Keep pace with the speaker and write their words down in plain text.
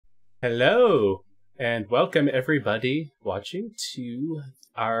Hello, and welcome everybody watching to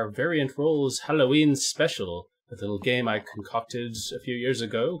our Variant Roles Halloween special, a little game I concocted a few years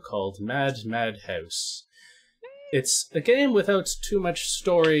ago called Mad Mad House. It's a game without too much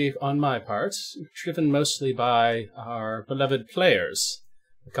story on my part, driven mostly by our beloved players.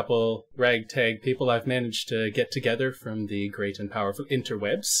 A couple ragtag people I've managed to get together from the great and powerful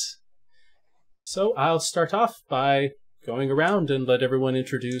interwebs. So I'll start off by going around and let everyone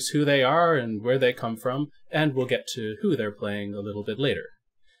introduce who they are and where they come from, and we'll get to who they're playing a little bit later.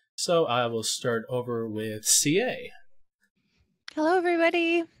 So I will start over with CA. Hello,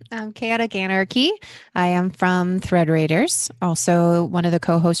 everybody. I'm Chaotic Anarchy. I am from Thread Raiders, also one of the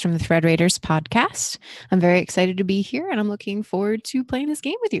co-hosts from the Thread Raiders podcast. I'm very excited to be here, and I'm looking forward to playing this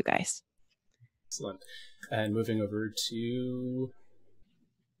game with you guys. Excellent. And moving over to...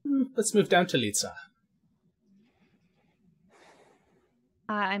 let's move down to Litsa.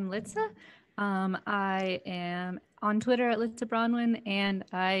 I'm Litsa. I am on Twitter at Litsa Bronwyn, and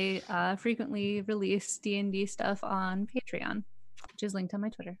I frequently release D&D stuff on Patreon, which is linked on my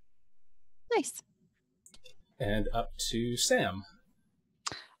Twitter. Nice. And up to Sam.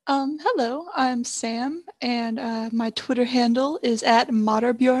 Hello, I'm Sam, and my Twitter handle is at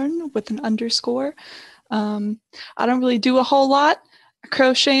Modderbjorn with an underscore. I don't really do a whole lot. I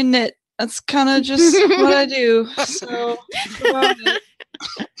crochet and knit. That's kind of just what I do. So,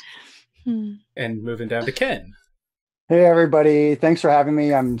 And moving down to Ken. Hey everybody, thanks for having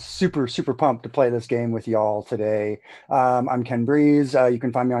me. I'm super pumped to play this game with y'all today. I'm Ken Breeze. You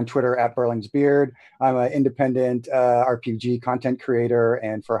can find me on Twitter at Burlingsbeard. I'm an independent RPG content creator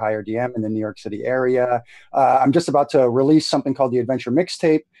and for hire DM in the New York City area. I'm just about to release something called the Adventure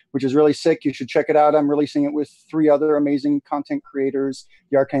Mixtape, which is really sick. You should check it out. I'm releasing it with 3 other amazing content creators.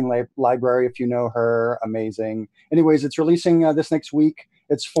 The Arcane Library, if you know her, amazing. Anyways, it's releasing this next week.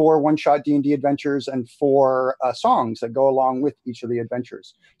 It's 4 one-shot D&D adventures and 4 songs that go along with each of the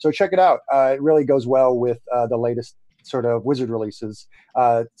adventures. So check it out. It really goes well with the latest sort of Wizard releases,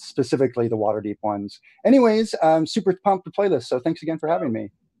 specifically the Waterdeep ones. Anyways, I'm super pumped to play this, so thanks again for having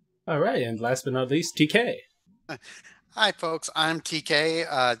me. All right, and last but not least, TK. Hi, folks. I'm TK. You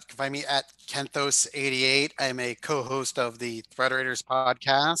can find me at Kenthos88. I'm a co-host of the Thread Raiders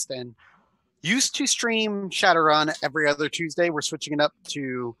podcast and used to stream Shadowrun every other Tuesday. We're switching it up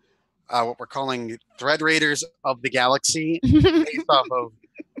to what we're calling Thread Raiders of the Galaxy,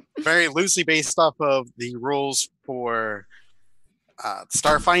 very loosely based off of the rules for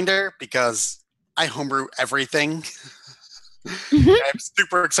Starfinder, because I homebrew everything. I'm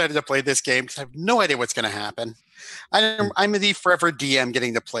super excited to play this game because I have no idea what's going to happen. I'm the forever DM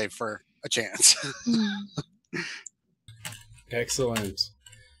getting to play for a chance. Excellent.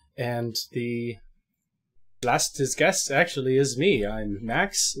 And the last guest actually is me. I'm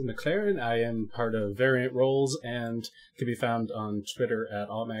Max McLaren. I am part of Variant Roles and can be found on Twitter at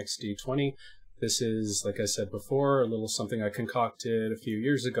allmaxd20. This is, like I said before, a little something I concocted a few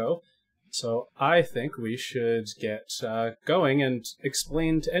years ago. So I think we should get going and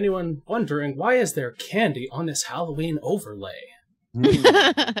explain to anyone wondering, why is there candy on this Halloween overlay?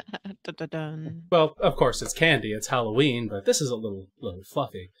 Well, of course it's candy, it's Halloween, but this is a little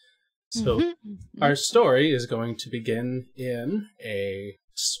fluffy. So our story is going to begin in a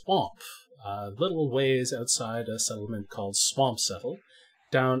swamp, a little ways outside a settlement called Swampsettle,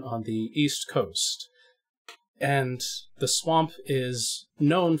 down on the east coast. And the swamp is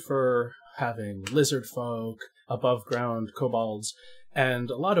known for having lizard folk, above-ground kobolds, and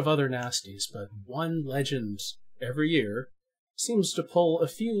a lot of other nasties, but one legend every year seems to pull a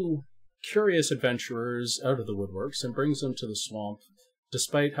few curious adventurers out of the woodworks and brings them to the swamp,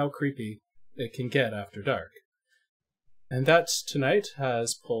 despite how creepy it can get after dark. And that tonight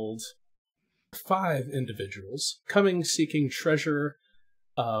has pulled 5 individuals coming seeking treasure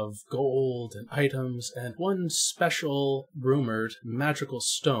of gold and items and one special rumored magical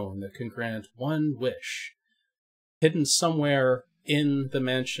stone that can grant one wish, hidden somewhere in the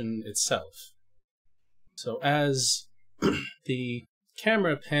mansion itself. So as the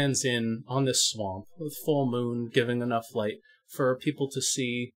camera pans in on this swamp, with full moon giving enough light for people to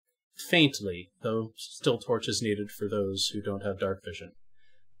see faintly, though still torches needed for those who don't have dark vision.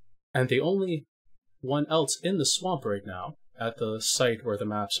 And the only one else in the swamp right now, at the site where the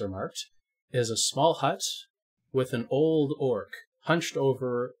maps are marked, is a small hut with an old orc hunched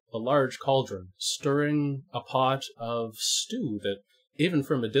over a large cauldron, stirring a pot of stew that, even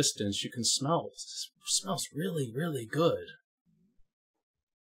from a distance, you can smell. It smells really, really good.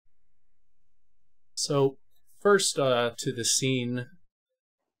 So, first to the scene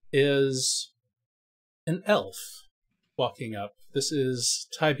is an elf walking up. This is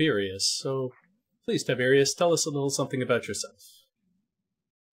Tiberius. So please, Tiberius, tell us a little something about yourself.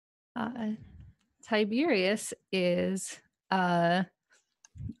 Tiberius is a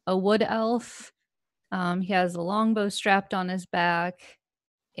wood elf. He has a longbow strapped on his back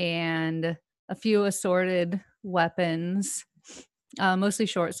and a few assorted weapons, mostly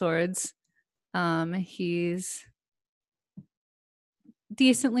short swords. He's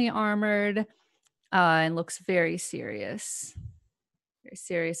decently armored and looks very serious. Very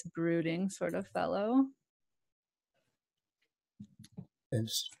serious, brooding sort of fellow. And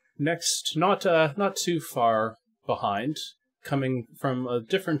next, not too far behind, coming from a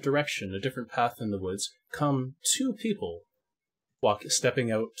different direction, a different path in the woods, come two people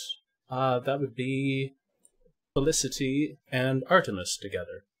stepping out. That would be Felicity and Artemis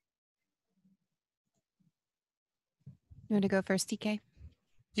together. You want to go first, TK?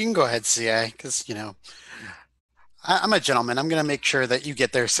 You can go ahead, CA, because, I'm a gentleman. I'm going to make sure that you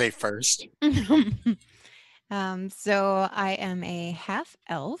get there safe first. So I am a half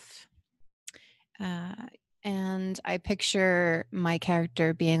elf, and I picture my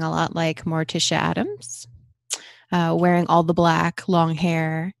character being a lot like Morticia Adams, wearing all the black, long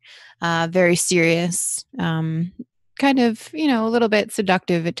hair, very serious, kind of, a little bit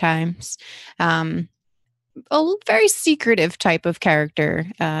seductive at times. A very secretive type of character,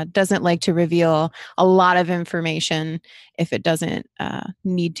 doesn't like to reveal a lot of information if it doesn't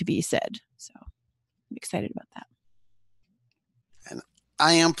need to be said. So I'm excited about that. And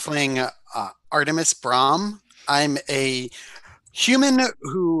I am playing Artemis Brahm. I'm a human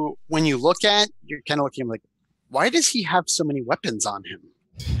who, when you look at, you're kind of looking like, why does he have so many weapons on him?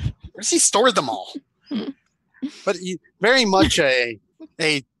 Where does he store them all? But he, very much a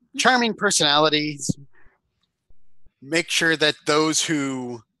charming personality. Make sure that those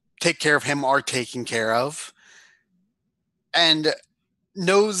who take care of him are taken care of. And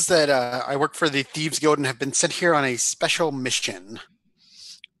knows that I work for the Thieves Guild and have been sent here on a special mission.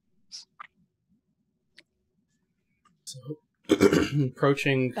 So,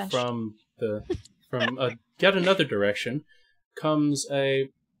 approaching from yet another direction comes a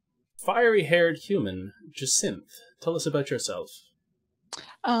fiery-haired human, Jacinth. Tell us about yourself.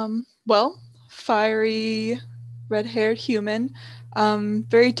 Well, fiery, red-haired human,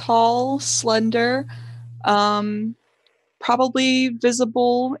 very tall, slender, probably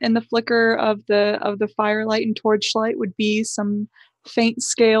visible in the flicker of the firelight and torchlight would be some faint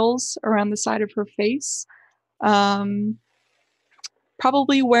scales around the side of her face.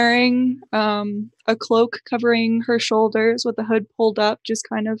 Probably wearing a cloak covering her shoulders with the hood pulled up, just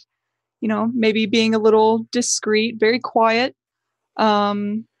kind of, maybe being a little discreet, very quiet,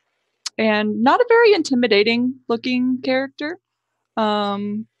 and not a very intimidating looking character,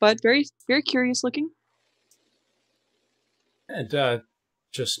 but very, very curious looking. And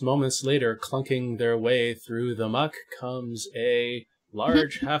just moments later, clunking their way through the muck, comes a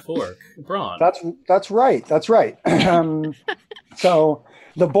large half-orc, Braun. That's right. So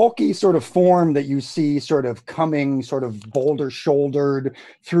the bulky sort of form that you see sort of coming sort of boulder-shouldered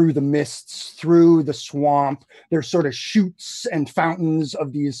through the mists, through the swamp, there's sort of chutes and fountains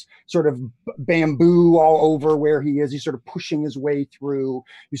of these sort of bamboo all over where he is. He's sort of pushing his way through.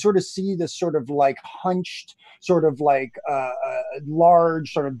 You sort of see this sort of like hunched, sort of like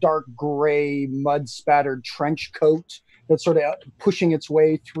large, sort of dark gray, mud-spattered trench coat that's sort of pushing its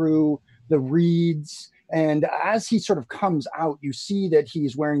way through the reeds. And as he sort of comes out, you see that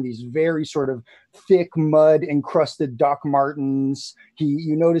he's wearing these very sort of thick mud encrusted Doc Martens.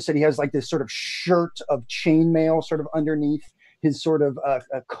 You notice that he has like this sort of shirt of chainmail sort of underneath his sort of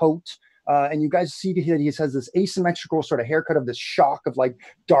coat. And you guys see that he has this asymmetrical sort of haircut of this shock of like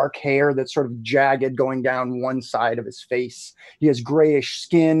dark hair that's sort of jagged going down one side of his face. He has grayish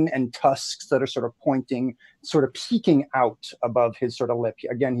skin and tusks that are sort of pointing, sort of peeking out above his sort of lip.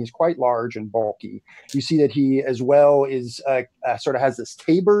 Again, he's quite large and bulky. You see that he as well is sort of has this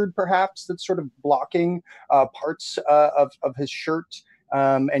tabard perhaps that's sort of blocking parts of his shirt.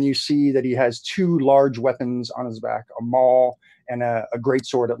 And you see that he has two large weapons on his back, a maul and a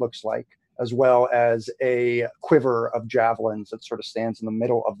greatsword, it looks like, as well as a quiver of javelins that sort of stands in the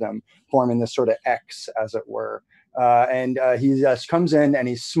middle of them, forming this sort of X, as it were. And he comes in and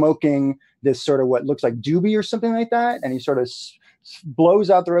he's smoking this sort of what looks like doobie or something like that. And he sort of blows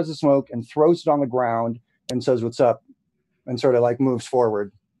out the rest of the smoke and throws it on the ground and says, "What's up?" and sort of like moves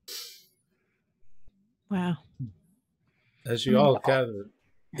forward. Wow. As you all gather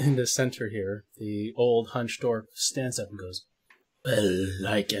in the center here, the old hunched orc stands up and goes, "Well,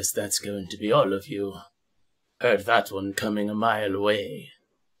 I guess that's going to be all of you. Heard that one coming a mile away.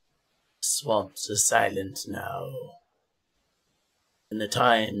 Swamps are silent now. and the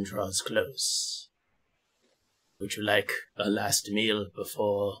time draws close. Would you like a last meal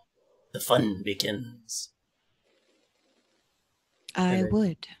before the fun begins? I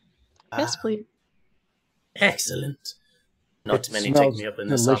would. Yes, please. Excellent. Not It many take smells me up in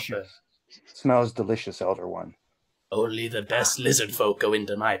this delicious. offer. Smells delicious, Elder One. Only the best lizard folk go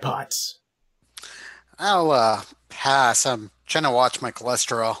into my pots. I'll pass. I'm trying to watch my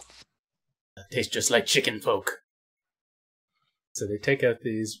cholesterol. Tastes just like chicken folk. So they take out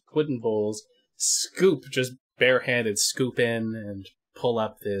these wooden bowls, scoop, just barehanded, scoop in and pull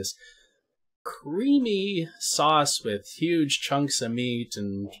up this creamy sauce with huge chunks of meat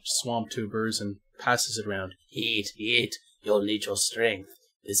and swamp tubers and passes it around. Eat, eat. You'll need your strength.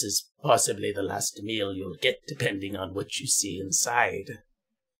 This is possibly the last meal you'll get depending on what you see inside.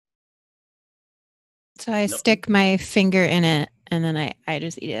 So I stick my finger in it and then I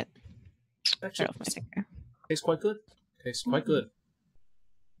just eat it. Actually, Right off my finger. tastes quite good. Tastes quite good.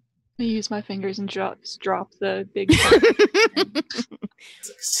 I use my fingers and drop the big.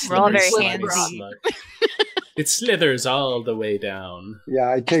 It's like We're all very slimy handy. slug. It slithers all the way down.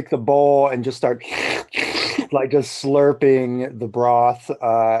 Yeah, I take the bowl and just start like just slurping the broth,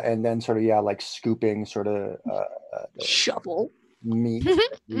 and then sort of like scooping sort of Shovel. meat,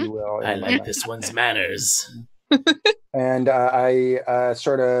 if you will. I in my like mouth. this one's manners. And I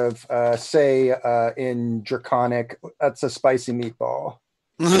sort of say in Draconic, "That's a spicy meatball."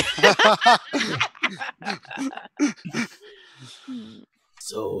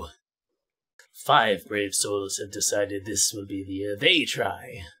 So, 5 brave souls have decided this will be the year they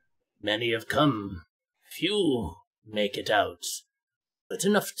try. Many have come. Few make it out. But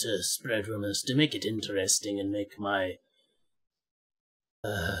enough to spread rumors to make it interesting and make my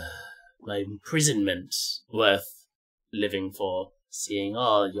imprisonment worth living for, seeing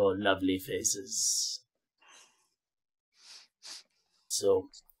all your lovely faces. So,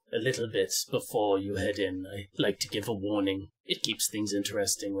 a little bit before you head in, I like to give a warning. It keeps things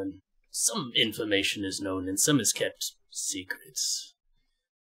interesting when some information is known and some is kept secret.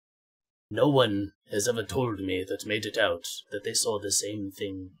 No one has ever told me that made it out that they saw the same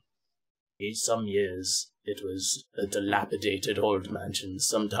thing. In some years, it was a dilapidated old mansion,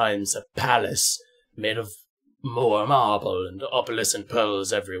 sometimes a palace made of more marble and opalescent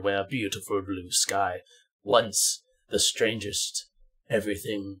pearls everywhere, beautiful blue sky. Once, the strangest,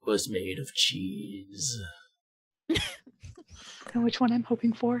 everything was made of cheese. Know which one I'm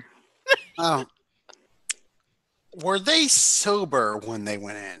hoping for. Oh. Were they sober when they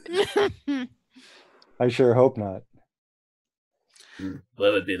went in? I sure hope not.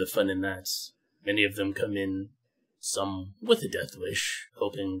 What would be the fun in that? Many of them come in, some with a death wish,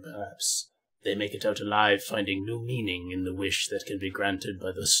 hoping perhaps they make it out alive, finding new meaning in the wish that can be granted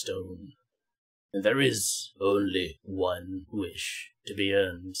by the stone. And there is only one wish to be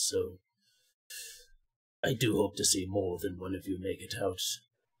earned, so I do hope to see more than one of you make it out.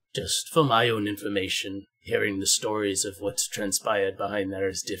 Just for my own information, hearing the stories of what's transpired behind there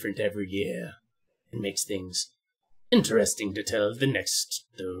is different every year. It makes things interesting to tell the next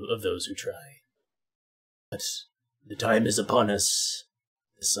of those who try. But the time is upon us.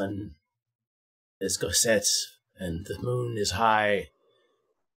 The sun has set, and the moon is high.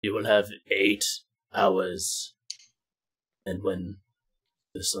 You will have 8 hours. And when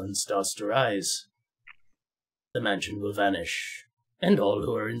the sun starts to rise, the mansion will vanish, and all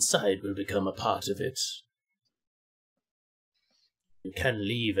who are inside will become a part of it. You can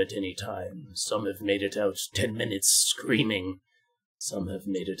leave at any time. Some have made it out 10 minutes screaming. Some have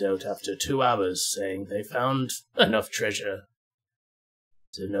made it out after 2 hours saying they found enough treasure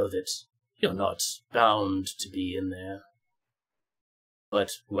to know that you're not bound to be in there.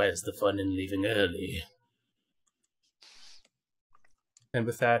 But where's the fun in leaving early? And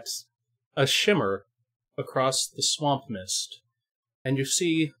with that, a shimmer across the swamp mist, and you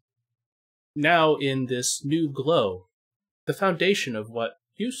see, now in this new glow, the foundation of what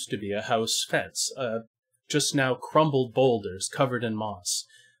used to be a house fence, just now crumbled boulders covered in moss.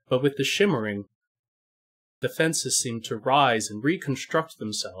 But with the shimmering, the fences seem to rise and reconstruct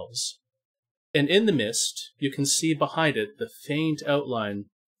themselves. And in the mist, you can see behind it the faint outline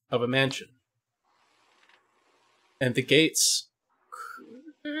of a mansion. And the gates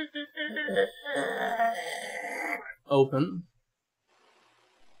open,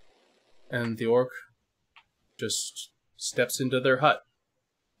 and the orc just steps into their hut.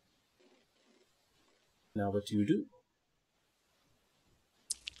 Now what do you do?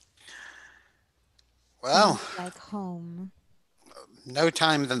 Well, Like home. no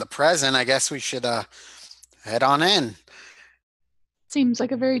time than the present. I guess we should head on in. Seems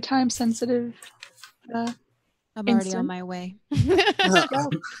like a very time sensitive I'm already Instant? on my way. Go.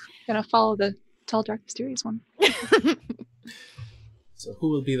 Gonna follow the Tall Dark Mysterious one. So who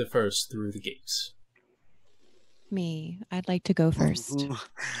will be the first through the gates? Me. I'd like to go first.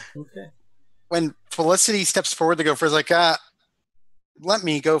 Okay. When Felicity steps forward to go first, like, let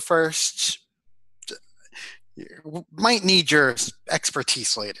me go first. You might need your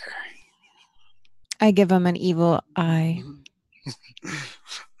expertise later. I give him an evil eye.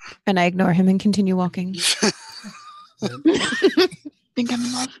 And I ignore him and continue walking. Think I'm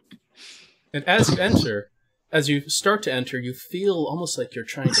in love. And as you start to enter, you feel almost like you're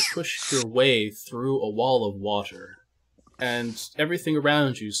trying to push your way through a wall of water. And everything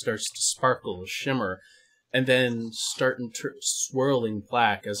around you starts to sparkle, shimmer, and then start swirling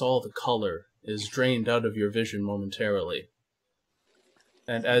black as all the color is drained out of your vision momentarily.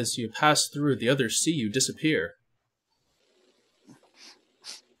 And as you pass through, the others see you disappear.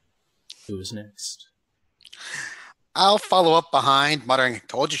 Who is next? I'll follow up behind, muttering,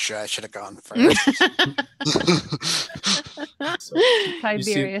 "Told you I should have gone first." So,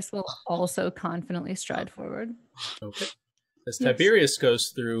 Tiberius will also confidently stride forward. okay. As Tiberius goes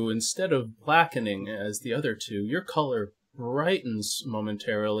through, instead of blackening as the other two, your color brightens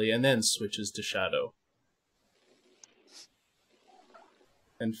momentarily and then switches to shadow.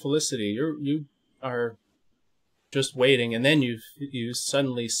 And Felicity, you are just waiting, and then you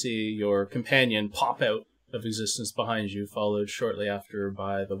suddenly see your companion pop out of existence behind you, followed shortly after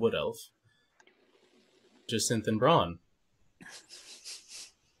by the wood elf, Jacinth and Braun.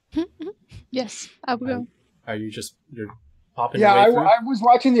 Yes, I will go. Are you you're popping Yeah, your way through? I was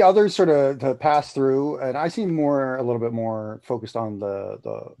watching the others sort of to pass through, and I seem a little bit more focused on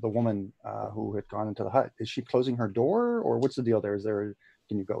the woman who had gone into the hut. Is she closing her door, or what's the deal there?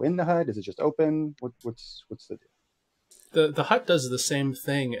 Can you go in the hut? Is it just open? What's the deal? The hut does the same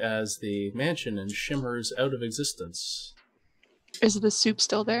thing as the mansion and shimmers out of existence. Is the soup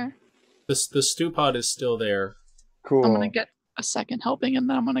still there? The stew pot is still there. Cool. I'm gonna get a second helping, and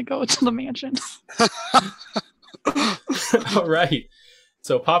then I'm gonna go to the mansion. All right.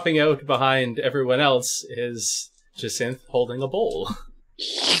 So popping out behind everyone else is Jacinth holding a bowl.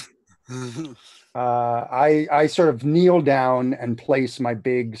 I sort of kneel down and place my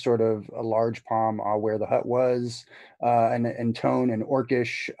big sort of a large palm where the hut was, and intone an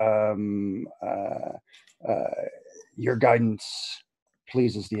orcish, your guidance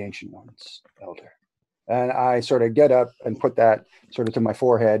pleases the ancient ones, elder. And I sort of get up and put that sort of to my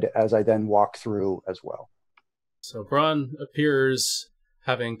forehead as I then walk through as well. So Braun appears,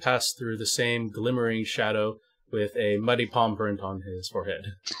 having passed through the same glimmering shadow with a muddy palm print on his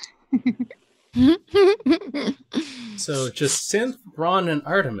forehead. So Jacinth, Braun, and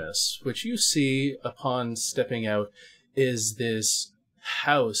Artemis, which you see upon stepping out, is this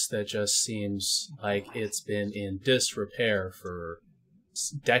house that just seems like it's been in disrepair for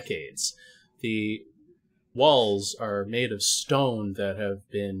decades. The walls are made of stone that have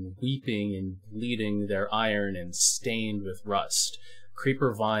been weeping and bleeding their iron and stained with rust.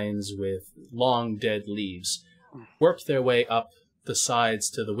 Creeper vines with long dead leaves work their way up the sides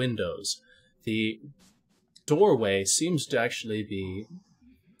to the windows. The doorway seems to actually be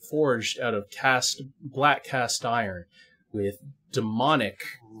forged out of black cast iron with demonic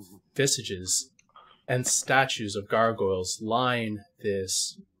visages and statues of gargoyles line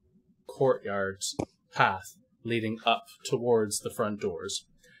this courtyard's path leading up towards the front doors.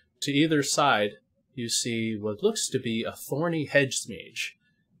 To either side, you see what looks to be a thorny hedge smudge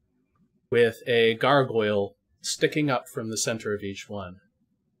with a gargoyle sticking up from the center of each one.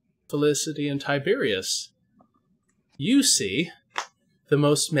 Felicity and Tiberius, you see the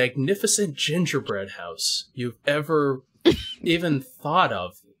most magnificent gingerbread house you've ever even thought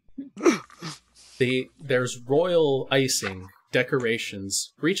of. There's royal icing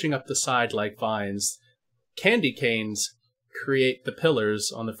decorations reaching up the side like vines. Candy canes create the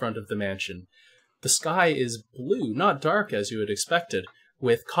pillars on the front of the mansion. The sky is blue, not dark as you had expected,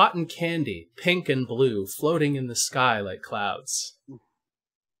 with cotton candy, pink and blue, floating in the sky like clouds.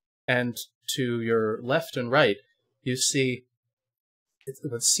 And to your left and right, you see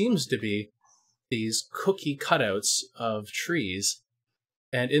what seems to be these cookie cutouts of trees,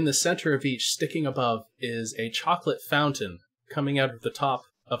 and in the center of each, sticking above, is a chocolate fountain coming out of the top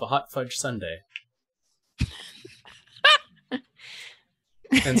of a hot fudge sundae.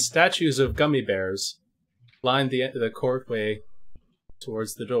 And statues of gummy bears line the courtway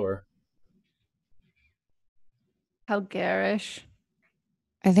towards the door. How garish.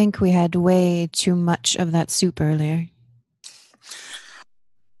 I think we had way too much of that soup earlier.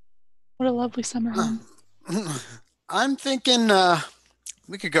 What a lovely summer home. I'm thinking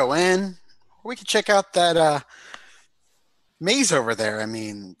we could go in, We could check out that maze over there. I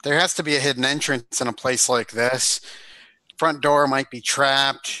mean, there has to be a hidden entrance in a place like this. Front door might be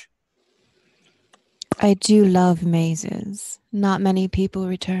trapped. I do love mazes. Not many people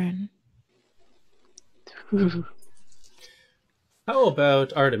return. How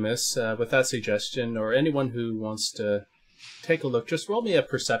about Artemis, with that suggestion, or anyone who wants to take a look, just roll me a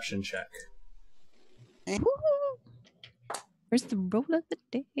perception check. Where's the roll of the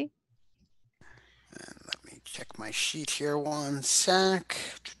day? Let me check my sheet here one sec.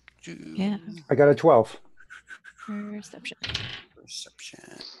 Yeah. I got a 12. Perception.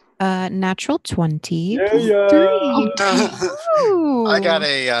 Perception. Natural 20. Yeah, plus yeah. 3. Ooh. I got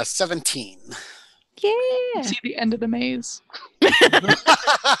a 17. Yeah. See the end of the maze.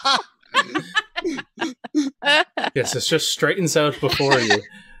 Yes, it just straightens out before you.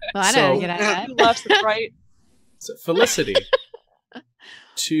 Well, I know how to get out of that. Left and right. So, Felicity,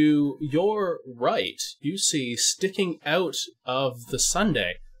 to your right, you see sticking out of the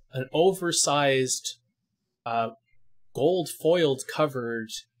sundae an oversized, gold foiled covered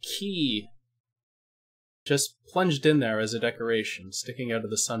key just plunged in there as a decoration, sticking out of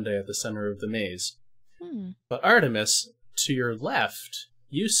the sundae at the center of the maze. But Artemis, to your left,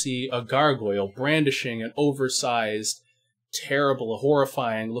 you see a gargoyle brandishing an oversized, terrible,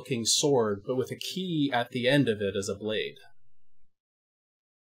 horrifying looking sword, but with a key at the end of it as a blade.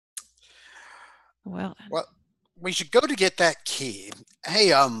 Well, Well, we should go to get that key.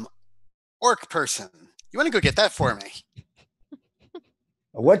 Hey, orc person, you want to go get that for me?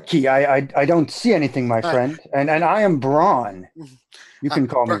 What key? I don't see anything, my friend. And I am Braun. You can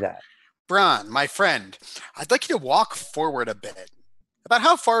call me that. Bron, my friend, I'd like you to walk forward a bit. About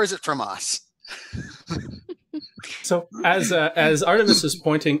how far is it from us? So, as Artemis is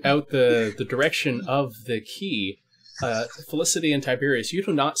pointing out the direction of the key, Felicity and Tiberius, you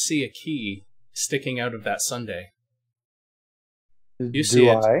do not see a key sticking out of that sundae. You see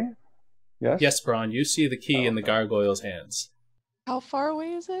Do it. I? Yes? Yes, Braun, you see the key in the gargoyle's hands. How far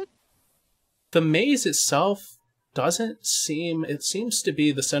away is it? The maze itself doesn't seem... It seems to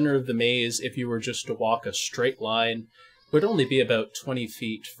be the center of the maze if you were just to walk a straight line. Would only be about 20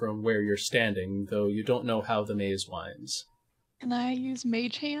 feet from where you're standing, though you don't know how the maze winds. Can I use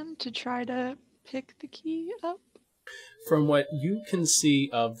Mage Hand to try to pick the key up? From what you can see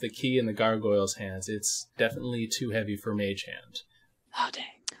of the key in the gargoyle's hands, it's definitely too heavy for Mage Hand. Oh, dang.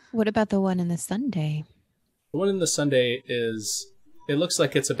 what about the one in the sundae? The one in the sundae is... It looks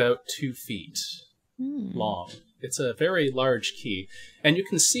like it's about 2 feet long. It's a very large key. And you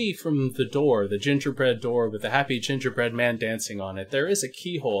can see from the door, the gingerbread door with the happy gingerbread man dancing on it, there is a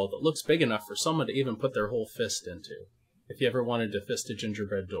keyhole that looks big enough for someone to even put their whole fist into. If you ever wanted to fist a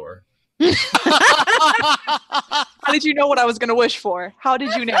gingerbread door. How did you know what I was going to wish for? How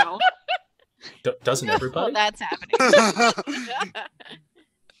did you know? Doesn't everybody? Well, that's happening.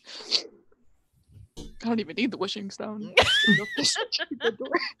 I don't even need the wishing stone.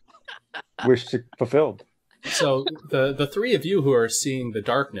 Wish fulfilled. So the three of you who are seeing the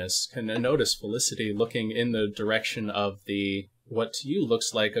darkness can notice Felicity looking in the direction of the what to you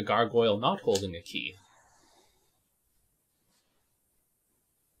looks like a gargoyle not holding a key.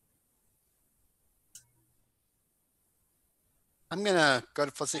 I'm gonna go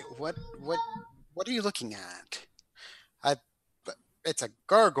to Felicity. What are you looking at? It's a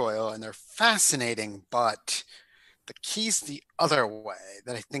gargoyle and they're fascinating, but the key's the other way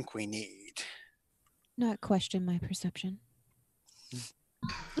that I think we need. Not question my perception.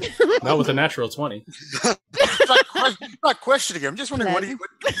 Not with a natural 20. Not questioning. I'm just wondering what do you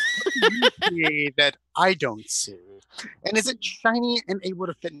see that I don't see, and is it shiny and able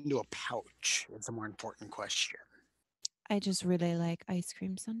to fit into a pouch? It's a more important question. I just really like ice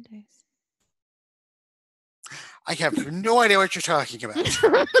cream sundaes. I have no idea what you're talking about.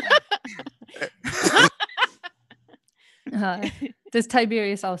 Does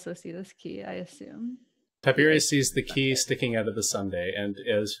Tiberius also see this key, I assume? Tiberius sees the key sticking out of the sundae, and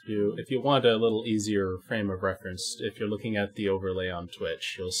if you want a little easier frame of reference, if you're looking at the overlay on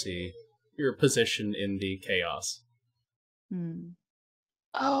Twitch, you'll see your position in the chaos.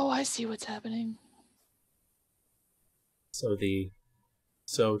 Oh, I see what's happening. So to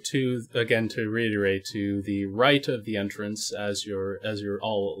reiterate, to the right of the entrance, as you're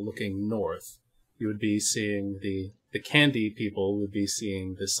all looking north, you would be seeing the candy people would be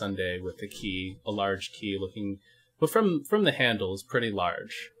seeing the sundae with the key, a large key looking, but from the handle is pretty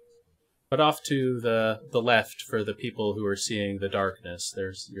large. But off to the left, for the people who are seeing the darkness,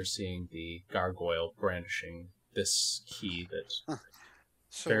 you're seeing the gargoyle brandishing this key that's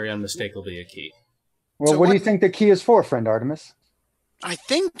very unmistakably a key. Well, So what do what- you think the key is for, friend Artemis? I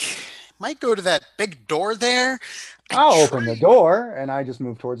think might go to that big door there. I'll open the door, and I just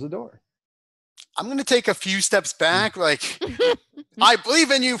move towards the door. I'm going to take a few steps back, like, I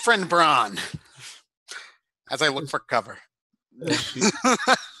believe in you, friend Braun, as I look for cover.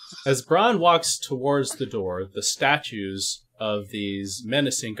 As Braun walks towards the door, the statues of these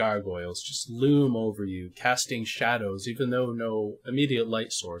menacing gargoyles just loom over you, casting shadows, even though no immediate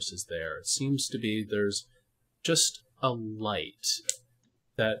light source is there. It seems to be there's just a light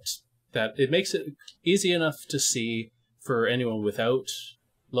that it makes it easy enough to see for anyone without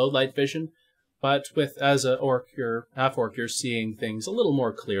low light vision. But as a orc, half orc, you're seeing things a little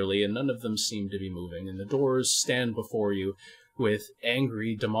more clearly, and none of them seem to be moving. And the doors stand before you with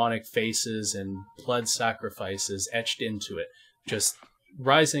angry, demonic faces and blood sacrifices etched into it, just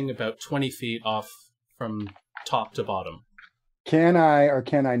rising about 20 feet off from top to bottom. Can I or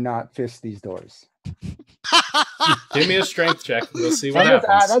can I not fist these doors? Give me a strength check. We'll see what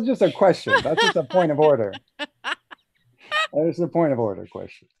happens. That's just a question. That's just a point of order. That's a point of order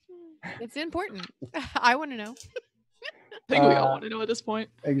question. It's important. I want to know. I think we all want to know at this point.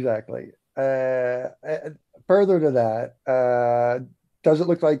 Exactly. Further to that, does it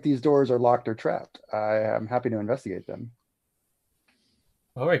look like these doors are locked or trapped? I am happy to investigate them.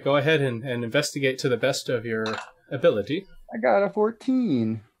 All right, go ahead and investigate to the best of your ability. I got a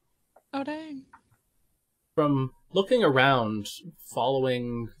 14. Oh, dang. From looking around,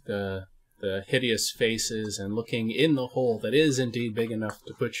 following the hideous faces and looking in the hole that is indeed big enough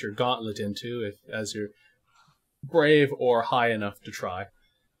to put your gauntlet into, as you're brave or high enough to try.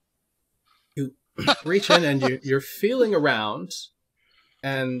 You reach in and you're feeling around,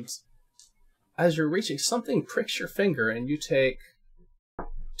 and as you're reaching, something pricks your finger and you take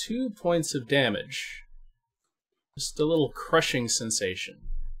 2 points of damage. Just a little crushing sensation.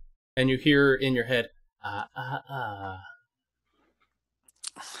 And you hear in your head, ah, ah, ah.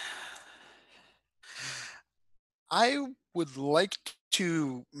 I would like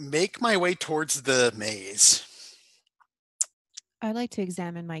to make my way towards the maze. I'd like to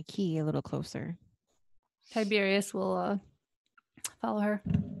examine my key a little closer. Tiberius will follow her.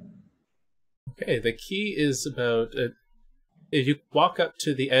 Okay, the key is about... if you walk up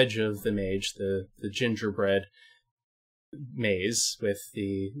to the edge of the maze, the gingerbread maze with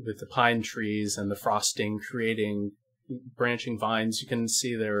the pine trees and the frosting creating branching vines, you can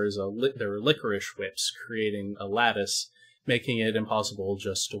see there are licorice whips creating a lattice, making it impossible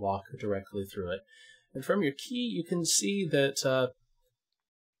just to walk directly through it. And from your key, you can see that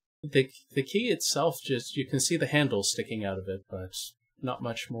the key itself, just you can see the handle sticking out of it, but not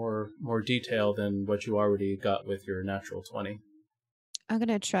much more detail than what you already got with your natural 20. I'm going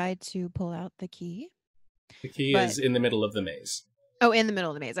to try to pull out the key. The key is in the middle of the maze. Oh, in the middle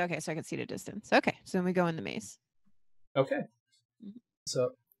of the maze. Okay, so I can see the distance. Okay, so then we go in the maze. Okay.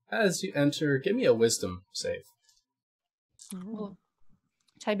 So, as you enter, give me a wisdom save. Cool.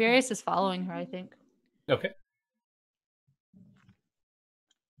 Tiberius is following her, I think. Okay.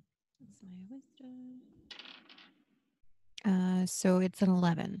 That's my wisdom. So it's an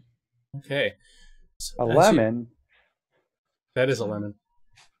 11. Okay. So 11? That is a lemon.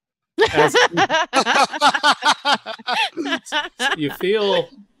 You feel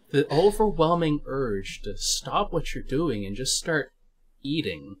the overwhelming urge to stop what you're doing and just start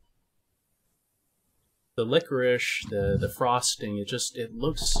eating. The licorice, the frosting, it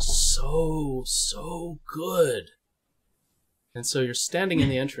looks so good. And so you're standing in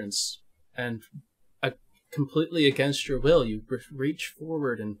the entrance, and completely against your will, you reach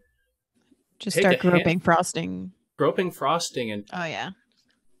forward and just start groping frosting. Groping frosting, and oh yeah.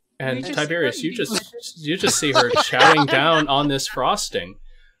 And Tiberius, you just see her chowing down on this frosting,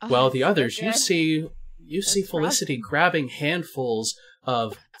 while the others, you see Felicity grabbing handfuls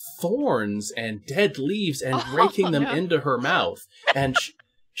of thorns and dead leaves and raking them into her mouth, and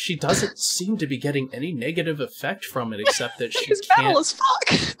she doesn't seem to be getting any negative effect from it, except that she She's can't. foul as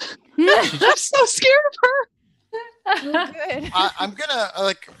fuck. I'm so scared of her. Oh, good. I'm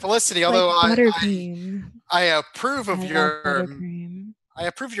gonna Felicity, although I approve of I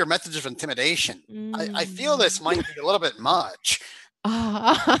approve your methods of intimidation. I feel this might be a little bit much.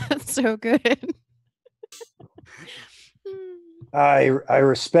 That's so good. I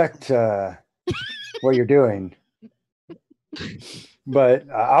respect what you're doing, but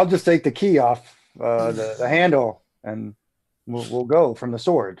I'll just take the key off the handle, and we'll go from the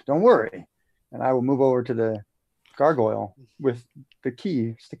sword. Don't worry, and I will move over to the gargoyle with the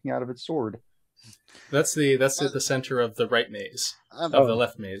key sticking out of its sword. That's at the center of the right maze, of the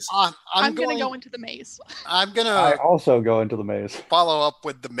left maze. I'm going to go into the maze. I also go into the maze. Follow up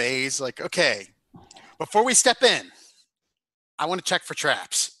with the maze. Like, okay, before we step in, I want to check for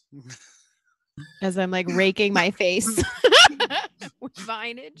traps. as I'm like raking my face with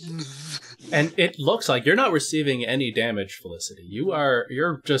vinage. And it looks like you're not receiving any damage, Felicity. You're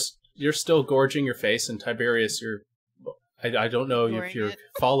still gorging your face, and Tiberius, I don't know if you're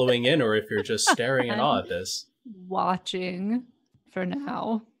following in or if you're just staring in awe at this. Watching for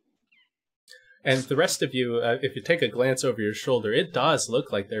now. And the rest of you, if you take a glance over your shoulder, it does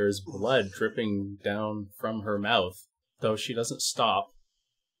look like there is blood dripping down from her mouth, though she doesn't stop.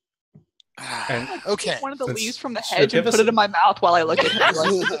 And Okay. One of the leaves from the Sure, hedge give and us put it in my mouth while I look at it.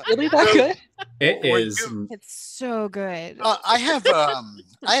 Like, is it really that good? it is. It's so good. I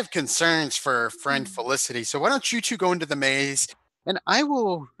have concerns for friend Felicity. So why don't you two go into the maze, and I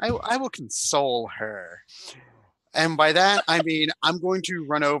will console her. And by that I mean I'm going to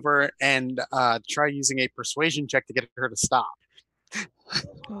run over and try using a persuasion check to get her to stop.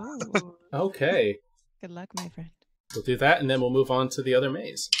 Oh, Okay. good luck, my friend. We'll do that, and then we'll move on to the other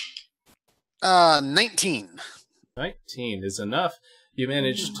maze. 19. 19 is enough. You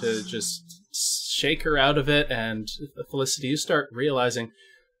manage to just shake her out of it, and Felicity, you start realizing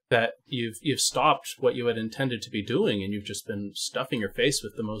that you've stopped what you had intended to be doing, and you've just been stuffing your face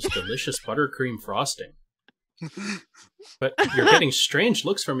with the most delicious buttercream frosting. But you're getting strange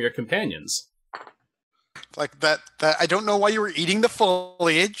looks from your companions. Like that I don't know why you were eating the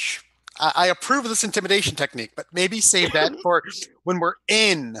foliage. I approve of this intimidation technique, but maybe save that for when we're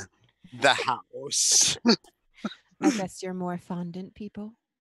in the house. I guess you're more fondant people.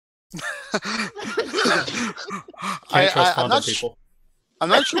 Can't trust fondant people. I'm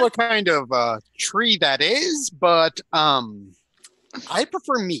not sure what kind of tree that is, but I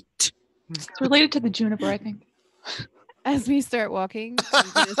prefer meat. It's related to the juniper, I think. As we start walking, I'm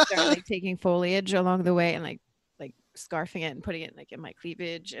gonna start like taking foliage along the way and like scarfing it and putting it like in my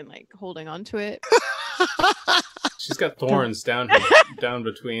cleavage and like holding on to it. She's got thorns down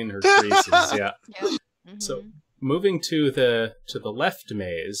between her creases. Yeah. Mm-hmm. So moving to the left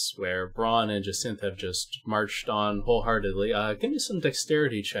maze where Braun and Jacinth have just marched on wholeheartedly. Give me some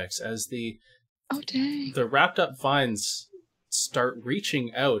dexterity checks as the wrapped up vines start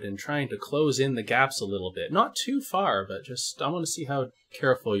reaching out and trying to close in the gaps a little bit. Not too far, but just I want to see how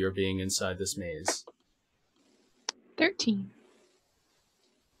careful you're being inside this maze. 13.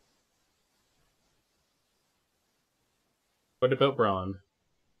 What about Braun?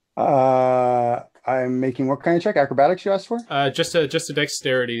 I'm making what kind of check? Acrobatics you asked for? Just a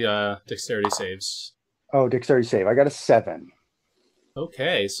dexterity saves. Oh, dexterity save. I got a 7.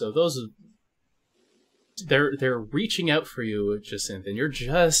 Okay, so those they're reaching out for you, Jacinth, and you're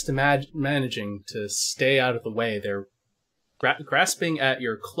just managing to stay out of the way. They're grasping at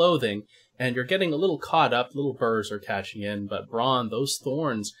your clothing, and you're getting a little caught up. Little burrs are catching in, but Braun, those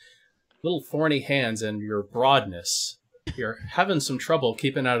thorns, little thorny hands, and your broadness, you're having some trouble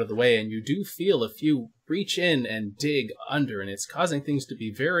keeping out of the way, and you do feel a few reach in and dig under, and it's causing things to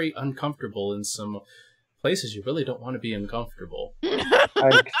be very uncomfortable in some places you really don't want to be uncomfortable.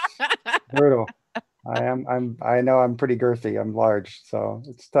 Brutal. I know I'm pretty girthy. I'm large, so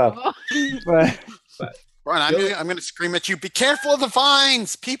it's tough. But Braun, I'm going to scream at you. Be careful of the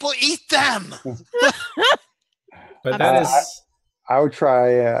vines. People eat them. But that is. I would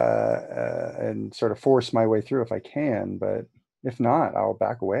try and sort of force my way through if I can, but if not, I'll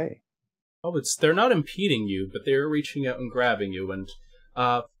back away. Oh, they're not impeding you, but they're reaching out and grabbing you, and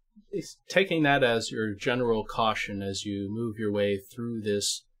taking that as your general caution as you move your way through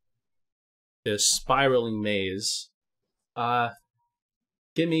this spiraling maze. Both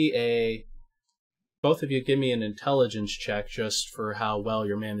of you give me an intelligence check just for how well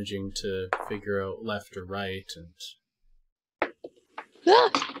you're managing to figure out left or right. And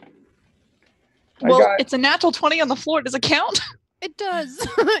Well, it's a natural 20 on the floor. Does it count? It does.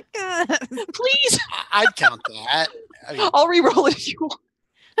 Please. I'd count that. I mean, I'll re-roll it if you want.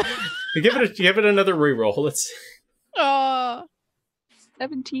 give it another reroll. Let's see. Oh,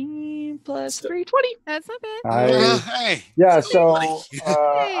 17 plus 3, 20. that's not bad. hey. Yeah, so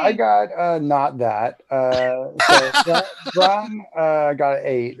I got not that. So Braun got an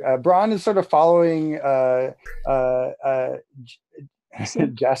 8. Braun is sort of following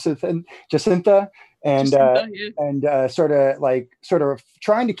Jacintha and sort of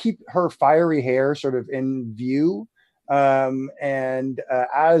trying to keep her fiery hair sort of in view. And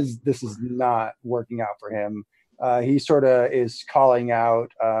as this is not working out for him, he sort of is calling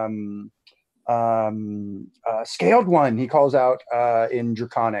out Scaled One. He calls out in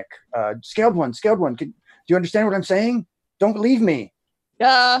Draconic. Scaled One. Do you understand what I'm saying? Don't leave me.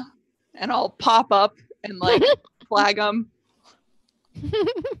 Yeah. And I'll pop up and like flag him.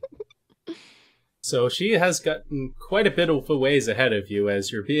 So she has gotten quite a bit of a ways ahead of you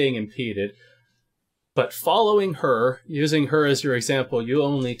as you're being impeded. But following her, using her as your example, you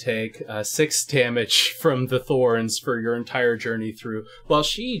only take 6 damage from the thorns for your entire journey through, while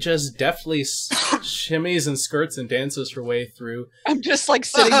she just deftly shimmies and skirts and dances her way through. I'm just like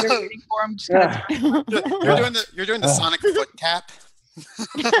sitting there waiting for him. Just kind of You're doing the Sonic foot tap.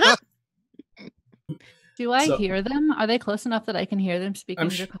 Do I hear them? Are they close enough that I can hear them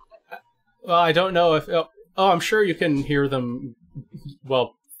speaking? Well, I don't know if... I'm sure you can hear them,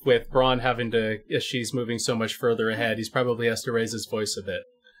 well, with Braun having to... If she's moving so much further ahead, he's probably has to raise his voice a bit.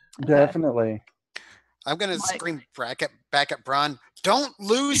 Definitely. I'm going to scream back at Braun, don't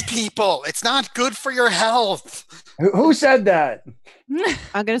lose people! It's not good for your health! Who said that?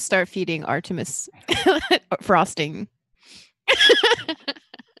 I'm going to start feeding Artemis frosting.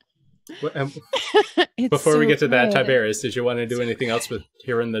 Before we get to that, Tiberius, did you want to do anything else with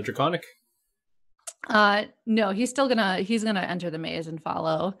hearing the Draconic? No, he's gonna enter the maze and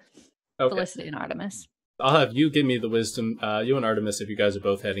follow Felicity and Artemis. I'll have you give me the wisdom. You and Artemis, if you guys are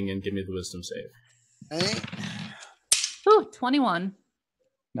both heading in, give me the wisdom save. Hey. Ooh, 21.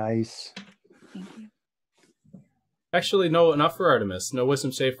 Nice. Thank you. Actually, no, not for Artemis. No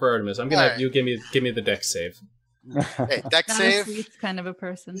wisdom save for Artemis. I'm gonna have you give me the dex save. Hey, dex Not save. a sweet kind of a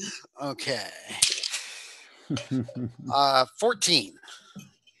person. Okay. 14.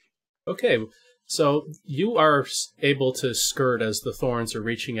 Okay, so you are able to skirt as the thorns are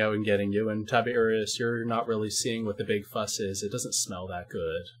reaching out and getting you, and Tiberius, you're not really seeing what the big fuss is. It doesn't smell that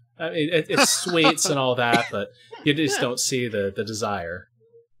good. I mean, it's sweets and all that, but you just don't see the desire.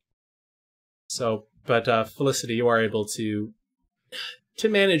 So, but Felicity, you are able to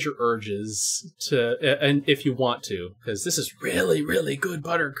manage your urges and if you want to, because this is really, really good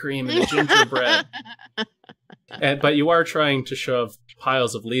buttercream and gingerbread. But you are trying to shove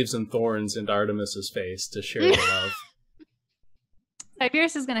piles of leaves and thorns into Artemis's face to share the love.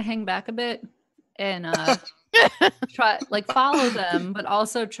 Tiberius is going to hang back a bit and follow them, but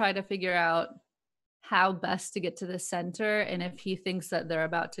also try to figure out how best to get to the center. And if he thinks that they're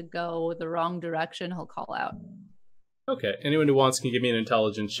about to go the wrong direction, he'll call out. Okay. Anyone who wants can give me an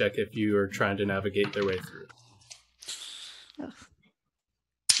intelligence check if you are trying to navigate their way through. Ugh.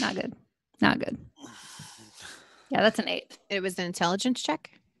 Not good. Not good. Yeah, that's an 8. It was an intelligence check?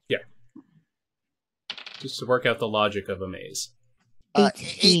 Yeah. Just to work out the logic of a maze.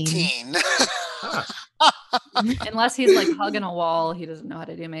 18. Unless he's like hugging a wall, he doesn't know how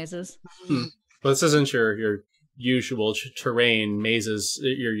to do mazes. Well, this isn't your usual terrain mazes.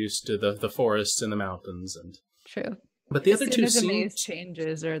 You're used to the forests and the mountains. And True. But the other two As soon as a seem... maze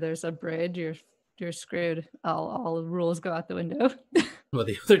changes or there's a bridge, you're screwed. All rules go out the window. Well,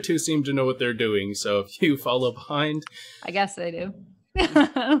 the other two seem to know what they're doing, so if you follow behind... I guess they do.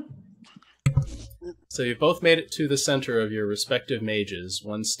 So you both made it to the center of your respective mages,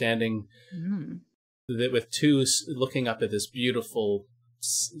 one standing with two looking up at this beautiful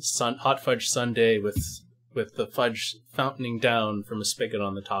hot fudge sundae with the fudge fountaining down from a spigot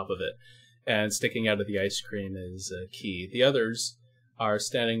on the top of it, and sticking out of the ice cream is a key. The others are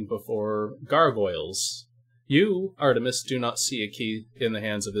standing before gargoyles. You, Artemis, do not see a key in the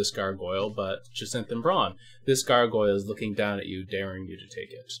hands of this gargoyle, but Jacinth and Braun, this gargoyle is looking down at you, daring you to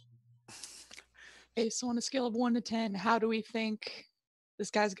take it. Okay, so on a scale of 1 to 10, how do we think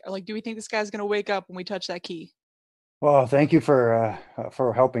this guy's do we think this guy's gonna wake up when we touch that key? Well, thank you for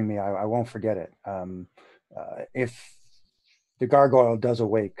helping me. I won't forget it. If the gargoyle does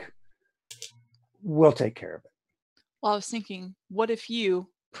awake, we'll take care of it. Well, I was thinking, what if you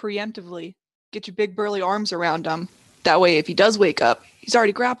preemptively get your big burly arms around him? That way, if he does wake up, he's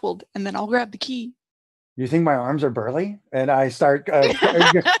already grappled, and then I'll grab the key. You think my arms are burly? And I start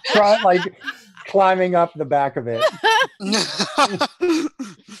climbing up the back of it.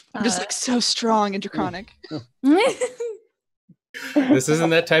 I'm just so strong and draconic. This isn't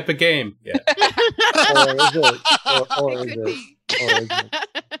that type of game yet. Or is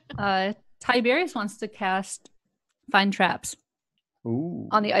it? Tiberius wants to cast Find Traps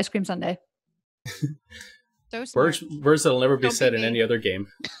on the ice cream sundae. So smart. Words that'll never be said in any other game.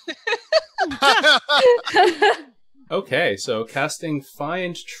 Okay, so casting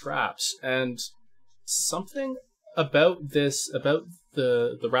Find Traps, and something about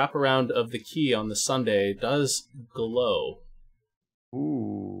the wraparound of the key on the sundae does glow.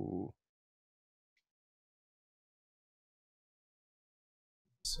 Ooh.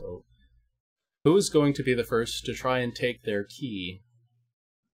 So, who is going to be the first to try and take their key?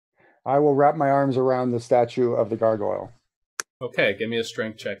 I will wrap my arms around the statue of the gargoyle. Okay, give me a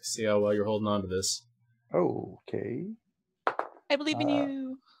strength check to see how well you're holding on to this. Okay. I believe in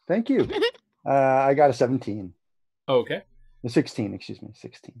you. Thank you. I got a 17. Okay. A 16, excuse me,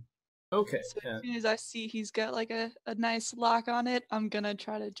 16. Okay. So as soon as I see he's got like a nice lock on it, I'm gonna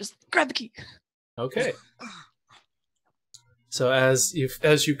try to just grab the key. Okay. So as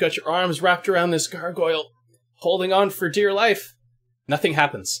you've got your arms wrapped around this gargoyle, holding on for dear life, nothing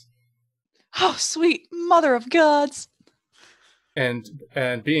happens. Oh, sweet mother of gods! And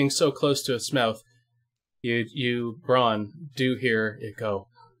being so close to its mouth, you Braun, do hear it go,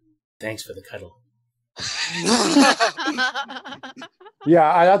 "Thanks for the cuddle."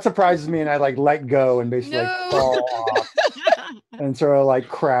 Yeah, that surprises me, and I like let go and basically like, fall off and sort of like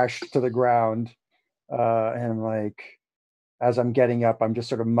crash to the ground. And like as I'm getting up, I'm just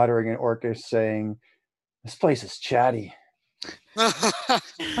sort of muttering in Orcish, saying, "This place is chatty."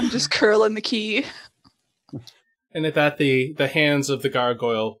 I'm just curling the key. And at that, the hands of the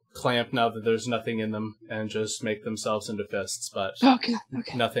gargoyle clamp now that there's nothing in them and just make themselves into fists, but Okay.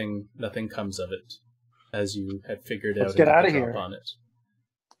 nothing comes of it, as you had figured out. Let's get out of drop here. On it.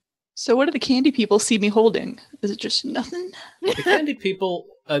 So what do the candy people see me holding? Is it just nothing? The candy people,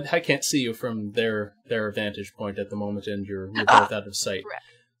 I can't see you from their vantage point at the moment, and you're both out of sight. Correct.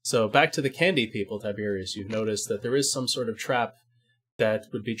 So back to the candy people, Tiberius, you've noticed that there is some sort of trap that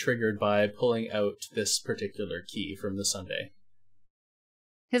would be triggered by pulling out this particular key from the sundae.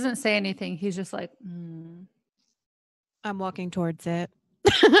 He doesn't say anything. He's just like, I'm walking towards it.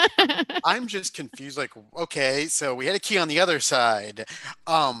 I'm just confused. Like, okay, so we had a key on the other side.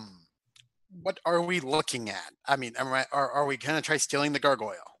 What are we looking at? I mean, are we gonna try stealing the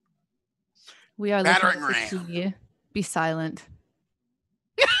gargoyle? we are Battering looking at the key. Be silent.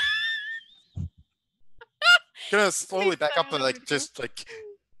 Gonna slowly back up and like just like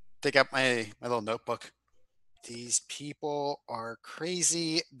take out my little notebook. These people are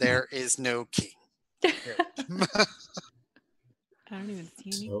crazy. There is no key. I don't even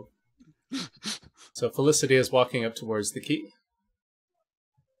see any. So Felicity is walking up towards the key.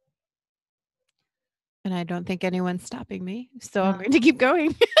 And I don't think anyone's stopping me. So I'm going to keep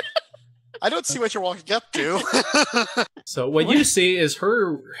going. I don't see what you're walking up to. So what you see is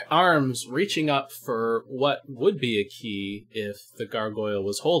her arms reaching up for what would be a key if the gargoyle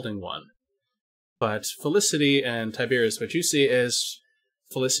was holding one. But Felicity and Tiberius, what you see is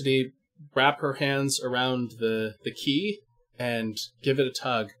Felicity wrap her hands around the key and give it a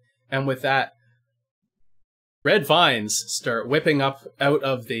tug. And with that, red vines start whipping up out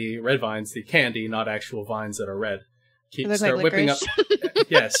of the red vines, the candy, not actual vines that are red. Start whipping up,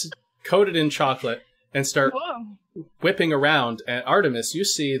 yes, coated in chocolate, and start whipping around. And Artemis, you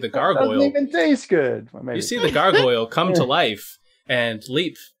see the gargoyle. Doesn't even taste good. Well, maybe. You see the gargoyle come to life and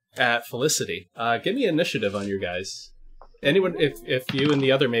leap at Felicity. Give me initiative on your guys. Anyone, if you and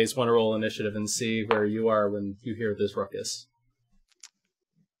the other maze want to roll initiative and see where you are when you hear this ruckus.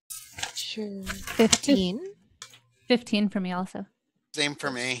 Sure. 15. 15 for me also. Same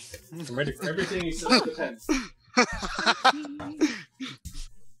for me. I'm ready for everything you said at the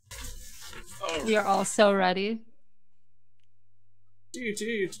 10. We are all so ready.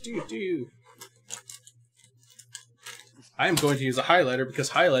 Do. I am going to use a highlighter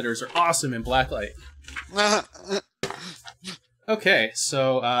because highlighters are awesome in blacklight. Okay,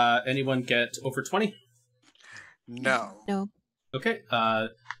 so anyone get over 20? No. No. Okay,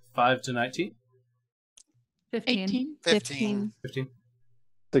 5 to 19. 15. 18. 15. 15.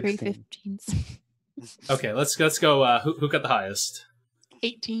 3 16. 15s. Okay, let's go. Who got the highest?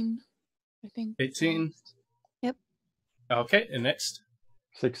 18, I think. 18. Yep. Okay, and next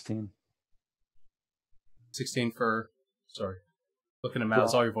 16. 16 for. Sorry, looking at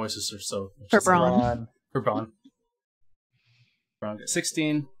Mouse. All your voices are so. For Braun. Ron. For Braun. Braun got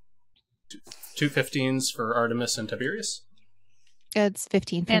 16. Two 15s for Artemis and Tiberius. It's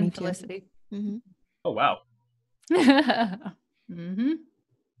 15 for me And too. Felicity. Mm-hmm. Oh wow. Mm-hmm.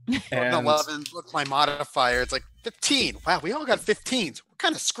 And 11. Look, my modifier. It's like 15. Wow, we all got 15s. We're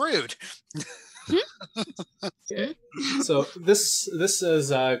kind of screwed. so this is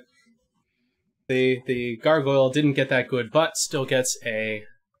the gargoyle didn't get that good, but still gets a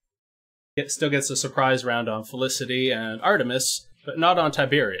surprise round on Felicity and Artemis, but not on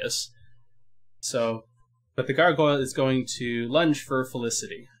Tiberius. So, but the gargoyle is going to lunge for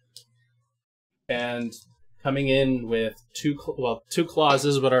Felicity, and coming in with two claws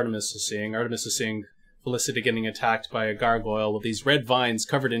is what Artemis is seeing. Artemis is seeing Felicity getting attacked by a gargoyle with these red vines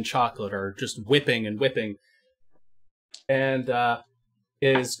covered in chocolate are just whipping and whipping. And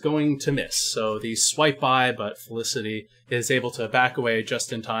is going to miss. So these swipe by, but Felicity is able to back away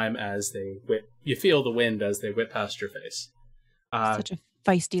just in time as they whip. You feel the wind as they whip past your face. Such a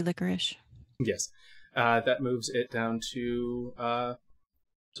feisty licorice. Yes. That moves it down to...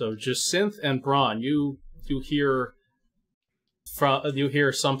 so Jacinth and Braun, you hear you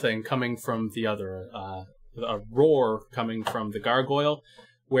hear something coming from the other, a roar coming from the gargoyle,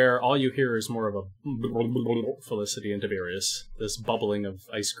 where all you hear is more of a Felicity and Tiberius, this bubbling of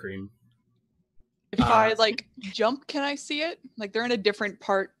ice cream. If I jump, can I see it? Like they're in a different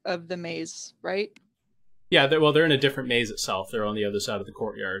part of the maze, right? Yeah, they're in a different maze itself. They're on the other side of the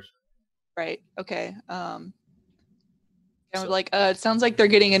courtyard. Right. Okay. It sounds like they're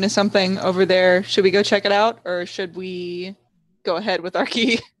getting into something over there. Should we go check it out, or should we go ahead with our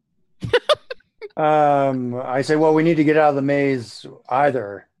key? I say, well, we need to get out of the maze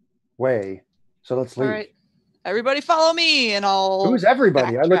either way. So let's leave. All right. Everybody follow me, and I'll... Who's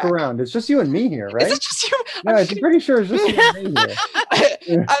everybody? I look backtrack. around. It's just you and me here, right? Is it just you? Yeah, I'm pretty sure it's just you and me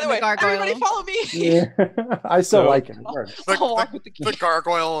here. Either way, Gargoyle. everybody follow me. Yeah. I still like him. I'll walk with the key. The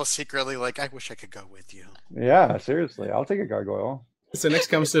gargoyle is secretly like, I wish I could go with you. Yeah, seriously. I'll take a gargoyle. So next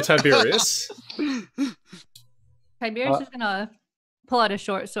comes to Tiberius. Tiberius is gonna pull out a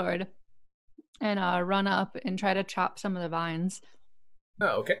short sword and run up and try to chop some of the vines.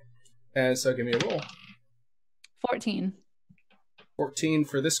 Oh, okay. And so give me a roll. 14. 14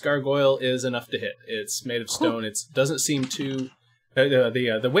 for this gargoyle is enough to hit. It's made of stone. It doesn't seem too...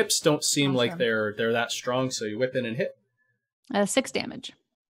 the whips don't seem like they're that strong, so you whip in and hit. 6 damage.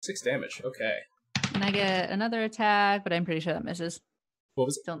 6 damage, okay. And I get another attack, but I'm pretty sure that misses. What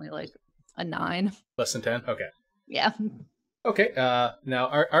was it? It's only like a 9. Less than 10? Okay. Yeah. Okay, now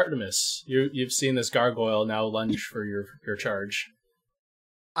Artemis, you've seen this gargoyle now lunge for your charge.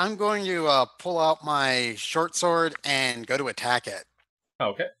 I'm going to pull out my short sword and go to attack it.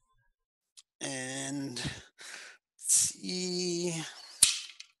 Okay. And let's see.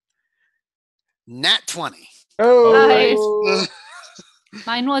 Nat 20. Oh! Nice.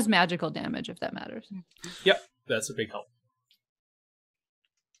 Mine was magical damage, if that matters. Yep, that's a big help.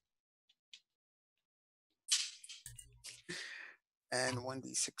 And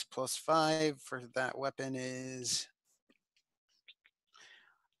 1d6 plus 5 for that weapon is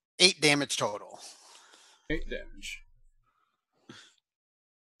 8 damage total. 8 damage.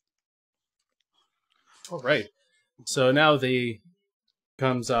 All right. So now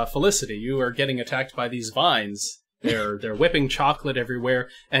comes Felicity. You are getting attacked by these vines. They're whipping chocolate everywhere,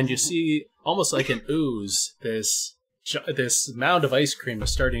 and you see almost like an ooze. This mound of ice cream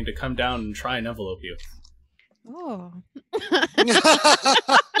is starting to come down and try and envelope you. Oh.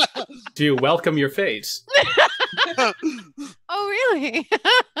 Do you welcome your fate? Oh, really?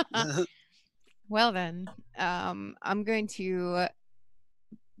 Well then, I'm going to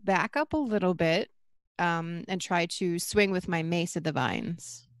back up a little bit and try to swing with my mace at the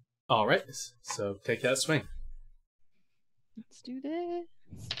vines. All right, so take that swing. Let's do this.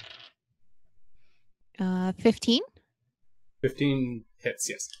 15? 15 hits,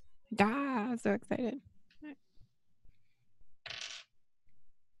 yes. Ah, so excited.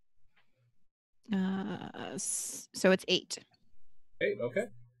 So it's 8. 8, okay.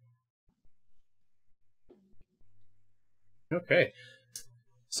 Okay.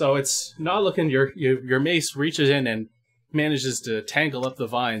 So it's not looking, your mace reaches in and manages to tangle up the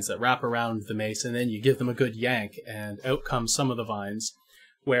vines that wrap around the mace, and then you give them a good yank, and out come some of the vines,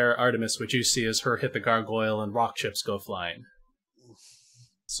 where Artemis, what you see is her hit the gargoyle and rock chips go flying.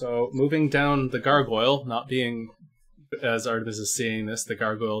 So moving down the gargoyle, not being, as Artemis is seeing this, the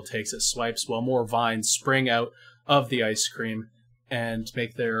gargoyle takes its swipes while more vines spring out of the ice cream and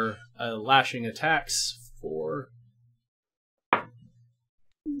make their lashing attacks for...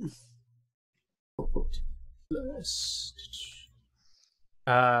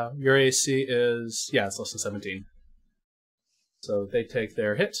 your AC is, it's less than 17. So they take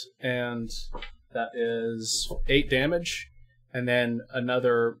their hit, and that is 8 damage. And then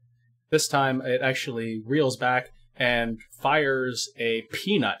another, this time it actually reels back and fires a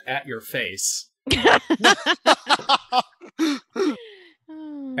peanut at your face.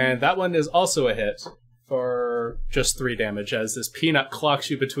 And that one is also a hit for just 3 damage, as this peanut clocks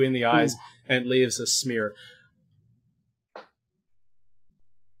you between the eyes and leaves a smear.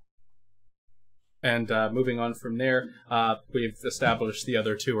 And moving on from there, we've established the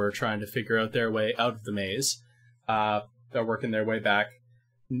other two are trying to figure out their way out of the maze. They're working their way back,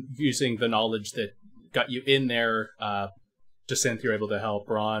 using the knowledge that got you in there. Jacinth, you're able to help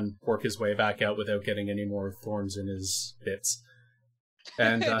Braun work his way back out without getting any more thorns in his bits.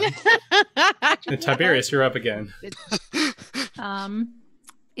 And, and Tiberius, you're up again.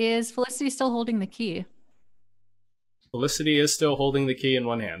 Is Felicity still holding the key? Felicity is still holding the key in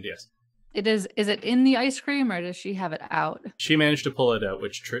one hand, yes. It is it in the ice cream, or does she have it out? She managed to pull it out,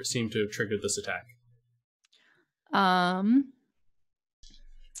 which seemed to have triggered this attack.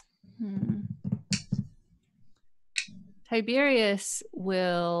 Tiberius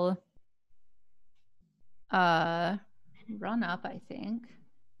will run up, I think.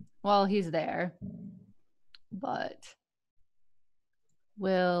 Well, he's there. But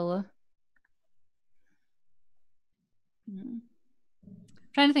will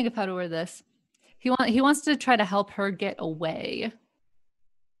trying to think of how to word this. He wants to try to help her get away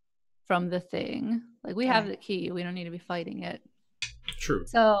from the thing. Like, we have the key. We don't need to be fighting it. True.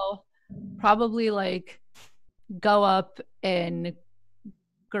 So probably like go up and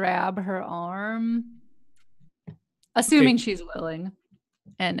grab her arm, assuming she's willing,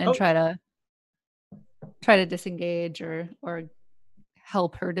 and try to disengage or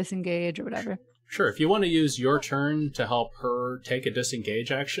help her disengage or whatever. Sure. If you want to use your turn to help her take a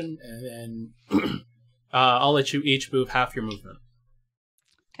disengage action, and then I'll let you each move half your movement.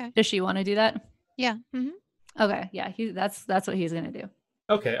 Okay. Does she want to do that? Yeah. Mm-hmm. Okay. Yeah. That's what he's gonna do.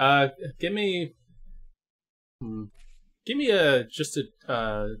 Okay. Give me just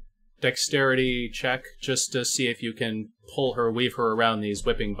a dexterity check just to see if you can weave her around these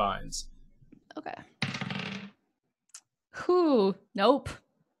whipping vines. Okay. Whew. Nope.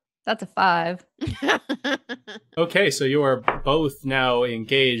 That's a 5. Okay, so you are both now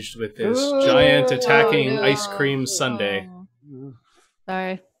engaged with this giant attacking ice cream sundae.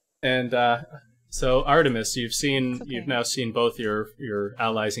 Sorry. And so Artemis, you've now seen both your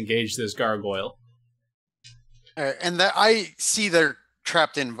allies engage this gargoyle. And that I see they're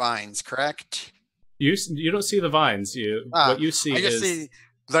trapped in vines, correct? You don't see the vines. What you see I just is see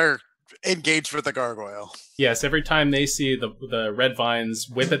they're engaged with the gargoyle. Yes, every time they see the red vines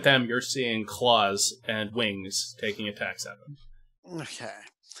whip at them, you're seeing claws and wings taking attacks at them. Okay.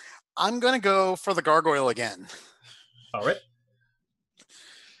 I'm going to go for the gargoyle again. All right.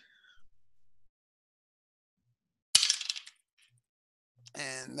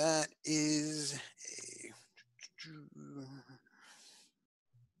 And that is a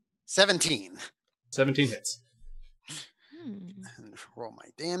 17. 17 hits. And roll my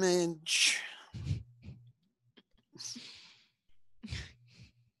damage.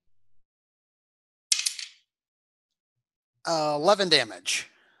 11 damage.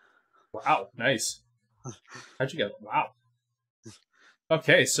 Wow, nice. How'd you get? Wow.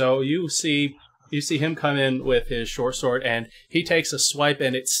 Okay, so you see him come in with his short sword, and he takes a swipe,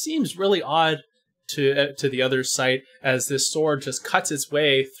 and it seems really odd to the other sight as this sword just cuts its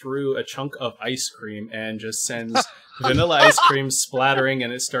way through a chunk of ice cream and just sends vanilla ice cream splattering,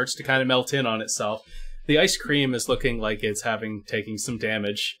 and it starts to kind of melt in on itself. The ice cream is looking like it's taking some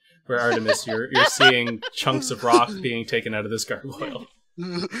damage. Where Artemis, you're seeing chunks of rock being taken out of this gargoyle.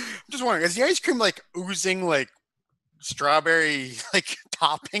 I'm just wondering, is the ice cream like oozing like strawberry like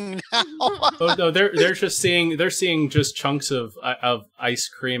topping now? Oh no, they're seeing just chunks of ice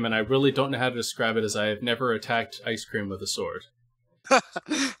cream, and I really don't know how to describe it, as I have never attacked ice cream with a sword.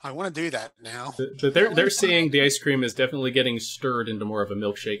 I want to do that now. But they're seeing the ice cream is definitely getting stirred into more of a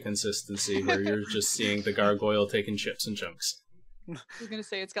milkshake consistency, where you're just seeing the gargoyle taking chips and chunks. I was gonna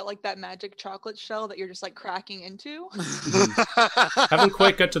say it's got like that magic chocolate shell that you're just like cracking into. Haven't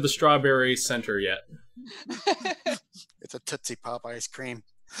quite got to the strawberry center yet. It's a Tootsie Pop ice cream.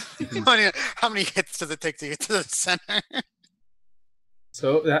 How many hits does it take to get to the center?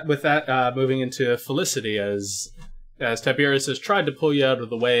 So moving into Felicity, as Tiberius has tried to pull you out of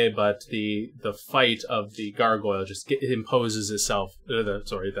the way, but the fight of the gargoyle just imposes itself.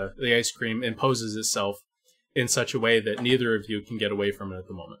 The ice cream imposes itself in such a way that neither of you can get away from it at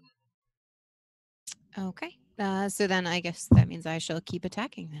the moment. Okay. So then I guess that means I shall keep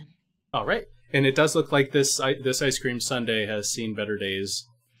attacking then. All right. And it does look like this ice cream sundae has seen better days.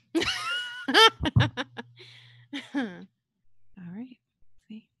 All right.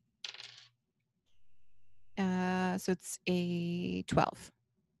 See. So it's a 12.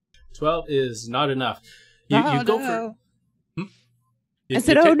 12 is not enough. You go for... I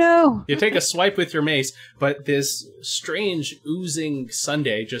said, oh no! You take a swipe with your mace, but this strange oozing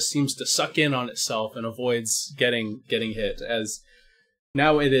sundae just seems to suck in on itself and avoids getting hit. As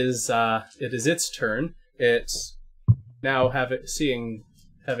now it is its turn. It's now having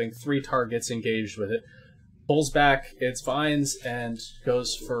 3 targets engaged with it. Pulls back its vines and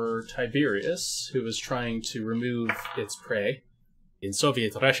goes for Tiberius, who is trying to remove its prey. In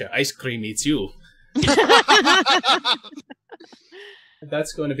Soviet Russia, ice cream eats you.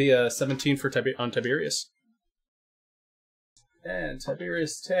 That's going to be a 17 on Tiberius. And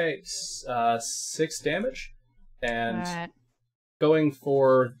Tiberius takes 6 damage. And going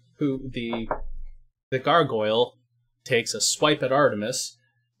for the gargoyle takes a swipe at Artemis.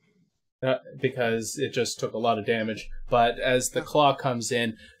 because it just took a lot of damage. But as the claw comes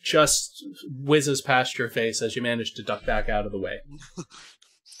in, just whizzes past your face as you manage to duck back out of the way.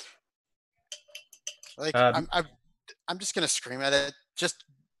 Like I'm just gonna scream at it. Just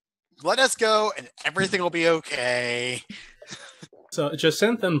let us go, and everything will be okay. So,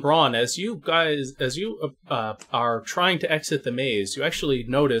 Jacinth and Braun, as you are trying to exit the maze, you actually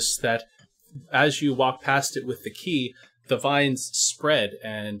notice that as you walk past it with the key, the vines spread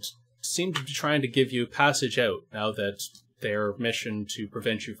and seem to be trying to give you passage out now that their mission to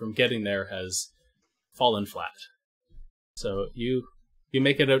prevent you from getting there has fallen flat. So you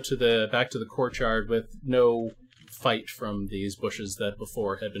make it out to back to the courtyard with no fight from these bushes that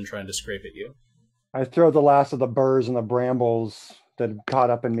before had been trying to scrape at you. I throw the last of the burrs and the brambles that had caught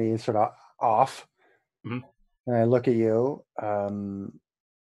up in me sort of off. Mm-hmm. And I look at you, and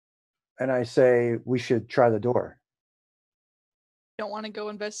I say, we should try the door. Don't want to go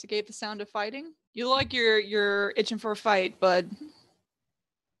investigate the sound of fighting? You look like you're itching for a fight, bud.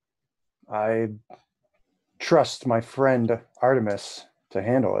 I trust my friend Artemis to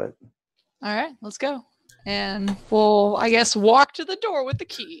handle it. All right, let's go. And we'll, I guess, walk to the door with the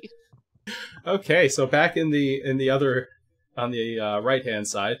key. Okay, so back in the other, on the right-hand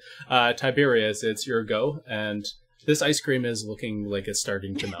side, Tiberius, it's your go, and this ice cream is looking like it's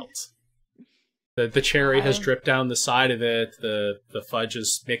starting to melt. The cherry has dripped down the side of it, the fudge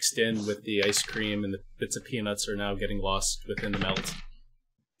is mixed in with the ice cream, and the bits of peanuts are now getting lost within the melt.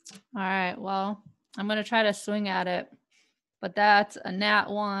 All right, well, I'm going to try to swing at it, but that's a nat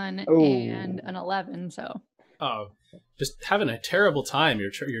 1 Oh. and an 11, so. Oh, just having a terrible time.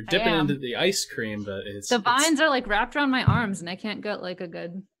 You're dipping into the ice cream, but The vines are like wrapped around my arms, and I can't get like a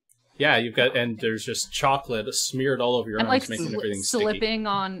good... Yeah, and there's just chocolate smeared all over your I'm arms, like making everything sticky. slipping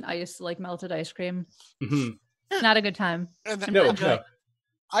on ice, like melted ice cream. Mm-hmm. Not a good time. And then, No.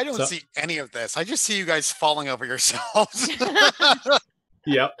 I don't see any of this. I just see you guys falling over yourselves.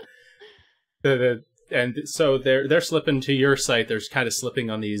 Yep. And so they're slipping to your site. They're kind of slipping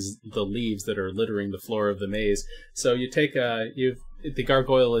on the leaves that are littering the floor of the maze. So you take the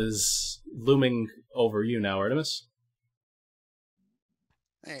gargoyle is looming over you now, Artemis.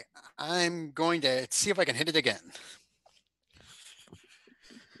 Hey, I'm going to see if I can hit it again.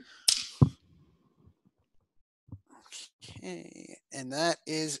 Okay, and that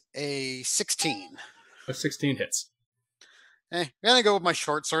is a 16. A 16 hits. Hey, I'm gonna go with my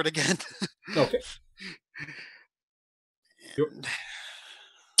short sword again. Okay. And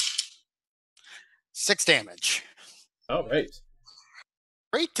 6 damage. All right.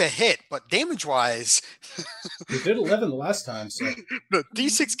 Great to hit, but damage-wise, You did 11 the last time, so. the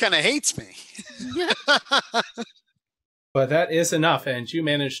D6 kind of hates me. But that is enough, and you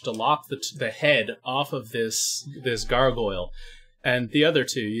managed to lock the head off of this gargoyle. And the other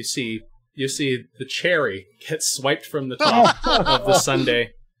two, you see the cherry get swiped from the top of the sundae,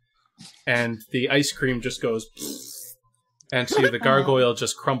 and the ice cream just goes, and see the gargoyle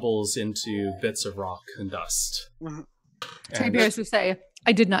just crumbles into bits of rock and dust. And Tiberius would say,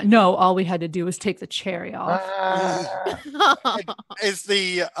 I did not know. All we had to do was take the cherry off. Is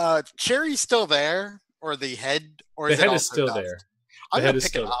the cherry still there, or the head, or the is head it is still dust? there. I'm The head gonna is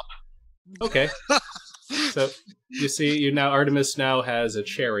pick it still up. Okay. So you see, Artemis now has a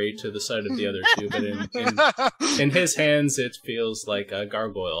cherry to the side of the other two, but in his hands, it feels like a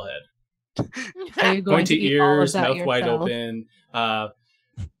gargoyle head. Are you going to Pointy eat all of ears, that mouth wide yourself? open.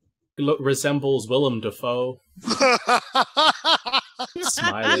 Resembles Willem Dafoe,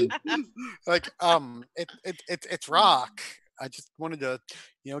 smiling. Like it's rock. I just wanted to,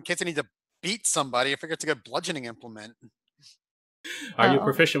 in case I need to beat somebody, I figure it's a good bludgeoning implement. Are you Oh.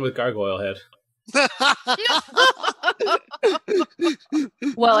 proficient with gargoyle head?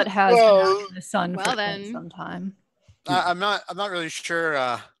 Well, it has been out in the sun Well for then. some time. I'm not really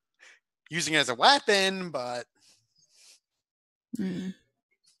sure using it as a weapon, but Mm.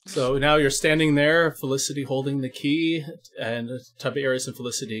 So now you're standing there, Felicity holding the key, and Tiberius and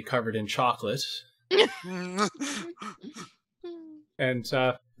Felicity covered in chocolate. And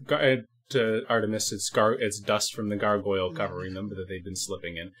Artemis, it's dust from the gargoyle covering them that they've been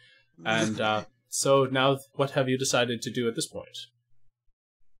slipping in. And so now, what have you decided to do at this point?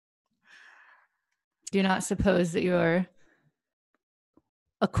 Do not suppose that you're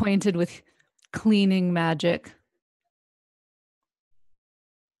acquainted with cleaning magic.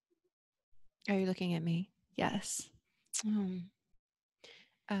 Are you looking at me? Yes.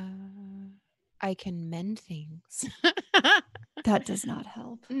 I can mend things. That does not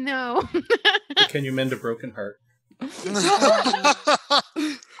help. No. Can you mend a broken heart?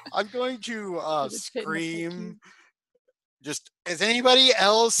 I'm going to Just fit in the scream Just is anybody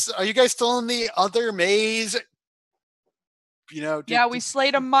else? Are you guys still in the other maze? You know. Yeah, we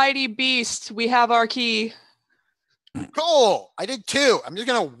slayed a mighty beast. We have our key. Cool. I did too. I'm just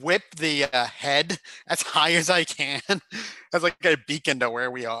gonna whip the head as high as I can, as like a beacon to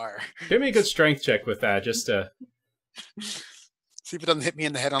where we are. Give me a good strength check with that, just to see if it doesn't hit me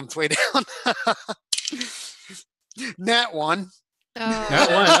in the head on its way down. Nat 1. Oh.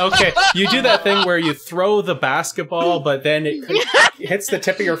 That one. Okay, you do that thing where you throw the basketball, but then it hits the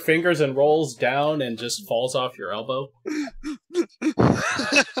tip of your fingers and rolls down and just falls off your elbow.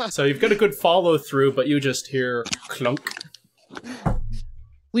 So you've got a good follow through, but you just hear clunk.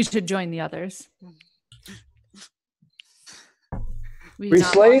 We should join the others. We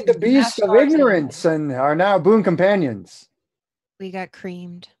slayed the beast of ignorance and are now boon companions. We got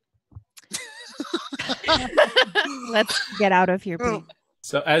creamed. Let's get out of here, please.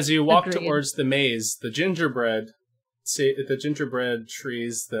 So as you walk Agreed. towards the maze, the gingerbread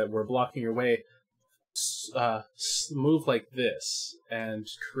trees that were blocking your way move like this and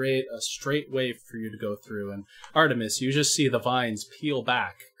create a straight way for you to go through. And Artemis, you just see the vines peel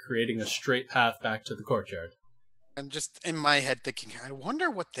back, creating a straight path back to the courtyard. I'm just in my head thinking, I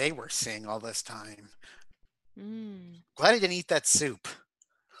wonder what they were seeing all this time. Glad I didn't eat that soup.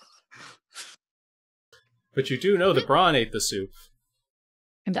 But you do know that Braun ate the soup.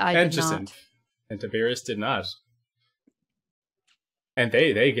 And I And did not. Jacinth. And Tiberius did not. And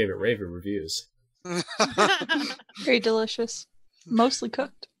they gave it rave reviews. Very delicious. Mostly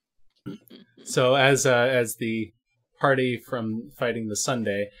cooked. So as the party from Fighting the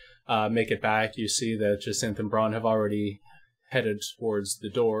Sunday make it back, you see that Jacinth and Braun have already headed towards the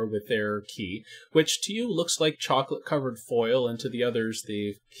door with their key, which to you looks like chocolate-covered foil, and to the others,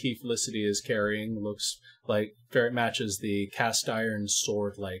 the key Felicity is carrying looks like very matches the cast-iron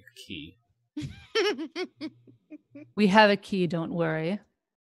sword-like key. We have a key, don't worry.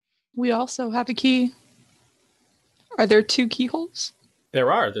 We also have a key. Are there 2 keyholes?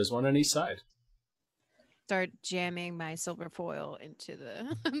 There's one on each side. Start jamming my silver foil into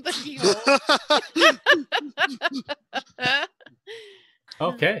the keyhole.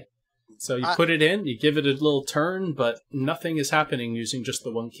 Okay. So you put it in, you give it a little turn, but nothing is happening using just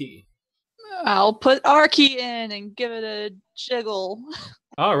the one key. I'll put our key in and give it a jiggle.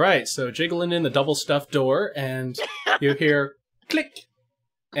 All right, so jiggling in the double stuffed door, and you hear click,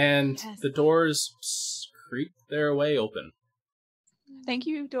 and Yes. the doors creep their way open. Thank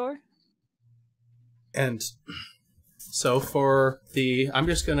you, door. And so I'm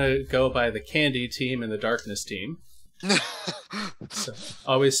just gonna go by the candy team and the darkness team. So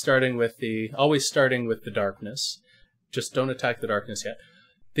always starting with the darkness. Just don't attack the darkness yet.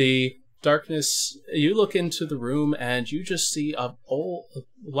 The darkness, you look into the room and you just see a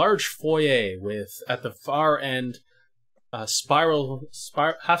large foyer with, at the far end, half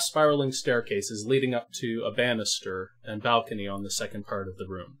spiraling staircases leading up to a banister and balcony on the second part of the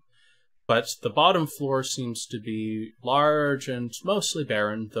room. But the bottom floor seems to be large and mostly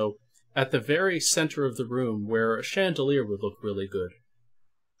barren, though at the very center of the room, where a chandelier would look really good,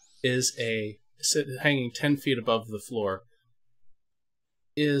 is hanging 10 feet above the floor,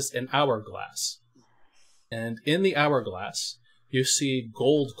 is an hourglass. And in the hourglass, you see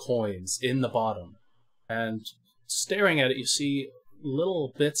gold coins in the bottom. And staring at it, you see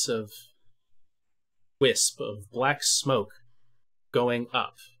little bits of wisp of black smoke going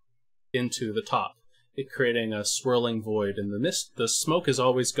up into the top, it creating a swirling void. And the smoke is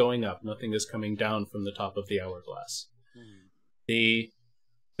always going up. Nothing is coming down from the top of the hourglass.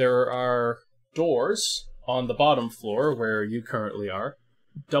 There are doors on the bottom floor where you currently are,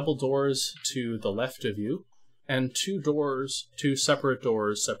 double doors to the left of you, and two separate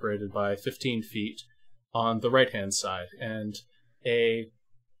doors separated by 15 feet on the right-hand side, and a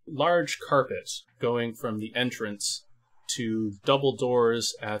large carpet going from the entrance to double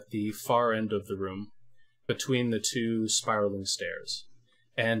doors at the far end of the room between the two spiraling stairs.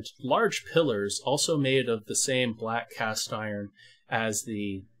 And large pillars, also made of the same black cast iron as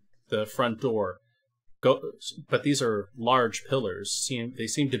the front door. But these are large pillars. They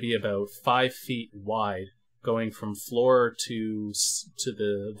seem to be about 5 feet wide, going from floor to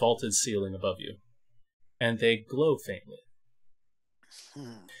the vaulted ceiling above you. And they glow faintly.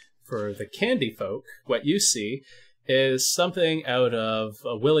 For the candy folk, what you see is something out of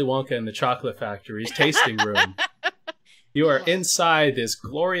Willy Wonka and the Chocolate Factory's tasting room. You are inside this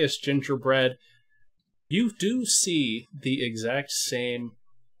glorious gingerbread. You do see the exact same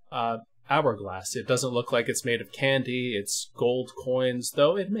hourglass. It doesn't look like it's made of candy. It's gold coins,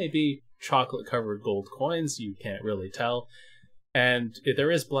 though it may be chocolate-covered gold coins. You can't really tell. And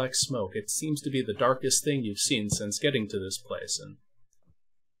there is black smoke. It seems to be the darkest thing you've seen since getting to this place, and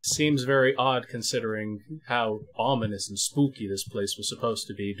seems very odd considering how ominous and spooky this place was supposed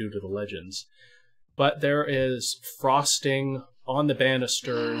to be due to the legends. But there is frosting on the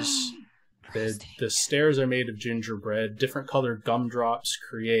banisters. The stairs are made of gingerbread. Different colored gumdrops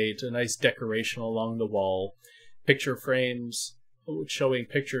create a nice decoration along the wall. Picture frames showing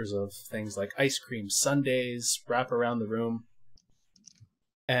pictures of things like ice cream sundaes wrap around the room.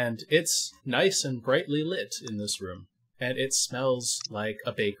 And it's nice and brightly lit in this room. And it smells like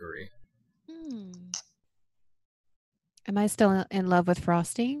a bakery. Am I still in love with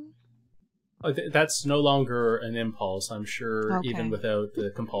frosting? Oh, that's no longer an impulse. I'm sure Okay. even without the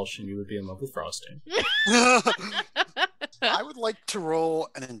compulsion, you would be in love with frosting. I would like to roll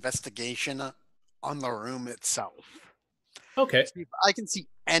an investigation on the room itself. Okay. See if I can see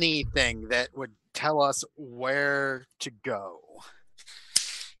anything that would tell us where to go.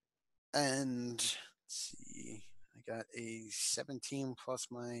 And let's see, I got a 17 plus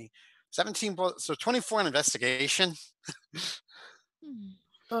my 17 plus, so 24 on investigation.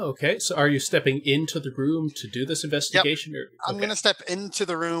 Oh, okay. So are you stepping into the room to do this investigation? Or, I'm okay. going to step into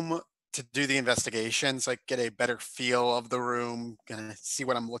the room to do the investigations, like get a better feel of the room, gonna see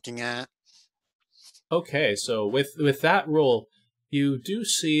what I'm looking at. Okay, so with that roll, you do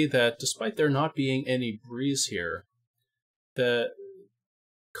see that despite there not being any breeze here, the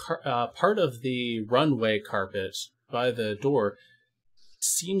part of the runway carpet by the door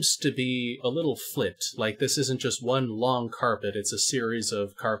seems to be a little flipped. Like this isn't just one long carpet; it's a series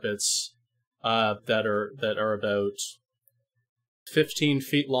of carpets that are about 15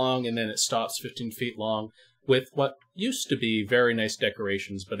 feet long, and then it stops 15 feet long, with what used to be very nice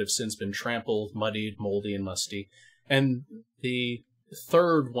decorations, but have since been trampled, muddied, moldy, and musty. And the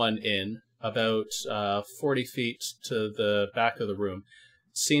third one in, about 40 feet to the back of the room,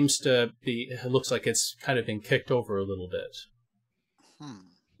 seems to be, it looks like it's kind of been kicked over a little bit.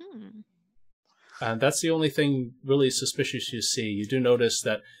 And that's the only thing really suspicious you see. You do notice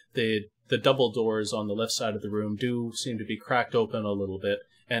that the double doors on the left side of the room do seem to be cracked open a little bit,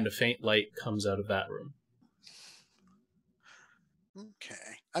 and a faint light comes out of that room. Okay.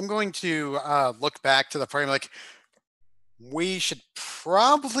 I'm going to look back to the party like, we should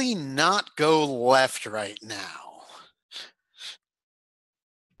probably not go left right now.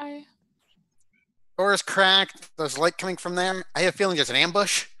 Door's cracked. There's light coming from there. I have a feeling there's an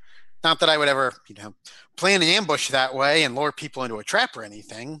ambush. Not that I would ever, plan an ambush that way and lure people into a trap or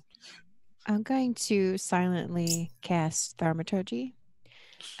anything. I'm going to silently cast Thaumaturgy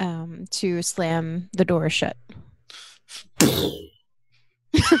to slam the door shut.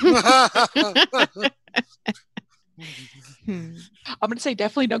 I'm going to say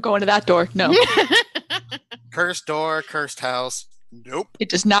definitely don't go into that door. No, Cursed door, cursed house. Nope. it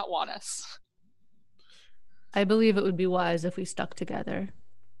does not want us. I believe it would be wise if we stuck together.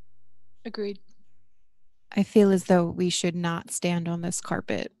 Agreed. I feel as though we should not stand on this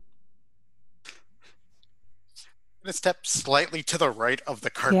carpet. I'm going to step slightly to the right of the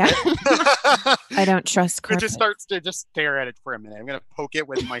carpet. Yeah. I don't trust It carpet. just starts to just stare at it for a minute. I'm going to poke it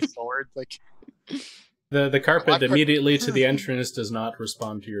with my sword. Like, The carpet immediately to the entrance does not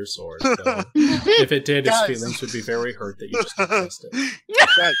respond to your sword. So if it did, its Guys. feelings would be very hurt that you just existed.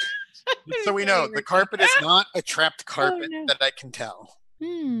 Guys, so we know the carpet is not a trapped carpet no. that I can tell.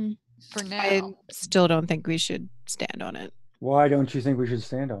 For now. I still don't think we should stand on it. Why don't you think we should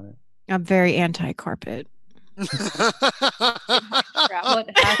stand on it? I'm very anti-carpet. What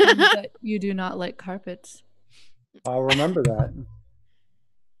happens that you do not like carpets? I'll remember that.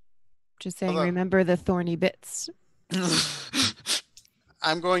 Just saying, Although- remember the thorny bits.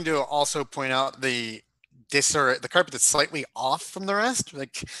 I'm going to also point out the carpet that's slightly off from the rest.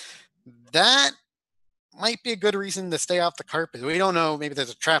 Like, that might be a good reason to stay off the carpet. We don't know. Maybe there's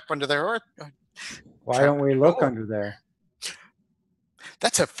a trap under there, or Why don't we look Oh. under there?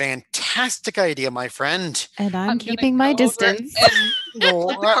 that's a fantastic idea, my friend. And I'm gonna keeping go my over distance. and No,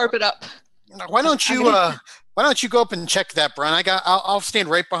 flip the carpet up. Why don't you go up and check that, Brian? I'll stand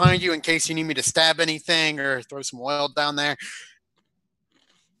right behind you in case you need me to stab anything or throw some oil down there.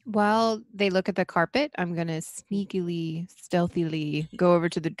 While they look at the carpet, I'm going to sneakily, stealthily go over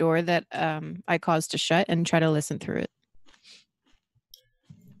to the door that I caused to shut and try to listen through it.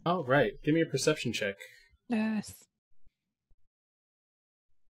 Oh, right. Give me a perception check. Yes.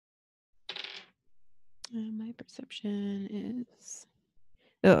 My perception is...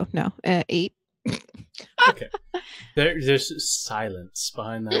 Oh, no. 8. Okay. There's silence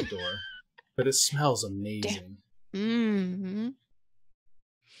behind that door, but it smells amazing. Mm-hmm.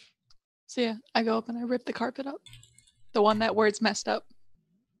 So yeah, I go up and I rip the carpet up. The one that word's messed up.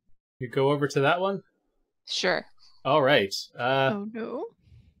 You go over to that one? Sure. All right. Oh no.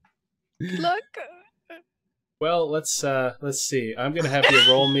 Look. Well, let's see. I'm gonna have you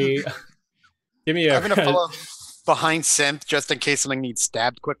roll me. Give me a. I'm gonna follow behind Synth just in case something needs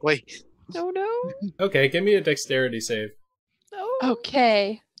stabbed quickly. Oh no. Okay, give me a dexterity save. No.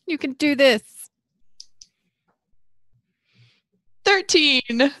 Okay. You can do this.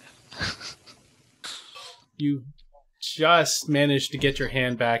 13. You just managed to get your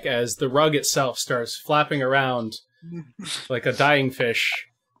hand back as the rug itself starts flapping around like a dying fish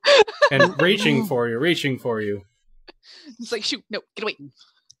and reaching for you. It's like, shoot, no, get away.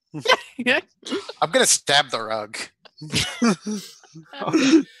 I'm gonna stab the rug.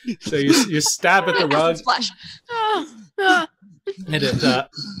 So you stab at the rug, Splash. and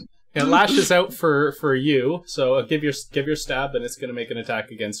it lashes out for you. So give your stab, and it's going to make an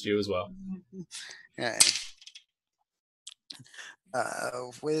attack against you as well. Okay.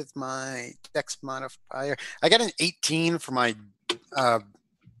 With my dex modifier, I got an 18 for my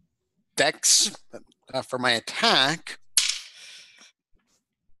dex for my attack.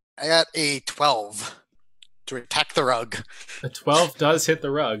 I got a 12 to attack the rug. A 12 does hit the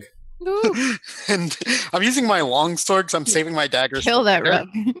rug. Ooh, And I'm using my longsword because I'm saving my daggers. kill for that later.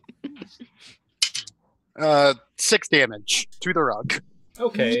 rug. 6 damage to the rug.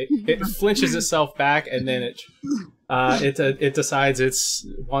 Okay, it flinches itself back, and then it decides it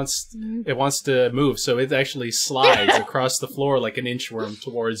wants to move, so it actually slides across the floor like an inchworm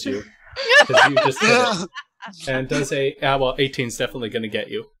towards you. 'Cause you just hit it. And does 18's definitely going to get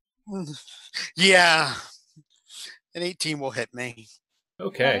you. Yeah. An 18 will hit me.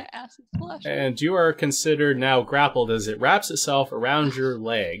 Okay. My ass is flush. And you are considered now grappled as it wraps itself around your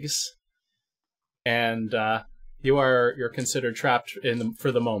legs, and you're considered trapped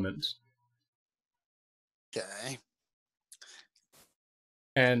for the moment. Okay.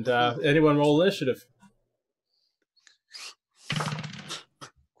 And anyone roll initiative?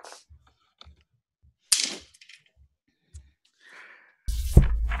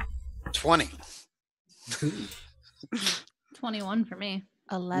 $20. 21 for me.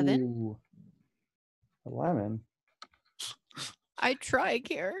 11. Ooh. 11. I try,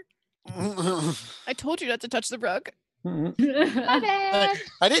 Kier. I told you not to touch the rug. Mhm.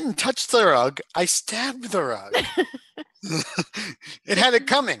 I didn't touch the rug. I stabbed the rug. It had it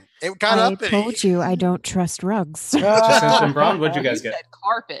coming. It got I up. told you I don't trust rugs. Jacinth and Braun, what'd you guys get? said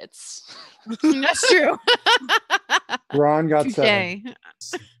carpets. That's true. Ron got 7.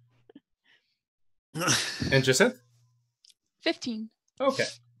 Touche. And Jacinth? 15. Okay,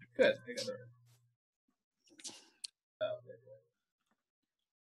 good. I got it right.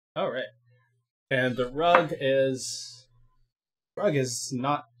 All right. And the rug is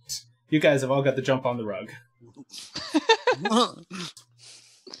not. You guys have all got the jump on the rug. I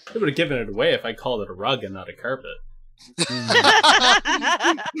would have given it away if I called it a rug and not a carpet.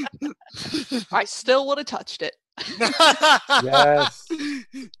 I still would have touched it. Yes.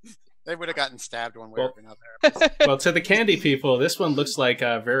 They would have gotten stabbed one way Well- or another. Well, to the candy people, this one looks like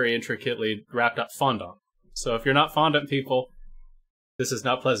a very intricately wrapped up fondant. So if you're not fondant people, this is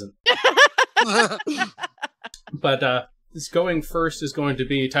not pleasant. But this going first is going to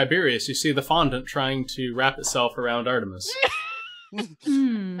be Tiberius. You see the fondant trying to wrap itself around Artemis.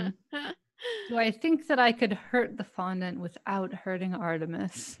 Hmm. Do I think that I could hurt the fondant without hurting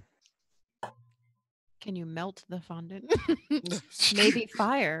Artemis? Can you melt the fondant? Maybe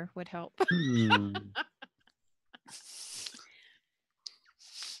fire would help. Hmm.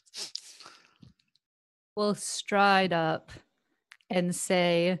 We'll stride up and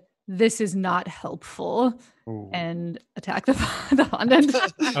say, "This is not helpful," Ooh. and attack the fondant.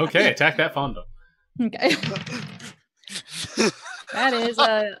 Okay, attack that fondant. Okay. That is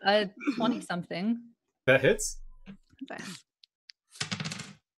a 20-something. That hits. Okay.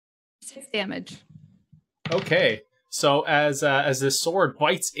 6 damage. Okay, so as this sword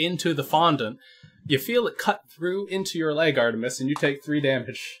bites into the fondant, you feel it cut through into your leg, Artemis, and you take 3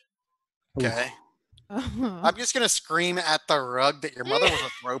 damage. Okay. I'm just going to scream at the rug that your mother was a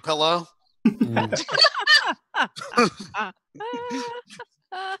throw pillow. Mm.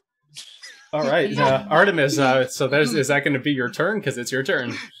 All right, Artemis. So is that going to be your turn? Because it's your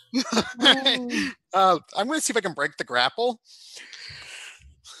turn. I'm going to see if I can break the grapple.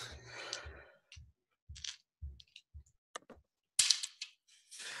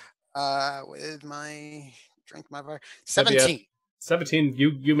 With my drink modifier, 17. 17.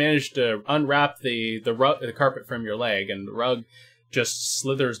 You managed to unwrap the carpet from your leg, and the rug just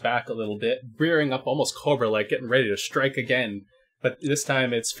slithers back a little bit, rearing up almost cobra-like, getting ready to strike again. But this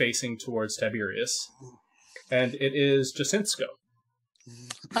time it's facing towards Tiberius. And it is Jacinsko.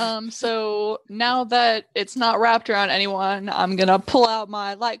 So now that it's not wrapped around anyone, I'm gonna pull out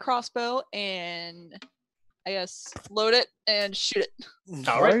my light crossbow and I guess load it and shoot it.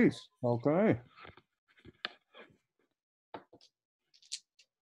 All right. Nice. Okay.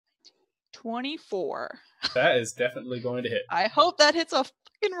 24. That is definitely going to hit. I hope that hits a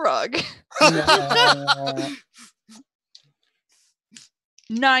fucking rug. No.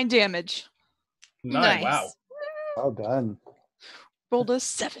 9 damage. Nice. Wow. Well done. Rolled a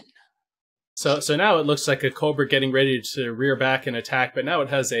 7. So now it looks like a cobra getting ready to rear back and attack, but now it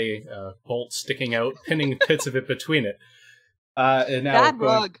has a bolt sticking out, pinning bits of it between it. And now Bad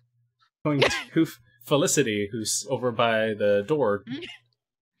rug. going to Felicity, who's over by the door.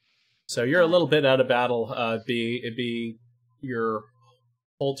 So you're a little bit out of battle. It'd be your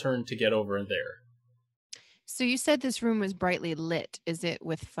whole turn to get over in there. So you said this room was brightly lit. Is it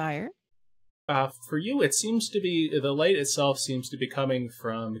with fire? For you, it seems to be, the light itself seems to be coming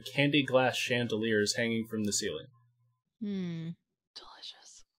from candy glass chandeliers hanging from the ceiling.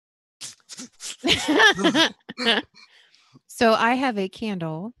 Delicious. So I have a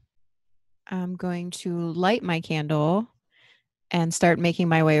candle. I'm going to light my candle and start making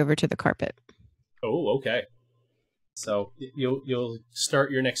my way over to the carpet. Oh, okay. So you'll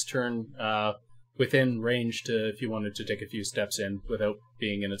start your next turn within range to, if you wanted to take a few steps in without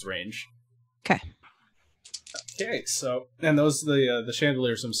being in its range. Okay. Okay, so, and those, the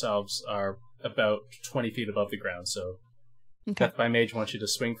chandeliers themselves are about 20 feet above the ground, so Okay. Death by Mage wants you to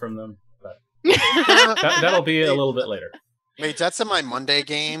swing from them, but that'll be a little bit later. Wait, that's in my Monday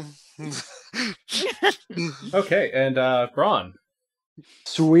game. Okay, and Braun.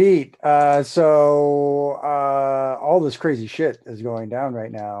 Sweet. So all this crazy shit is going down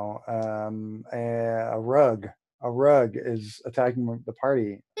right now. A rug is attacking the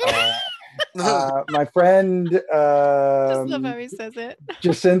party. My friend Just love how he says it.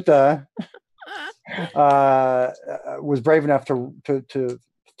 Jacinta was brave enough to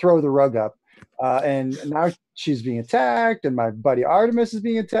throw the rug up, and now she's being attacked, and my buddy Artemis is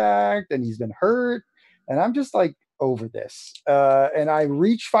being attacked, and he's been hurt, and I'm just like over this. And I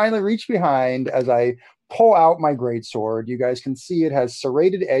finally reach behind as I pull out my greatsword. You guys can see it has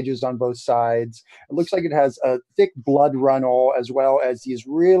serrated edges on both sides. It looks like it has a thick blood runnel, as well as these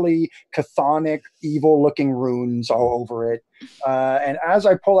really chthonic, evil-looking runes all over it. And as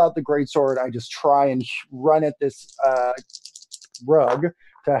I pull out the greatsword, I just try and run at this rug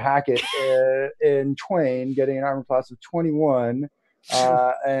to hack it in twain, getting an armor class of 21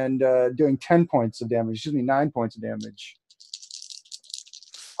 and doing 10 points of damage. Excuse me, 9 points of damage.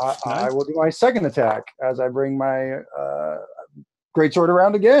 I will do my second attack as I bring my greatsword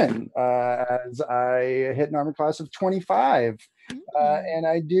around again, as I hit an armor class of 25, and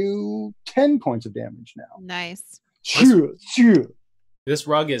I do 10 points of damage now. Nice. This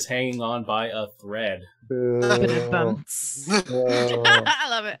rug is hanging on by a thread. Ba-da-bums. I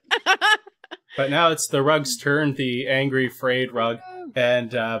love it. But now it's the rug's turn, the angry, frayed rug,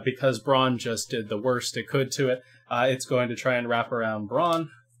 and because Braun just did the worst it could to it, it's going to try and wrap around Braun.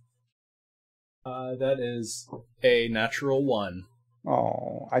 That is a natural 1.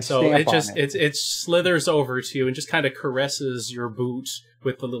 Oh, so it slithers over to you and just kind of caresses your boot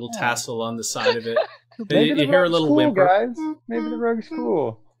with the little tassel on the side of it. Maybe you hear a little cool, whimper. Guys. Maybe the rug's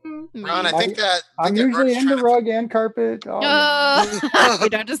cool. Ron, I think I'm usually into rug and carpet. You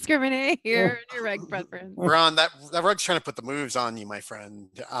don't discriminate here in your rug preference. Ron, that rug's trying to put the moves on you, my friend.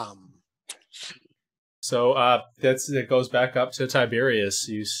 So it goes back up to Tiberius.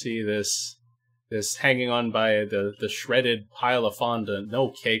 You see this hanging on by the shredded pile of fondant. No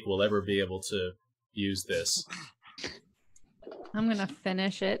cake will ever be able to use this. I'm gonna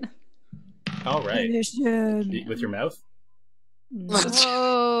finish it. All right. Finish it. With your mouth?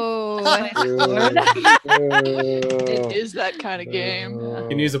 Whoa. It is that kind of game. You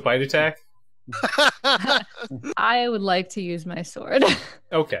can use a bite attack? I would like to use my sword.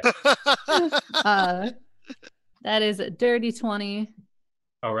 Okay. That is a dirty 20.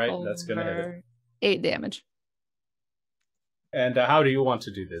 All right, that's going to hit it. 8 damage. And how do you want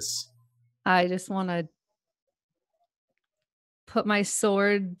to do this? I just want to put my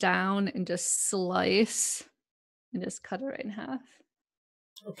sword down and just slice and just cut it right in half.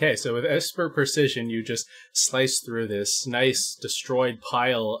 Okay, so with expert precision, you just slice through this nice destroyed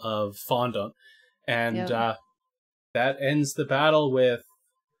pile of fondant, and that ends the battle with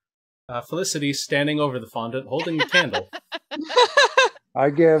Felicity standing over the fondant, holding the candle. I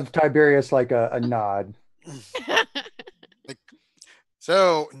give Tiberius like a nod.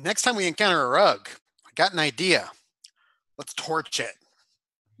 So next time we encounter a rug, I got an idea. Let's torch it.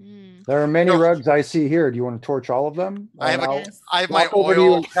 There are many No. rugs I see here. Do you want to torch all of them? I have, And I'll I have my walk over to you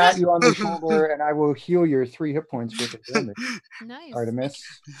oil. and pat you on the shoulder, and I will heal your 3 hit points worth of damage. Nice. Artemis.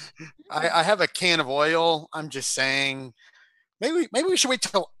 I have a can of oil. I'm just saying, maybe we should wait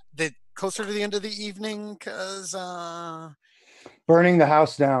till the closer to the end of the evening, because Burning the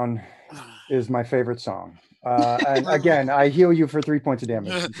house down is my favorite song. And again, I heal you for 3 points of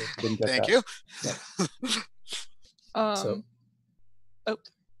damage. in case you didn't get thank that. you. So-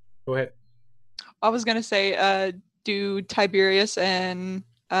 Go ahead. I was gonna say, do Tiberius and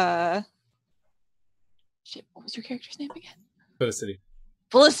shit, what was your character's name again? Felicity.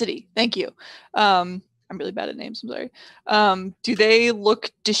 Felicity. Thank you. I'm really bad at names. I'm sorry. Do they look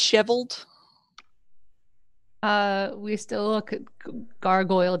disheveled? We still look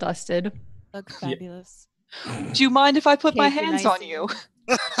gargoyle dusted. Looks Yeah. fabulous. Do you mind if I put my Cake and hands on icing. you?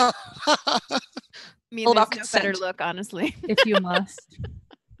 I mean, Hold there's up, no better consent. look, honestly. If you must.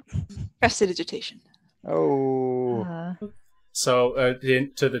 Prestidigitation. Oh, So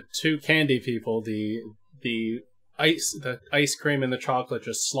to the 2 candy people, the ice cream and the chocolate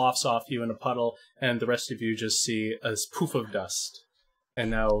just sloughs off you in a puddle, and the rest of you just see a poof of dust. And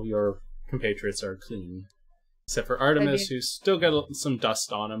now your compatriots are clean, except for Artemis, who's still got some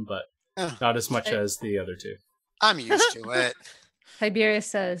dust on him, but not as much as the other 2. I'm used to it. Tiberius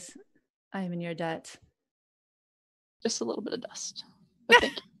says, I am in your debt. Just a little bit of dust. But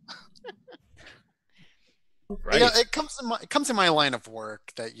thank you. Right. Yeah, it comes in my line of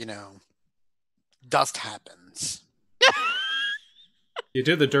work that dust happens. You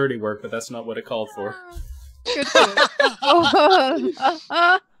do the dirty work, but that's not what it called for. Good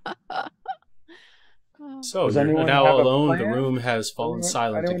Oh. So Does you're anyone now have a alone. The plan? room has fallen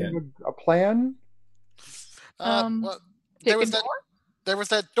silent anyone again. have a plan? Well, Pick there a was that. door? There was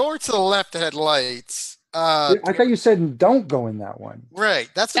that door to the left that had lights. I thought you said don't go in that one. Right,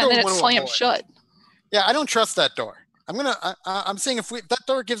 that's the Yeah, door and we then it want to slams avoid. shut. Yeah, I don't trust that door. I'm saying if that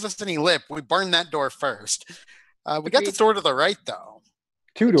door gives us any lip, we burn that door first. We got the Agreed. door to the right though.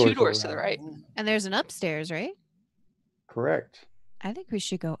 Two doors. 2 doors to the right. And there's an upstairs, right? Correct. I think we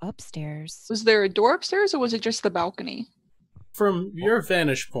should go upstairs. Was there a door upstairs or was it just the balcony? From your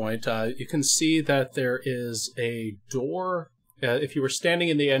vantage point, you can see that there is a door. If you were standing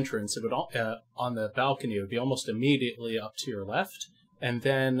in the entrance, it would on the balcony. It would be almost immediately up to your left, and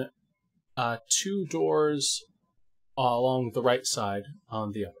then 2 doors along the right side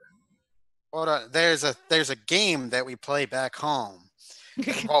on the other. Hold on. There's a game that we play back home.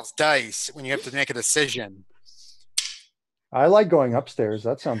 It involves dice when you have to make a decision. I like going upstairs.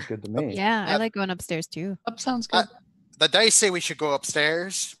 That sounds good to me. Yeah, I like going upstairs too. Up sounds good. The dice say we should go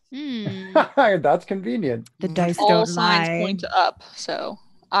upstairs. Hmm. That's convenient. The dice All don't signs lie. point to up, so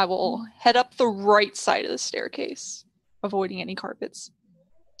I will head up the right side of the staircase, avoiding any carpets.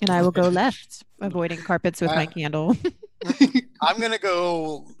 And I will go left, avoiding carpets with my candle. I'm gonna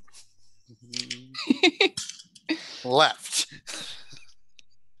go left.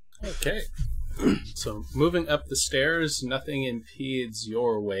 Okay. So moving up the stairs, nothing impedes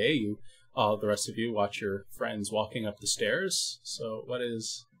your way. The rest of you watch your friends walking up the stairs. So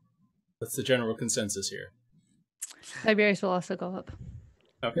what's the general consensus here? Tiberius will also go up.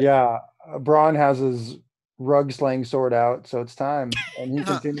 Okay. Yeah, Braun has his rug slaying sword out, so it's time, and he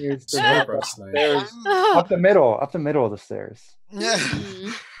continues to Sword walk up rug the slaying. stairs, up the middle of the stairs.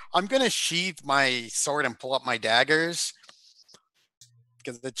 I'm gonna sheath my sword and pull up my daggers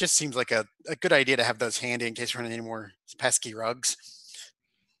because it just seems like a good idea to have those handy in case we're running any more pesky rugs.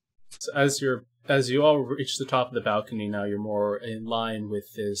 So as you all reach the top of the balcony now, you're more in line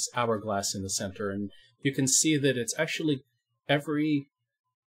with this hourglass in the center, and you can see that it's actually every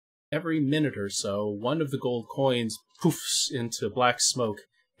minute or so, one of the gold coins poofs into black smoke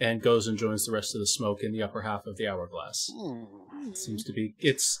and goes and joins the rest of the smoke in the upper half of the hourglass. It seems to be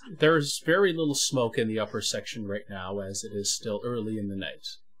there's very little smoke in the upper section right now, as it is still early in the night.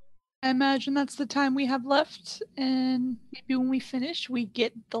 I imagine that's the time we have left, and maybe when we finish, we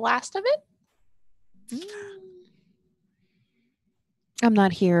get the last of it. I'm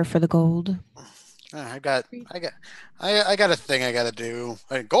not here for the gold. I got a thing I gotta do.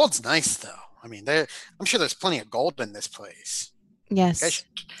 I mean, gold's nice though. I mean, I'm sure there's plenty of gold in this place. Yes,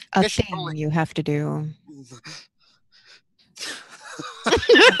 a thing you have to do.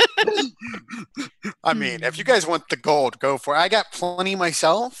 I mean, if you guys want the gold, go for it. I got plenty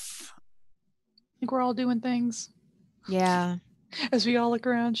myself. I think we're all doing things Yeah, as we all look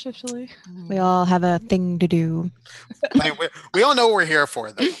around shiftily. we all have a thing to do. I mean, we all know what we're here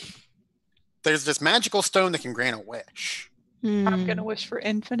for, though. There's this magical stone that can grant a wish. I'm Hmm. gonna wish for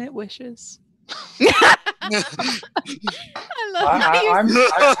infinite wishes. I love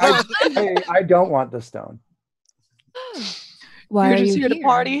how you I don't want the stone. Why You're are just you here to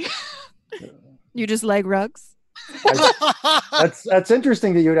party. You just like rugs? That's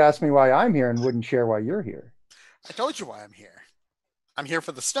interesting that you would ask me why I'm here and wouldn't share why you're here. I told you why I'm here. I'm here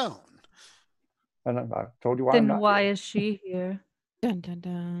for the stone. And I told you why I'm Then not why here. is she here? Dun, dun,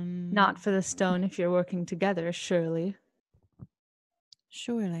 dun. Not for the stone if you're working together, surely.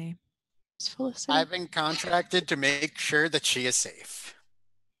 Surely. It's Felicity. I've been contracted to make sure that she is safe.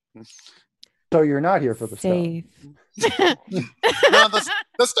 So you're not here for the stone. Safe. No,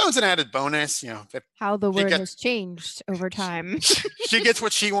 the stone's an added bonus. If How the She word gets- has changed over time. she gets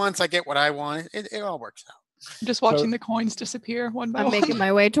what she wants, I get what I want. It all works out. Just watching the coins disappear one by I'm one. making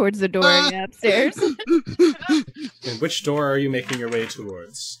my way towards the door upstairs. And which door are you making your way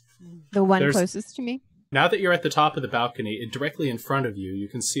towards? The one There's- closest to me. Now that you're at the top of the balcony, directly in front of you, you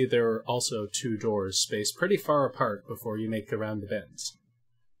can see there are also two doors spaced pretty far apart before you make around the bends.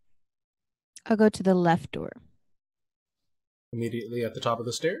 I'll go to the left door. Immediately at the top of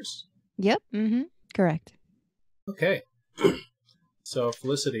the stairs? Yep. Correct. Okay. So,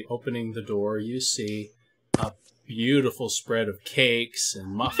 Felicity, opening the door, you see a beautiful spread of cakes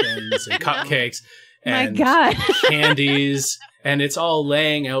and muffins and cupcakes and My God. candies, and it's all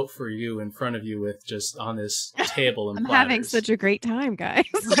laying out for you in front of you with just on this table and I'm platters. having such a great time, guys.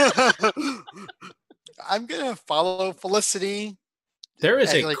 I'm gonna follow Felicity. There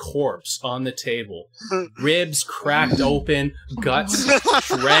is a Actually- corpse on the table, ribs cracked open, guts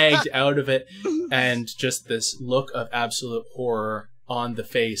dragged out of it, and just this look of absolute horror on the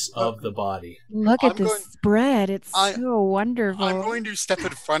face of the body. Look at I'm this going- spread. It's I- so wonderful. I'm going to step in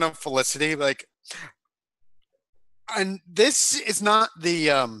front of Felicity, and this is not the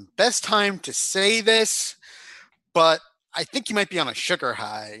best time to say this, but I think you might be on a sugar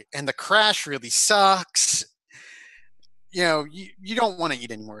high, and the crash really sucks. You don't want to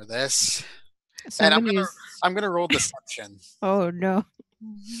eat any more of this. So and I'm I'm gonna gonna- use- I'm gonna roll deception. Oh no.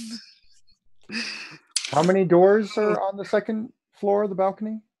 How many doors are on the second floor of the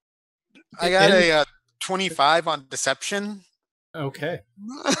balcony? I got a 25 on deception. Okay.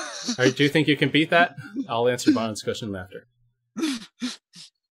 All right, do you think you can beat that? I'll answer Bon's question after.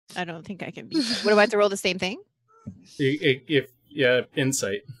 I don't think I can beat that. What do I have to roll the same thing? If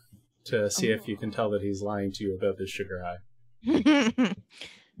insight to see if you can tell that he's lying to you about this sugar high.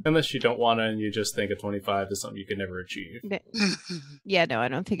 Unless you don't want to and you just think a 25 is something you could never achieve. Yeah, no, I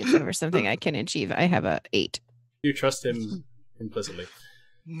don't think it's ever something I can achieve. I have a 8. You trust him implicitly.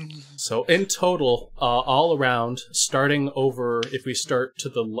 So in total, all around, starting over, if we start to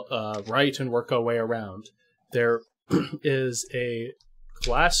the right and work our way around, there is a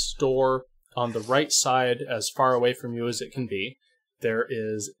glass door on the right side as far away from you as it can be. There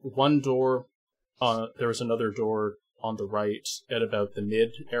is one door, there is another door on the right at about the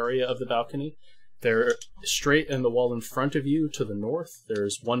mid area of the balcony. There, straight in the wall in front of you to the north,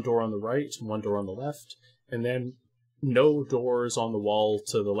 there's one door on the right and one door on the left, and then no doors on the wall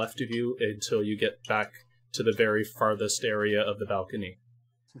to the left of you until you get back to the very farthest area of the balcony.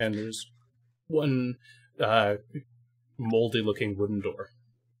 And there's one moldy-looking wooden door.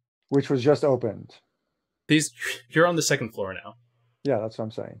 Which was just opened. You're on the second floor now. Yeah, that's what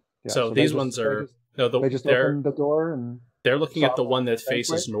I'm saying. Yeah, so they these just- ones they are... just- No, They just they're opened the door and they're looking at the saw one that the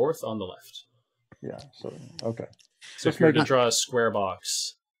faces banquet? north on the left. yeah, so okay. So if Just you were to making- draw a square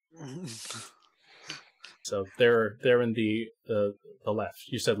box, so they're in the left.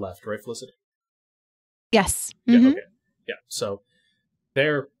 You said left, right, Felicity? Yes. Yeah. Mhm. Okay. Yeah. So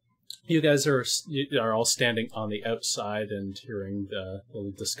there, you guys are all standing on the outside and hearing the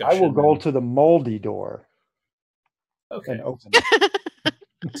little I discussion. will go and- to the moldy door Okay. and open it.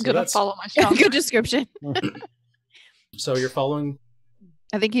 So Gonna that's follow my strong. Good description. so you're following.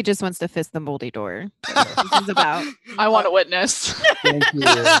 I think he just wants to fist the moldy door. That's what this is about. I want to witness. Thank you.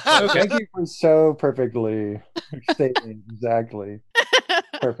 Thank you for so perfectly stating exactly.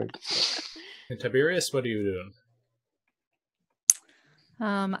 Perfect. And Tiberius, what are you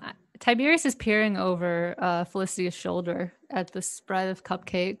doing? Tiberius is peering over Felicity's shoulder at the spread of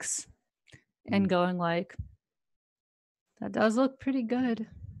cupcakes and going like, that does look pretty good.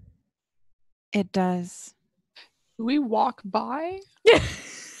 It does. Do we walk by?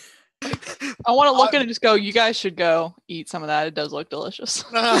 I want to look at it and just go, you guys should go eat some of that. It does look delicious.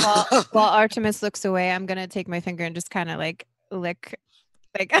 While Artemis looks away, I'm gonna take my finger and just kind of like lick,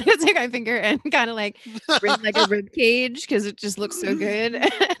 like I'm gonna take my finger and kind of like like a rib cage because it just looks so good.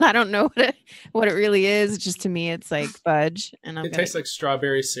 And I don't know what it really is. Just to me, it's like fudge, and I'm It gonna, tastes like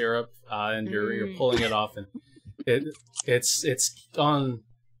strawberry syrup, and you're pulling it off, and it's on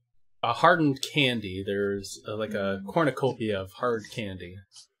hardened candy. There's like a cornucopia of hard candy.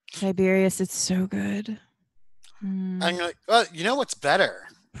 Tiberius, it's so good. I'm like, well, you know what's better?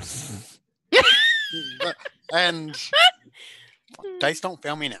 And dice don't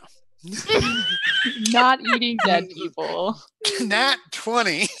fail me now. Not eating dead people. Nat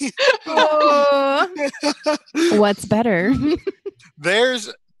 20. Oh. What's better?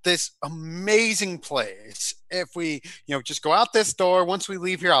 There's this amazing place. If we, just go out this door, once we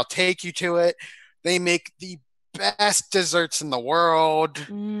leave here, I'll take you to it. They make the best desserts in the world.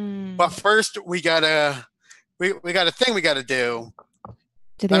 But first we got a thing we gotta do.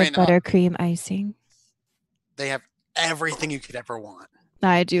 Do they have buttercream icing? They have everything you could ever want.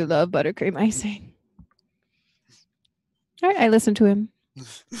 I do love buttercream icing. All right, I listened to him.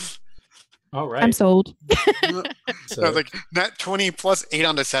 All right. I'm sold. So I was like, nat 20 plus 8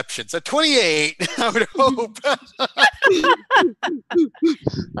 on deception. So 28, I would hope.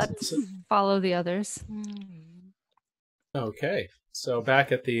 Let's follow the others. Okay. So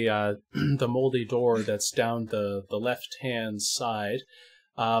back at the the moldy door that's down the left-hand side,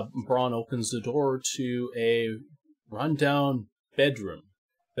 Braun opens the door to a rundown bedroom.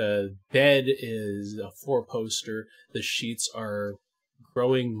 The bed is a 4-poster. The sheets are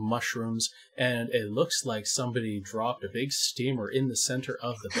growing mushrooms, and it looks like somebody dropped a big steamer in the center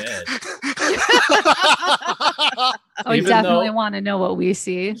of the bed. We definitely want to know what we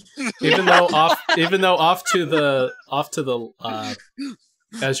see. Even though off to the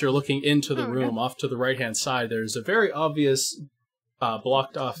as you're looking into the room, off to the right-hand side, there's a very obvious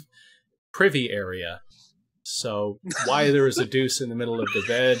blocked off privy area. So why there is a deuce in the middle of the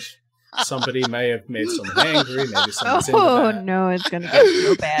bed? Somebody may have made someone angry. Maybe someone's into that. No, it's gonna get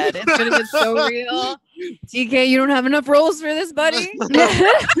so bad. It's gonna get so real. TK, you don't have enough rolls for this, buddy. You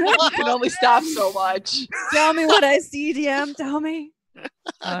can only stop so much. Tell me what I see, DM. Tell me.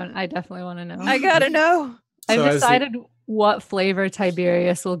 I definitely want to know. I gotta know. I've decided what flavor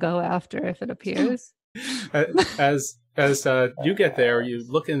Tiberius will go after if it appears. As you get there, you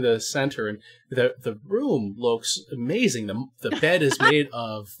look in the center, and the room looks amazing. The bed is made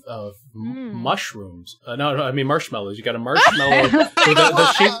of mushrooms. No, I mean marshmallows. You got a marshmallow.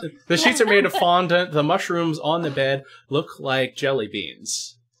 The sheets are made of fondant. The mushrooms on the bed look like jelly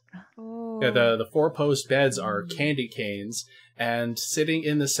beans. Oh. Yeah, the 4-post beds are candy canes, and sitting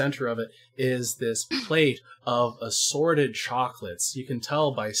in the center of it is this plate of assorted chocolates. You can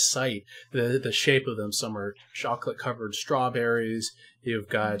tell by sight the shape of them. Some are chocolate-covered strawberries. You've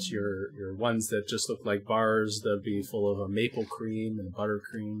got your ones that just look like bars that'd be full of a maple cream and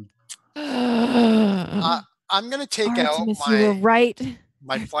buttercream. I'm going to take Artemis, out you were right.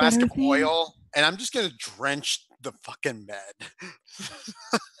 my flask of oil, and I'm just going to drench the fucking bed.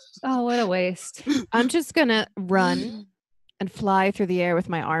 Oh, what a waste. I'm just gonna run and fly through the air with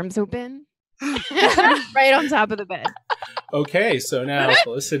my arms open. Right on top of the bed. Okay, so now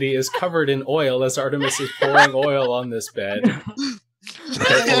Felicity is covered in oil as Artemis is pouring oil on this bed.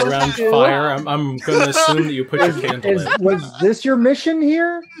 Careful around fire. I'm going to assume that you put your candle in. Was this your mission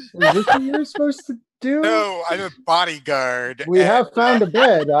here? Is this what you're supposed to do? No, I'm a bodyguard. We have found a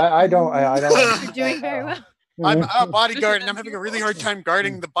bed. I don't. You're doing very well. I'm a bodyguard, and I'm having a really hard time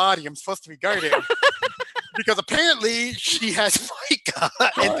guarding the body I'm supposed to be guarding. Because apparently she has mica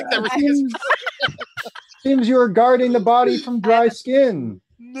and thinks everything is... Seems you were guarding the body from dry skin.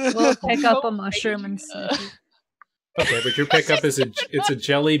 We'll pick up a mushroom and sniff. Okay, but your pickup is it's a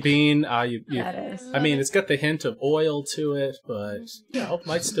jelly bean. That is. I mean, it's got the hint of oil to it, but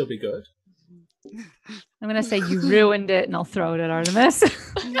might still be good. I'm gonna say you ruined it, and I'll throw it at Artemis.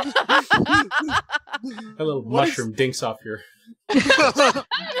 A little mushroom dinks off your.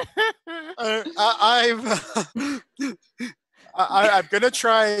 I'm gonna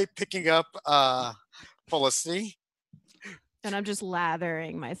try picking up Felicity, and I'm just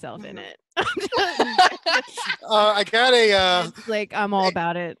lathering myself in it. I got a it's like I'm all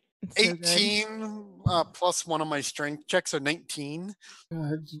about it. It's 18 plus 1 on my strength check, so 19.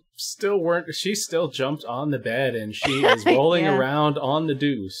 She still jumped on the bed and she is rolling around on the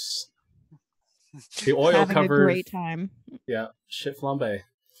deuce. The oil having covered. A great time. Yeah, shit flambe.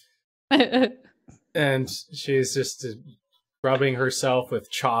 And she's just rubbing herself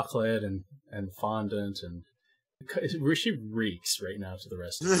with chocolate and fondant, and she reeks right now to the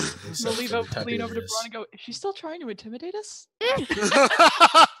rest of you. Lean over to Braun and go, is she still trying to intimidate us?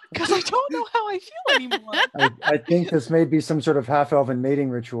 Because I don't know how I feel anymore. I think this may be some sort of half-elven mating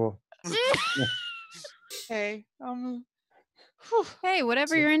ritual. Hey, Hey,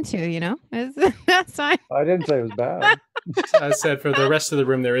 whatever you're into, that's fine. I didn't say it was bad. As I said, for the rest of the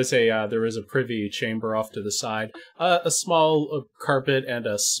room, there is a privy chamber off to the side. A small carpet and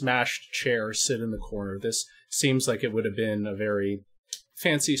a smashed chair sit in the corner. This seems like it would have been a very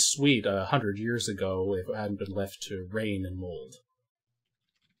fancy suite 100 years ago if it hadn't been left to rain and mold.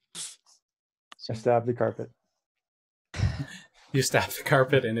 I stabbed the carpet. You stab the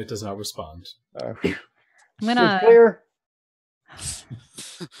carpet and it does not respond. I'm gonna Clear.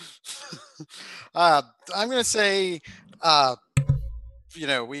 I'm gonna say, I'm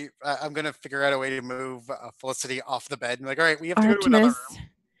gonna figure out a way to move Felicity off the bed and be like, all right, we have to go to another Artemis, room.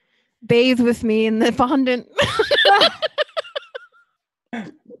 bathe with me in the fondant.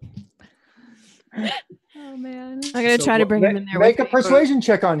 Oh man. I'm gonna try to bring him in there. Make a with me. persuasion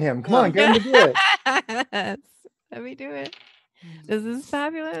check on him. Come on, get him to do it. Yes. Let me do it. This is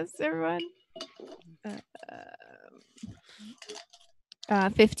fabulous, everyone.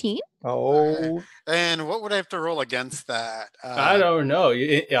 15. Oh, And what would I have to roll against that? I don't know.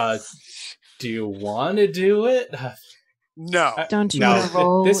 Do you want to do it? No. Don't you No. wanna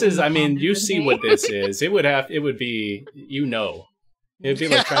roll This is, in I mean, fondant you with see me? what this is. It would be, It'd be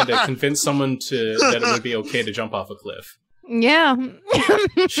like trying to convince someone that it would be okay to jump off a cliff. Yeah.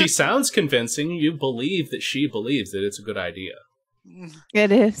 She sounds convincing. You believe that she believes that it's a good idea.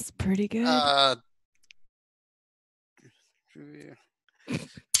 It is pretty good. Oh,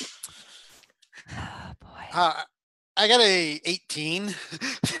 boy. I got a 18.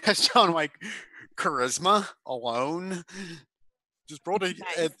 That's on like charisma alone. Just rolled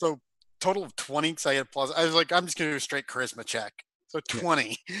it's a total of 20 because I had plus. I was like, I'm just gonna do a straight charisma check. So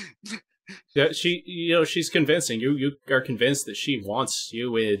 20. Yeah, she's convincing. You are convinced that she wants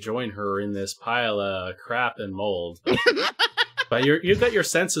you to join her in this pile of crap and mold. But you've got your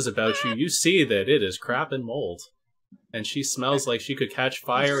senses about you. You see that it is crap and mold. And she smells like she could catch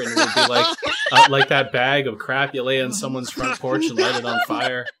fire, and it would be like that bag of crap you lay on someone's front porch and light it on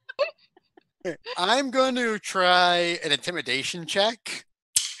fire. I'm going to try an intimidation check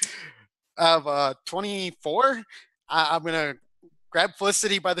of 24. I'm going to grab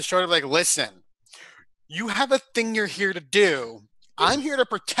Felicity by the shoulder, like, listen, you have a thing you're here to do. I'm here to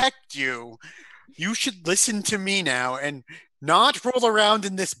protect you. You should listen to me now and not roll around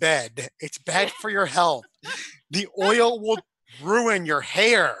in this bed. It's bad for your health. The oil will ruin your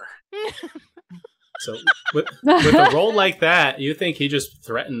hair. So with a roll like that, you think he just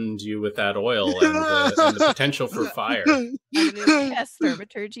threatened you with that oil and the potential for fire. I'm gonna cast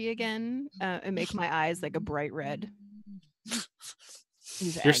thaumaturgy again and make my eyes like a bright red.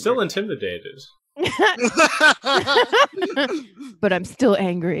 You're still intimidated. But I'm still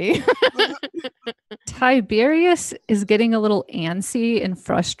angry. Tiberius is getting a little antsy and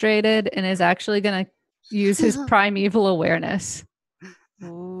frustrated and is actually going to use his primeval awareness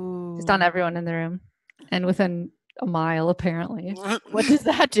just on everyone in the room and within a mile, apparently. What does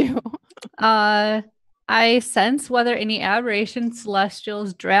that do? I sense whether any aberrations,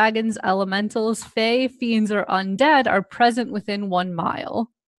 celestials, dragons, elementals, fae, fiends, or undead are present within 1 mile.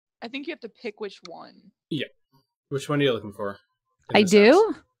 I think you have to pick which one. Which one are you looking for? I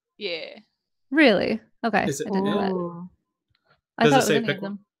do? Yeah. Really? Okay. Is it- I didn't know that. Ooh. I Does it thought it was say any pick of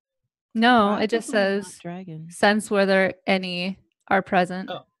them. No, it just Probably not says dragon. sense whether any are present.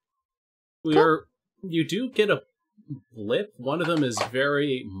 Oh. You do get a blip. One of them is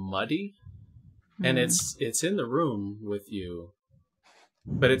very muddy, and it's in the room with you,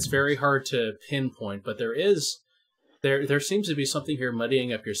 but it's very hard to pinpoint. But there seems to be something here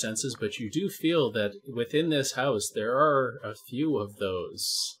muddying up your senses, but you do feel that within this house there are a few of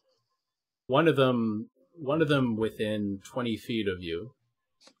those. One of them within 20 feet of you.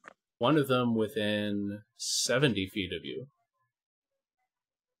 One of them within 70 feet of you.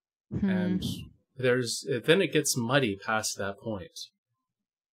 And then it gets muddy past that point.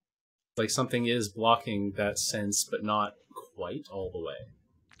 Like something is blocking that sense, but not quite all the way.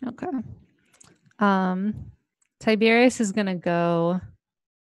 Okay. Tiberius is gonna go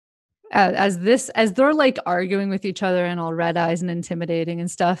as they're like arguing with each other and all red eyes and intimidating and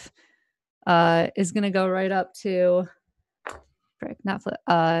stuff. Is gonna go right up to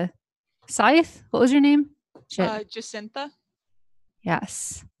Scythe. What was your name? Shit. Jacinta.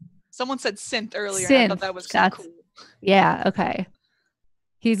 Yes. Someone said synth earlier. And I thought that was kind of That's- cool. Yeah. Okay.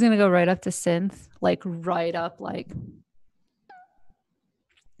 He's gonna go right up to Synth, like right up, like.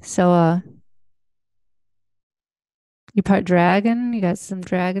 So, you part dragon. You got some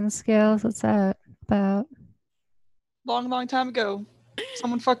dragon scales. What's that about? Long time ago,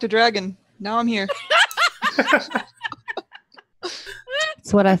 someone fucked a dragon. Now I'm here. That's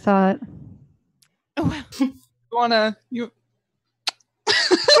what I thought. You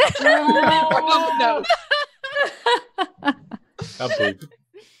No. A boop.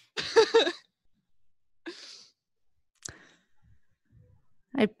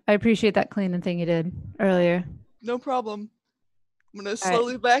 I appreciate that cleaning thing you did earlier. No problem. I'm gonna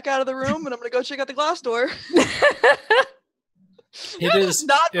slowly back out of the room and I'm gonna go check out the glass door. It is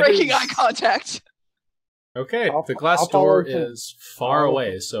Not it breaking is- eye contact. Okay, I'll- the glass I'll follow door Synth. is far I'll-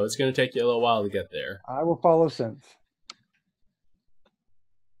 away, so it's going to take you a little while to get there. I will follow Synth.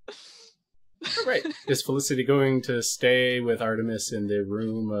 Great. Is Felicity going to stay with Artemis in the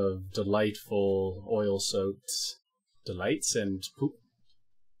room of delightful oil-soaked delights and poop?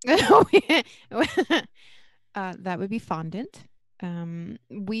 That would be fondant.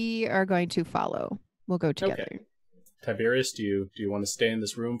 We are going to follow. We'll go together. Okay. Tiberius, do you want to stay in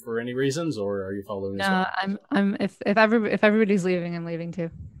this room for any reasons, or are you following as No, well? I'm if everybody's leaving, I'm leaving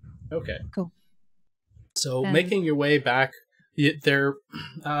too. Okay. Cool. So Um, making your way back, there,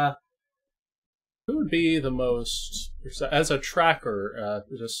 who would be the most, as a tracker,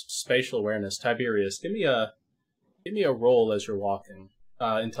 just spatial awareness? Tiberius, give me a roll as you're walking.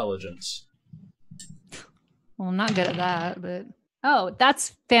 Intelligence. Well, I'm not good at that, but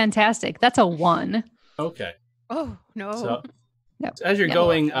that's fantastic. That's a 1. Okay. Oh no. So Yep. as you're Yeah.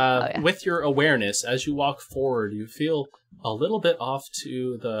 going, Yeah. with your awareness, as you walk forward, you feel a little bit off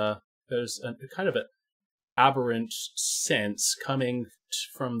to there's a kind of an aberrant sense coming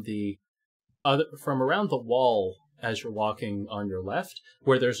from from around the wall as you're walking on your left,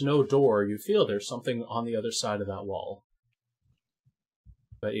 where there's no door. You feel there's something on the other side of that wall,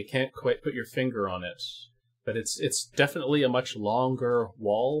 but you can't quite put your finger on it. But it's definitely a much longer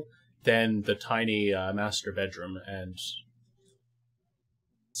wall than the tiny master bedroom, and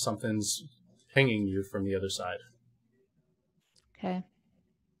something's pinging you from the other side. Okay.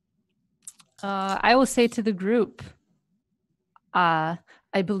 I will say to the group, I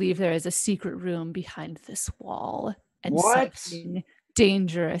believe there is a secret room behind this wall, and What? something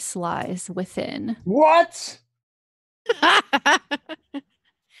dangerous lies within. What?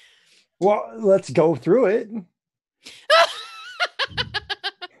 Well, let's go through it.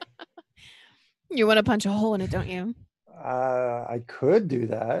 You want to punch a hole in it, don't you? I could do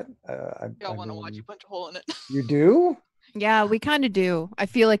that. Y'all want to watch you punch a hole in it. You do? Yeah, we kind of do. I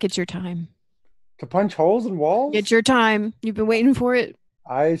feel like it's your time. To punch holes in walls? It's your time. You've been waiting for it.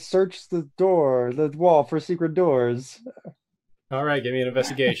 I searched the wall for secret doors. All right, give me an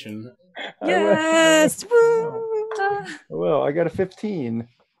investigation. Yes. Woo! Well, I got a 15.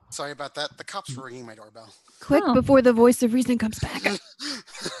 Sorry about that. The cops were ringing my doorbell. Quick Oh. before the voice of reason comes back.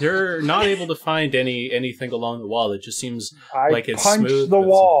 You're not able to find anything along the wall. It just seems I like it's punched smooth, the but it's-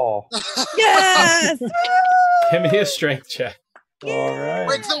 wall. Yes. give me a strength check. All right.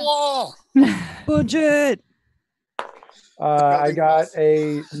 Break the wall! Budget. I got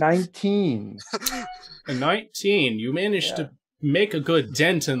a 19. A 19. You managed to make a good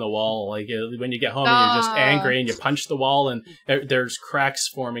dent in the wall. Like when you get home, and you're just angry and you punch the wall, and there's cracks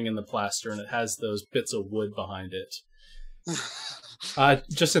forming in the plaster, and it has those bits of wood behind it.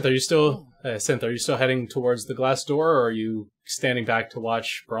 Jacinth, are you still Synth? Are you still heading towards the glass door, or are you standing back to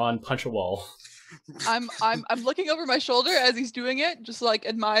watch Braun punch a wall? I'm looking over my shoulder as he's doing it, just like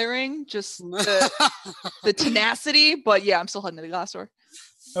admiring just the tenacity. But yeah, I'm still heading to the glass door.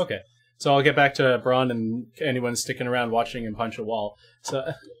 Okay. So I'll get back to Braun and anyone sticking around watching him punch a wall. So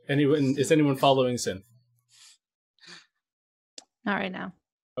is anyone following Synth? Not right now.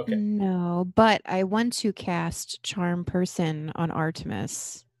 Okay. No, but I want to cast Charm Person on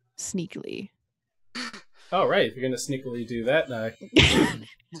Artemis sneakily. All right. If you're going to sneakily do that,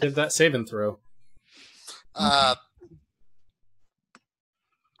 give that saving throw.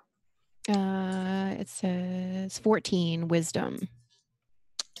 It says 14 wisdom.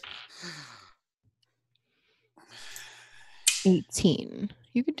 18.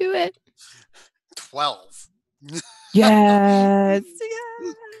 You could do it. 12. Yes.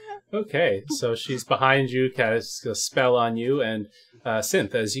 Okay, so she's behind you, casts a spell on you, and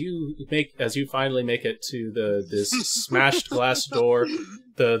Synth, as you finally make it to this smashed glass door,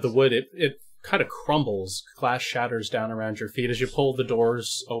 the wood it kind of crumbles, glass shatters down around your feet as you pull the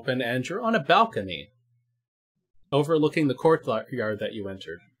doors open, and you're on a balcony overlooking the courtyard that you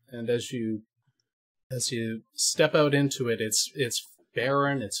entered. And as you step out into it, it's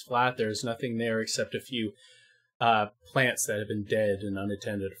barren, it's flat. There's nothing there except a few plants that have been dead and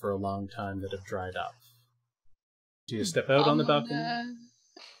unattended for a long time that have dried up. Do you step out on the balcony?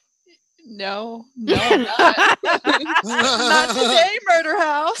 No, I'm not. Not today, Murder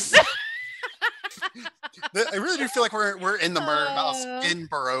House. I really do feel like we're in the murder house in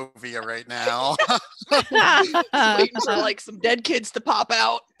Barovia right now. Waiting for like some dead kids to pop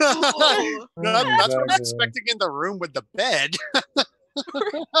out. Oh. That's what I'm expecting in the room with the bed.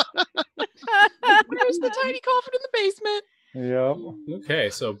 Where's the tiny coffin in the basement? Yep. Okay,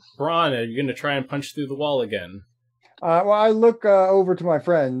 so Braun, are you going to try and punch through the wall again? Well, I look over to my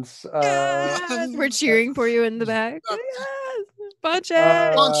friends. Yes, we're cheering for you in the back. Yes, punch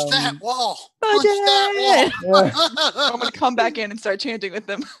it. Punch that wall. Punch that wall. I'm gonna come back in and start chanting with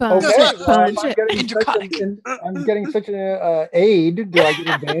them. Punch Okay, it, punch it. I'm getting such an aid. Do I get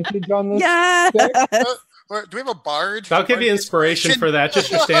advantage on this? Yes. check? Do we have a bard? I'll give you inspiration for that. Just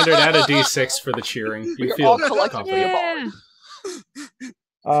your standard add a d6 for the cheering. You We're feel all collectively confident. a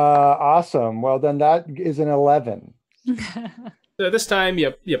bard. Awesome. Well, then that is an 11. So this time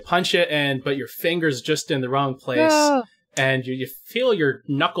you punch it, but your finger's just in the wrong place, No. and you feel your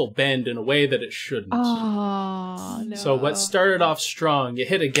knuckle bend in a way that it shouldn't. Oh, no. So what started off strong, you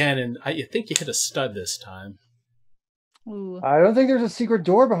hit again, and you think you hit a stud this time. Ooh. I don't think there's a secret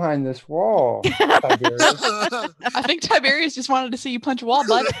door behind this wall. Tiberius. I think Tiberius just wanted to see you punch a wall,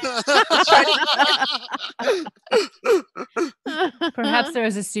 bud. Perhaps there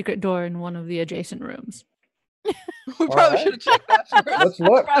is a secret door in one of the adjacent rooms. We probably right. should have checked that first. Let's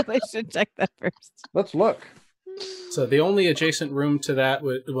look. Probably should check that first. Let's look. So the only adjacent room to that,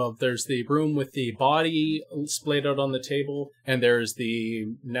 there's the room with the body splayed out on the table, and there's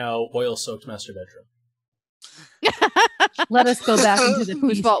the now oil-soaked master bedroom. Let us go back into the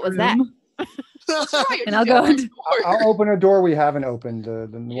Whose feast fault was that? room. That's right, And I'll go into I'll open a door we haven't opened, the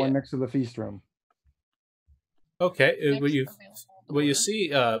Yeah. one next to the feast room. Okay, what you see,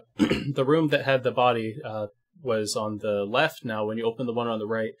 the room that had the body was on the left. Now, when you open the one on the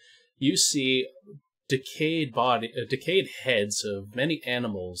right, you see decayed heads of many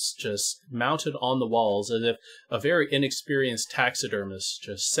animals just mounted on the walls, as if a very inexperienced taxidermist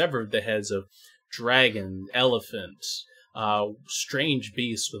just severed the heads of dragon, elephant, strange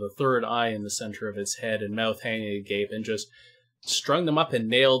beast with a third eye in the center of its head and mouth hanging agape, and just strung them up and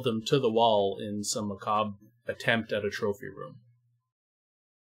nailed them to the wall in some macabre attempt at a trophy room.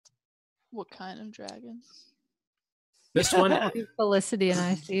 What kind of dragons? This one, Felicity and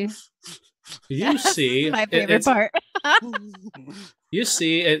I see. you see, My favorite part. you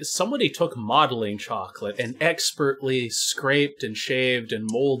see, somebody took modeling chocolate and expertly scraped and shaved and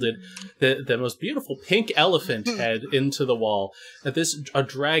molded the most beautiful pink elephant head into the wall. A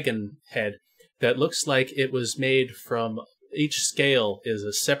dragon head that looks like it was made from, each scale is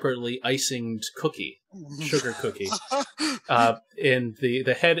a separately icinged cookie, sugar cookie. And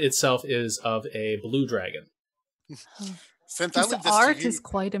the head itself is of a blue dragon. Since I This leave this art to you, is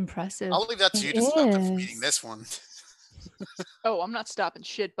quite impressive. I'll leave that to you to stop them from eating this one. Oh, I'm not stopping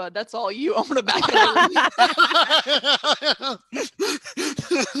shit, bud. That's all you. I'm gonna back it.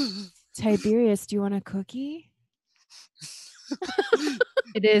 Tiberius, do you want a cookie?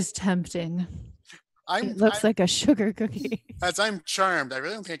 It is tempting. It looks like a sugar cookie. As I'm charmed, I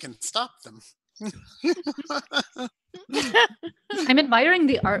really don't think I can stop them. I'm admiring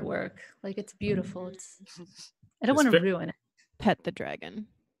the artwork. Like, it's beautiful. I don't It's want to ruin it. Pet the dragon.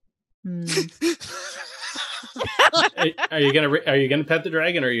 Hmm. Are you gonna pet the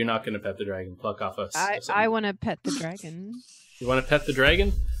dragon, or are you not gonna pet the dragon? Pluck off us. I want to pet the dragon. You want to pet the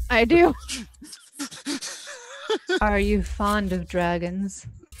dragon? I do. Are you fond of dragons?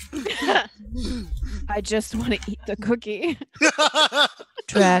 I just want to eat the cookie.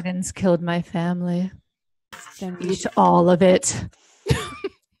 Dragons killed my family. Then Eat all of it.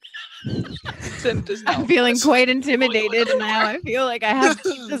 Sim does not I'm feeling quite intimidated now. I feel like I have to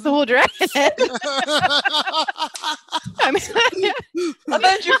eat this whole dragon. I mean,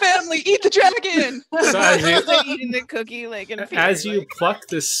 avenge your family. Eat the dragon. So as you, like eating the cookie, like in fear, as you like- pluck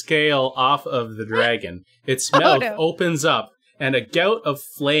the scale off of the dragon, its mouth no. opens up, and a gout of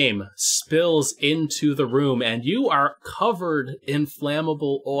flame spills into the room, and you are covered in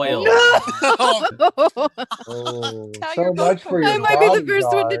flammable oil. Oh, Now so you're much both for your I might be the first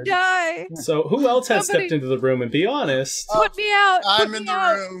one to bodyguard. die. So who else has Somebody- stepped into the room? And be honest. Put me out. I'm Put in me the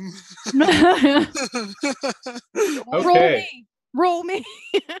out. room. Roll Okay. me. Roll me.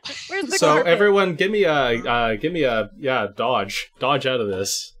 Where's the So carpet? everyone, give me a dodge out of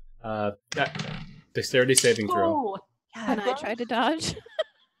this. Dexterity saving throw. Oh, Can I try to dodge?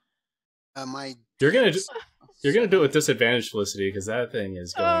 You're gonna do it with disadvantage, Felicity, because that thing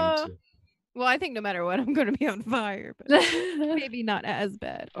is going to. Well, I think no matter what, I'm going to be on fire, but maybe not as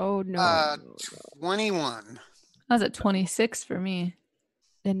bad. Oh no. 21. I was at 26 for me.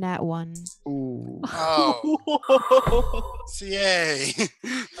 Then that one. Ooh. Oh, CA.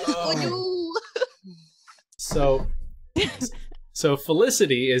 Oh. So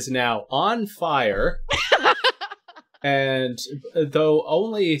Felicity is now on fire, and though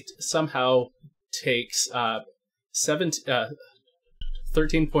only somehow takes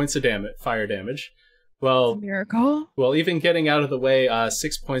 13 points of fire damage. Well, Miracle. Well, even getting out of the way,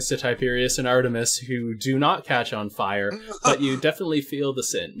 6 points to Tiberius and Artemis, who do not catch on fire, but you definitely feel the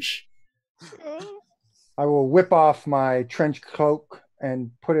singe. I will whip off my trench cloak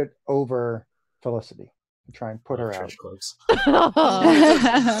and put it over Felicity and try and put her out. Trench cloaks.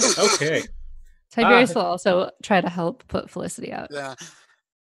 Oh. Okay. Tiberius will also try to help put Felicity out. Yeah.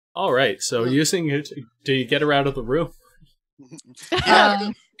 All right. So using it, do you get her out of the room? Yeah.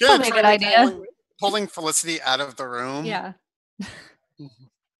 Good. Probably a good idea. Pulling Felicity out of the room. Yeah.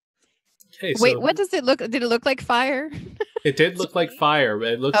 Okay. Wait, so what does it look? Did it look like fire? It did look like fire. But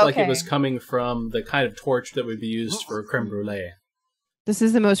it looked like it Okay. was coming from the kind of torch that would be used for creme brulee. This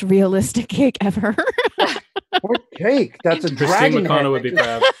is the most realistic cake ever. What cake? That's a Christine dragon head. McConnell would be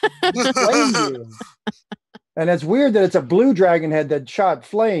proud. Flame you. And it's weird that it's a blue dragon head that shot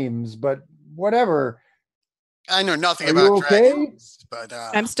flames, but whatever. I know nothing Are about you okay? dragons, but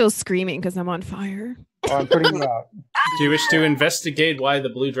I'm still screaming because I'm on fire. Oh, I'm putting you out. Do you wish to investigate why the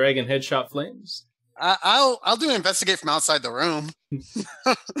blue dragon head shot flames? I'll do an investigate from outside the room.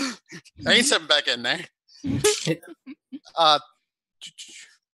 I ain't stepping back in there.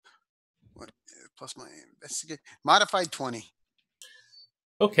 What, plus my investigate modified 20.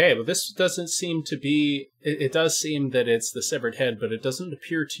 Okay, well, this doesn't seem to be... It does seem that it's the severed head, but it doesn't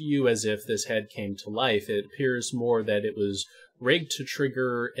appear to you as if this head came to life. It appears more that it was rigged to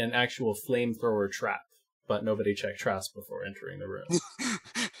trigger an actual flamethrower trap, but nobody checked traps before entering the room.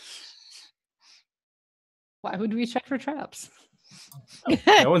 Why would we check for traps?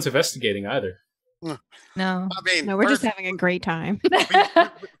 No one's investigating either. No. I mean, No, we're just having a great time.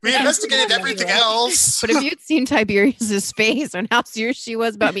 we investigated everything else. But if you'd seen Tiberius's face on how serious she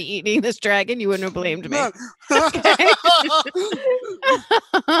was about me eating this dragon, you wouldn't have blamed me.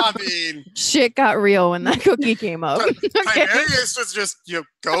 I mean, Shit got real when that cookie came up. Okay. Tiberius was just,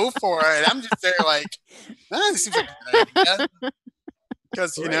 go for it. I'm just there like, this seems like a good idea.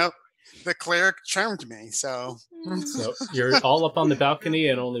 Because, the cleric charmed me, so. So you're all up on the balcony,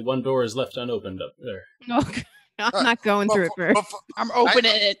 and only one door is left unopened up there. Okay. I'm not going through it first. I'm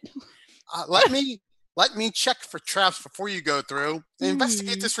opening it. Let me check for traps before you go through and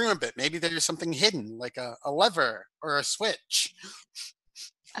investigate this room a bit. Maybe there's something hidden, like a lever or a switch.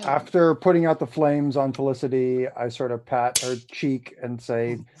 After putting out the flames on Felicity, I sort of pat her cheek and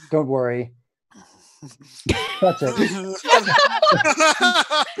say, "Don't worry." That's it.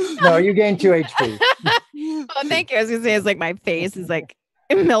 No, you gain 2 HP. Oh, thank you. I was gonna say it's like my face is like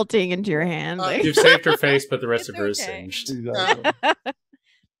melting into your hand. Like, You've saved her face, but the rest of her is okay. singed. Exactly.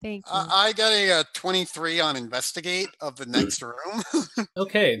 thank you. I got a 23 on investigate of the next room.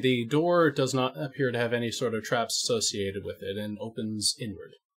 Okay, the door does not appear to have any sort of traps associated with it and opens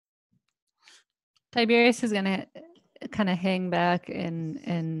inward. Tiberius is gonna kind of hang back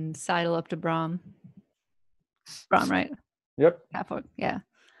and sidle up to Brahm. Brahm, right? Yep. Halfway. Yeah.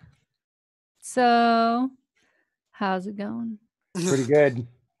 So, how's it going? Pretty good.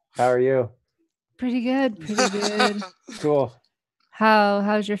 How are you? Pretty good. Pretty good. Cool.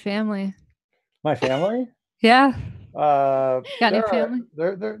 How's your family? My family? Yeah. Got any family?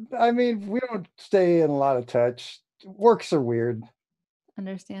 I mean, we don't stay in a lot of touch. Works are weird.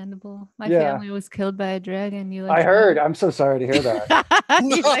 Understandable. My Yeah. family was killed by a dragon. You I heard. I'm so sorry to hear that.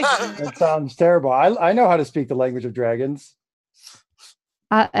 He's like, That sounds terrible. I know how to speak the language of dragons.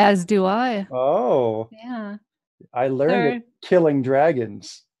 As do I. Oh, Yeah. I learned it killing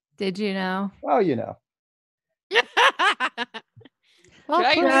dragons. Did you know? Well, you know. well,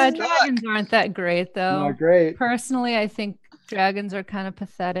 Dragons Dragons aren't that great, though. Not great. Personally, I think dragons are kind of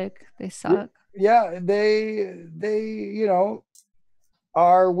pathetic. They suck. Yeah, they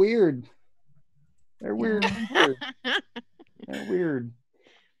are weird. They're weird. Weird. They're weird.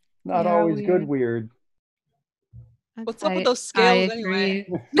 Not Yeah, always good weird. What's up with those scales anyway?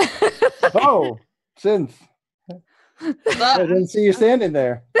 Oh, Synth. I didn't see you standing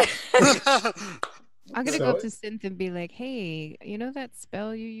there. I'm gonna go up to Synth and be like, "Hey, you know that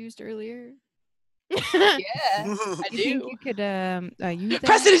spell you used earlier? Yeah, I You think do. you could use that?"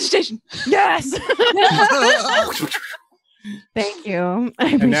 Prestidigitation. Yes. Thank you. I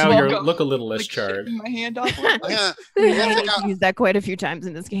And now appreciate you Welcome. look a little less Like, charred. shaking my hand off. I'm gonna, it. I'm I gonna need take to out, use that quite a few times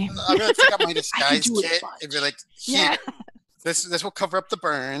in this game. I'm gonna take out my disguise do it kit fine. and be like, Yeah. here, this will cover up the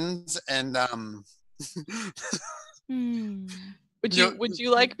burns and Hmm. Would No.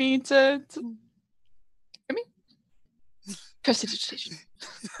 you like me to Prestidigitation.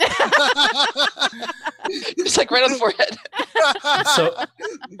 Just like right on the forehead. So,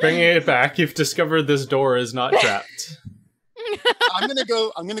 bringing it back, you've discovered this door is not trapped. I'm gonna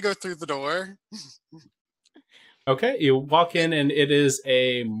go through the door. Okay, you walk in and it is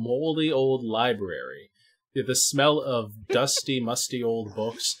a moldy old library. The smell of dusty, musty old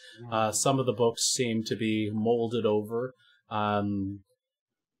books. Some of the books seem to be molded over.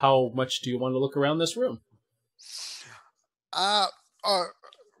 How much do you want to look around this room? Are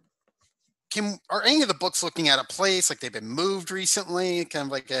any of the books looking at a place like they've been moved recently? Kind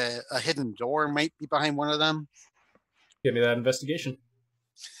of like a hidden door might be behind one of them. Give me that investigation.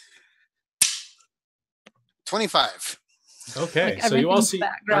 25. Okay, Like so you all everything's see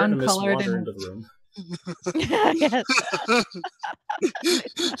background Artemis colored wander in- into the room. Yes.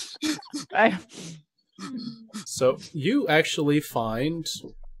 I- So you actually find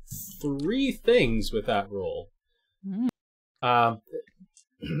 3 things with that roll. Mm.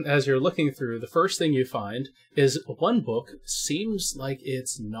 As you're looking through, the first thing you find is one book seems like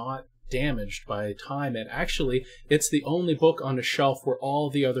it's not damaged by time, and actually it's the only book on a shelf where all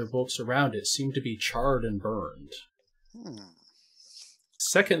the other books around it seem to be charred and burned.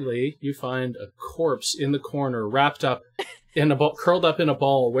 Secondly, you find a corpse in the corner, wrapped up in a ball, curled up in a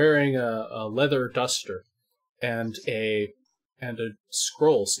ball, wearing a leather duster and a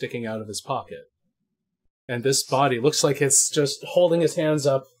scroll sticking out of his pocket. And this body looks like it's just holding his hands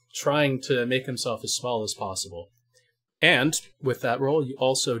up, trying to make himself as small as possible. And with that roll, you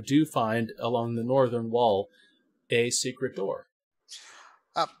also do find along the northern wall a secret door.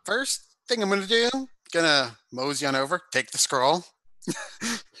 First thing I'm gonna do, gonna mosey on over, take the scroll,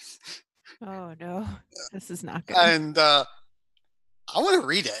 Oh no, this is not good. and I want to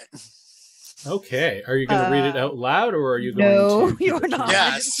read it. Okay, are you going to read it out loud, or are you going No, to... keep you're it to not.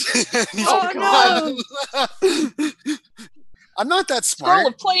 yourself? Yes. Oh, God. I'm not that Scroll smart.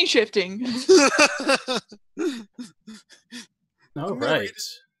 of plane shifting. All I'm gonna right. read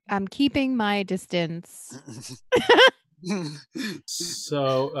I'm keeping my distance.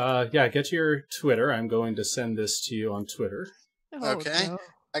 So, yeah, get to your Twitter. I'm going to send this to you on Twitter. Oh, Okay. no.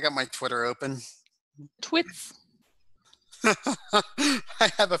 I got my Twitter open. Twits. I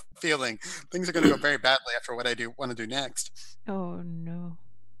have a feeling things are going to go very badly after what I want to do next. Oh no.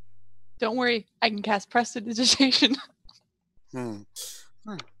 Don't worry, I can cast prestidigitation.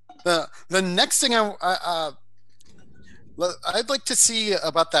 The next thing I'd like to see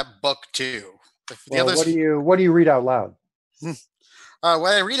about that book too. The Well, others, what do you read out loud?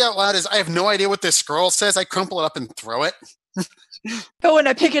 what I read out loud is I have no idea what this scroll says. I crumple it up and throw it. Oh, and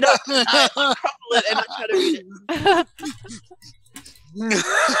I pick it up, I crumple it, and I try to read it.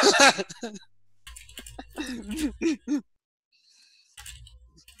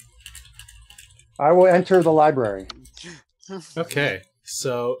 I will enter the library. Okay,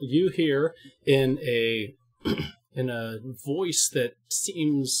 so you hear in a voice that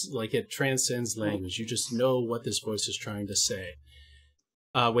seems like it transcends language. You just know what this voice is trying to say.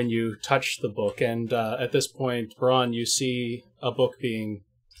 When you touch the book, and at this point, Braun, you see a book being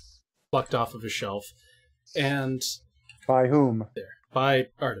plucked off of a shelf, and By whom? there, by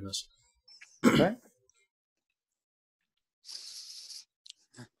Artemis. Okay.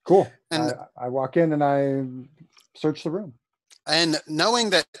 Cool. And- I walk in and I search the room. And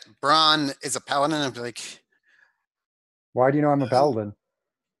knowing that Braun is a paladin, I'm like, Why do you know I'm a paladin?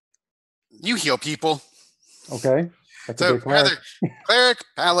 you heal people. Okay. That's a So big cleric. rather cleric,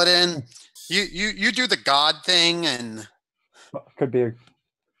 paladin, you do the god thing, and Could be a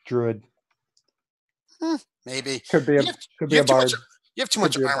druid. maybe Could be a you have, could you be a have too bard. much. You have too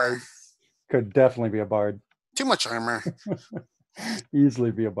much Could be a armor. bard. Could definitely be a bard. Too much armor.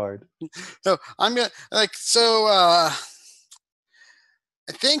 Easily be a bard. So I'm gonna I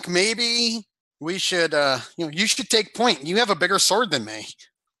think maybe we should you should take point. You have a bigger sword than me.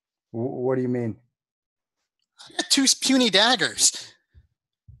 What do you mean? I got 2 puny daggers.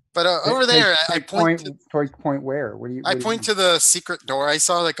 But over there, I point point where? What do you? I point to the secret door I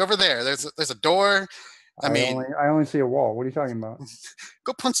saw. Like over there, there's a door. I mean, I only see a wall. What are you talking about?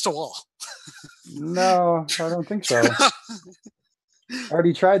 go punch the wall. No, I don't think so. I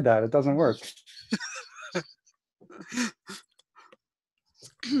already tried that. It doesn't work.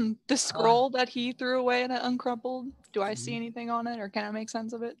 The scroll that he threw away and I uncrumpled, do I see anything on it or can I make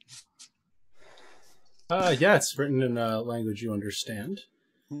sense of it? Yeah, it's written in a language you understand,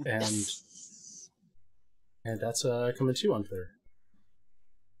 and that's coming to you on Twitter.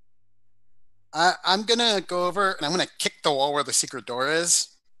 I'm gonna go over and I'm gonna kick the wall where the secret door is.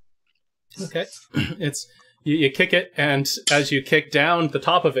 Okay, it's you kick it, and as you kick down, the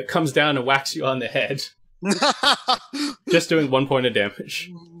top of it comes down and whacks you on the head. Just doing 1 point of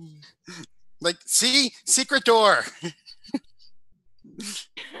damage. Like, see? Secret door.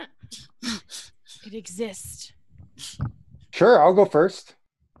 It exists. Sure, I'll go first.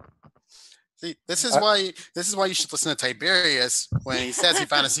 See, this is why you should listen to Tiberius when he says he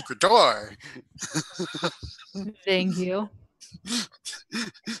found a secret door. Thank you.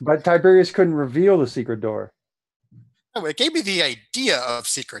 But Tiberius couldn't reveal the secret door. Oh, it gave me the idea of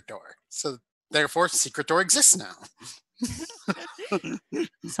secret door. So therefore, secret door exists now.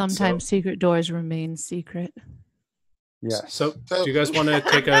 Sometimes secret doors remain secret. Yes. So, do you guys want to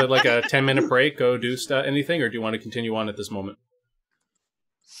take a 10-minute break, go do anything, or do you want to continue on at this moment?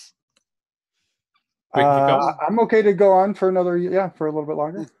 We can keep going? I'm okay to go on for a little bit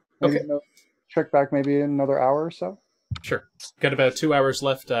longer. Maybe Okay. Check back maybe another hour or so. Sure. Got about 2 hours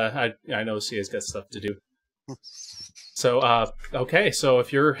left. I know Sia's got stuff to do. So, okay. So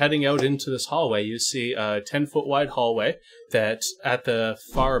if you're heading out into this hallway, you see a 10-foot wide hallway that at the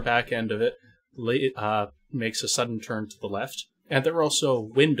far back end of it makes a sudden turn to the left. And there are also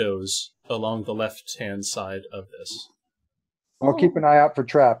windows along the left-hand side of this. I'll keep an eye out for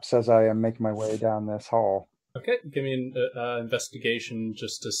traps as I am making my way down this hall. Okay, give me an investigation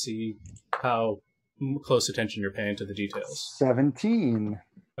just to see how close attention you're paying to the details. 17.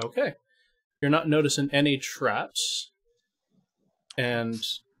 Okay. You're not noticing any traps. And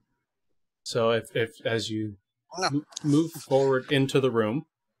so if as you move forward into the room,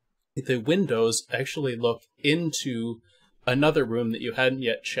 the windows actually look into another room that you hadn't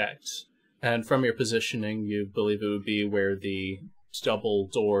yet checked. And from your positioning, you believe it would be where the double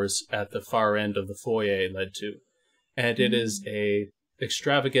doors at the far end of the foyer led to. And it is a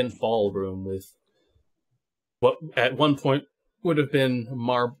extravagant ballroom with what at one point would have been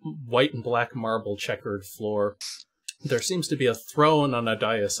white and black marble checkered floor. There seems to be a throne on a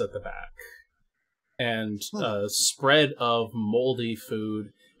dais at the back. And a spread of moldy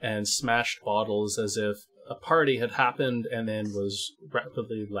food and smashed bottles as if a party had happened and then was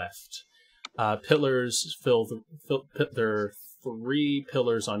rapidly left. Pillars there are 3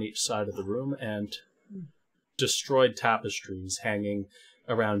 pillars on each side of the room and destroyed tapestries hanging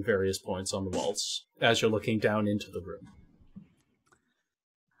around various points on the walls as you're looking down into the room.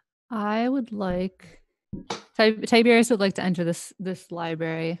 I would like Tiberius would like to enter this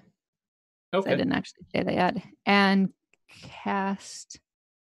library. Okay. I didn't actually say that yet. And cast.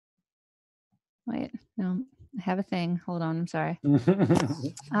 Wait, no, I have a thing. Hold on, I'm sorry.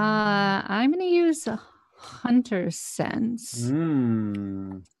 I'm gonna use Hunter's Sense.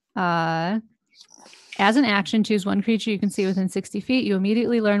 As an action, choose one creature you can see within 60 feet. You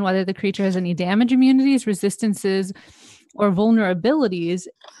immediately learn whether the creature has any damage immunities, resistances, or vulnerabilities,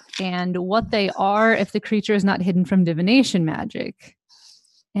 and what they are if the creature is not hidden from divination magic.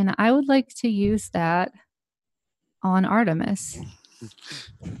 And I would like to use that on Artemis.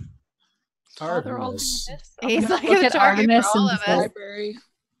 Artemis. He's like Look a at target Artemis for all and of us. Library.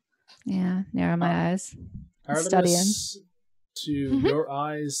 Yeah, narrow my eyes. Artemis, to your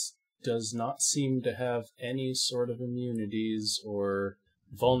eyes, does not seem to have any sort of immunities or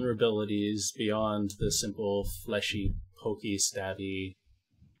vulnerabilities beyond the simple fleshy, pokey, stabby,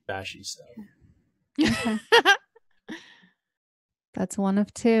 bashy stuff. Okay. That's one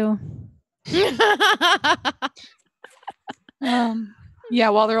of 2. Yeah,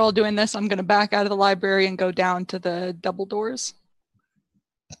 while they're all doing this, I'm going to back out of the library and go down to the double doors.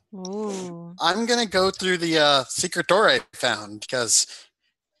 Ooh. I'm going to go through the secret door I found because,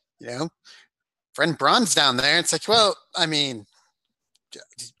 friend Braun's down there. It's like, well, I mean,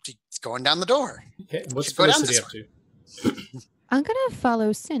 he's going down the door. Okay, what's Should go down Felicity this up to? I'm gonna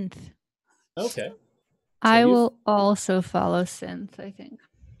follow Synth. Okay. I you- will also follow Synth, I think.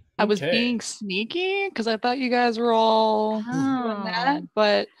 I was Okay. being sneaky because I thought you guys were all doing that,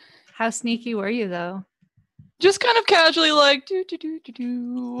 but How sneaky were you, though? just kind of casually like do.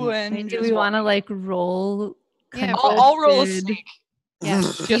 And I mean, do just we want to walk. roll? Yeah, I'll roll a contested- sneak Yeah,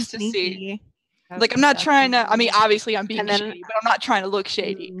 just to see. sneaky. Like I'm not trying to. I mean, obviously I'm being And then- shady, but I'm not trying to look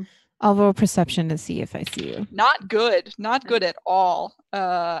shady. I'll roll perception to see if I see you. Not good. Not good at all.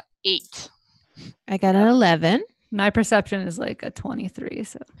 8. I got an 11. My perception is like a 23,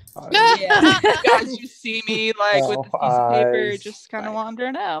 so Yeah, guys, you see me like with the piece of paper, Eyes. just kind of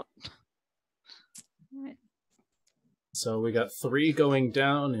wandering out. So we got 3 going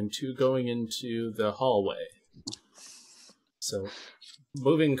down and 2 going into the hallway. So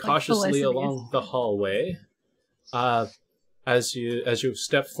moving cautiously Felicity. along the hallway, as you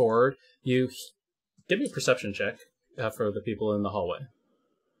step forward, you give me a perception check for the people in the hallway.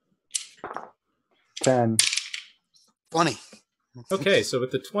 10. 20. Okay, so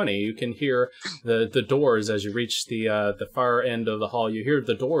with the 20, you can hear the doors as you reach the far end of the hall. You hear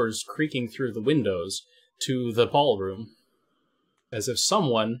the doors creaking through the windows to the ballroom, as if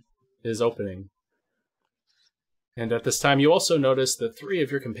someone is opening. And at this time, you also notice that 3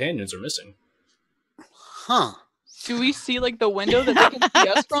 of your companions are missing. Huh. Do we see like the window that they can see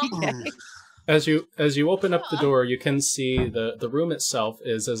us from? As you open up the door, you can see the room itself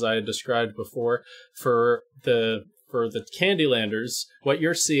is, as I had described before, for the Candylanders, what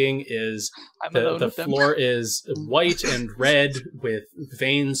you're seeing is the floor is white and red with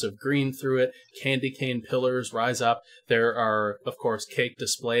veins of green through it. Candy cane pillars rise up. There are, of course, cake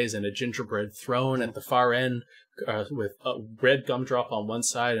displays and a gingerbread throne at the far end with a red gumdrop on one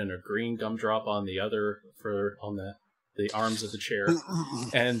side and a green gumdrop on the other on the arms of the chair.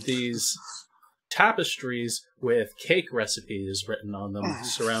 And these tapestries with cake recipes written on them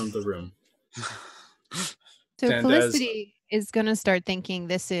surround the room. So Felicity is going to start thinking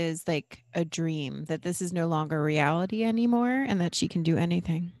this is like a dream, that this is no longer reality anymore, and that she can do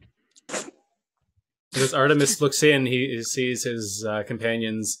anything. As Artemis looks in, he sees his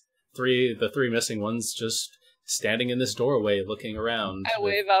companions, the 3 missing ones, just standing in this doorway looking around. I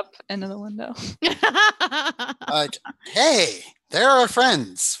wave up into the window. Hey, they're our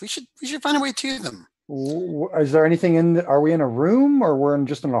friends. We should find a way to them. Is there anything are we in a room or we're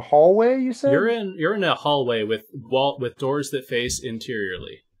just in a hallway, you said? You're in a hallway with doors that face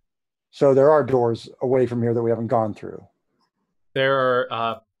interiorly. So there are doors away from here that we haven't gone through. There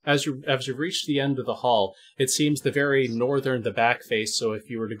are as you reach the end of the hall, it seems the very northern, the back face, so if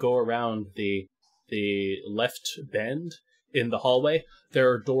you were to go around the left bend in the hallway, there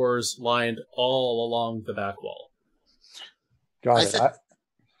are doors lined all along the back wall. Got it.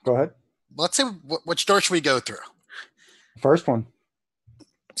 Go ahead. Let's say, which door should we go through? First one.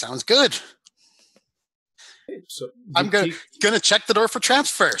 Sounds good. So I'm gonna check the door for traps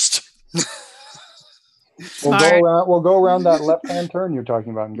first. We'll go around that left-hand turn you're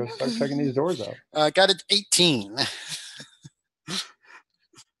talking about and go start checking these doors out. Got it 18.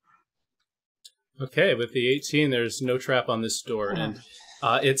 Okay, with the 18, there's no trap on this door, and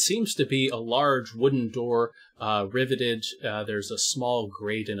it seems to be a large wooden door, riveted. There's a small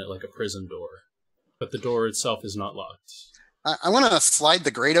grate in it, like a prison door, but the door itself is not locked. I want to slide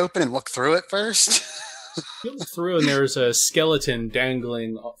the grate open and look through it first. You look through, and there's a skeleton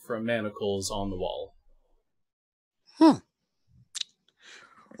dangling from manacles on the wall.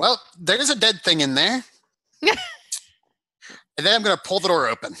 Well, there's a dead thing in there. And then I'm going to pull the door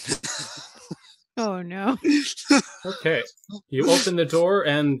open. Oh, no. Okay. You open the door,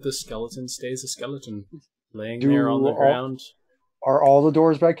 and the skeleton stays a skeleton, laying there on the ground. Are all the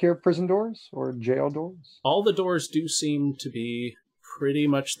doors back here prison doors or jail doors? All the doors do seem to be pretty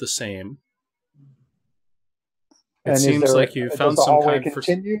much the same. It seems like you found some kind of...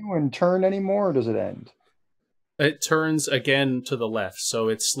 continue and turn anymore, or does it end? It turns again to the left, so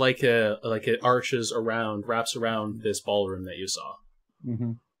it's like it arches around, wraps around this ballroom that you saw.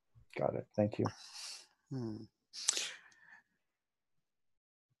 Mm-hmm. Got it. Thank you. I'm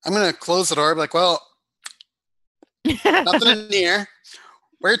going to close the door. Be like, well, nothing in here.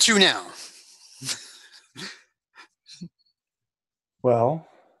 Where to now? Well,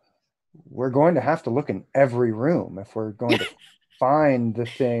 we're going to have to look in every room if we're going to find the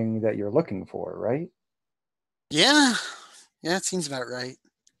thing that you're looking for, right? Yeah, it seems about right.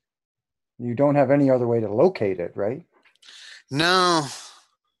 You don't have any other way to locate it, right? No.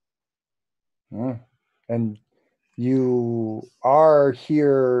 And you are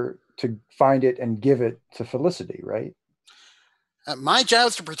here to find it and give it to Felicity, right? My job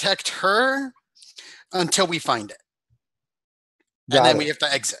is to protect her until we find it. And then we have to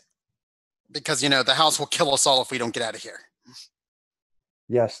exit. Because, the house will kill us all if we don't get out of here.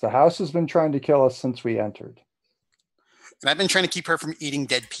 Yes, the house has been trying to kill us since we entered. And I've been trying to keep her from eating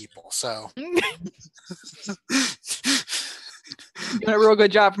dead people, so... You did a real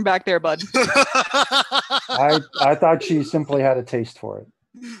good job from back there, bud. I thought she simply had a taste for it.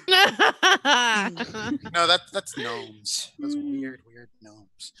 No, that's gnomes. Those weird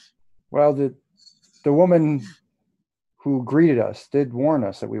gnomes. Well, the woman who greeted us did warn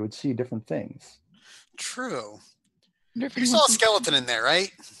us that we would see different things. True. You saw a skeleton in there,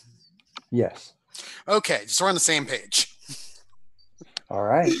 right? Yes. Okay, so we're on the same page. All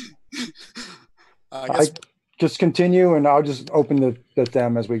right. I just continue, and I'll just open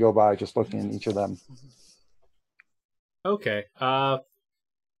them as we go by, just looking at each of them. Okay.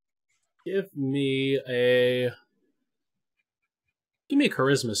 Give me a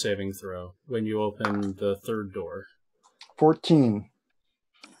charisma saving throw when you open the third door. 14.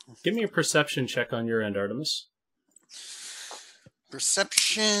 Give me a perception check on your end, Artemis.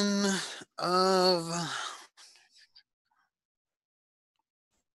 Perception of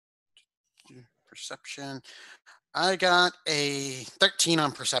perception. I got a 13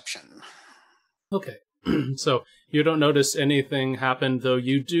 on perception. Okay. So you don't notice anything happen, though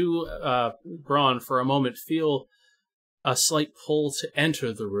you do, Braun, for a moment feel a slight pull to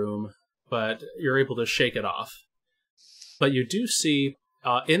enter the room, but you're able to shake it off. But you do see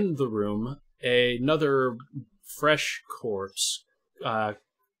in the room another fresh corpse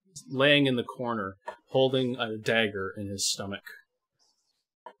laying in the corner, holding a dagger in his stomach.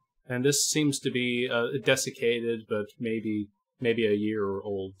 And this seems to be a desiccated, but maybe a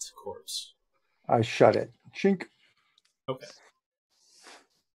year-old corpse. I shut it. Chink. Okay.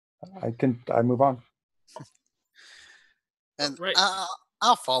 I move on. And Right.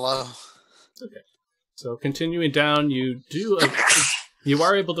 I'll follow. Okay. So continuing down, you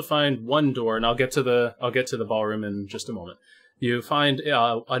are able to find one door, and I'll get to the ballroom in just a moment. You find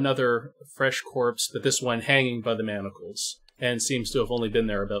another fresh corpse, but this one hanging by the manacles, and seems to have only been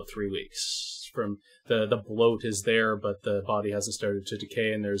there about 3 weeks. From the bloat is there, but the body hasn't started to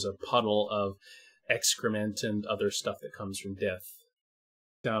decay, and there's a puddle of excrement and other stuff that comes from death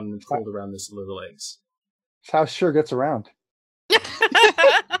down and pulled around this little legs. This house sure gets around.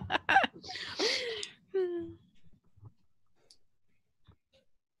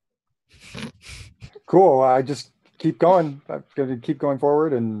 Cool. I just keep going. I'm going to keep going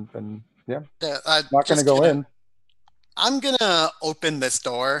forward, and yeah, I'm not going to go in. I'm gonna open this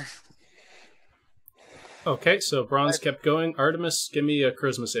door. Okay, so Bronze kept going. Artemis, give me a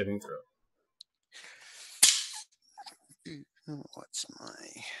charisma saving throw. What's my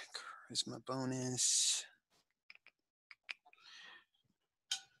charisma bonus?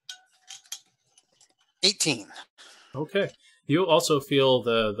 18. Okay. You also feel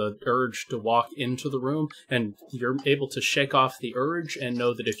the urge to walk into the room, and you're able to shake off the urge and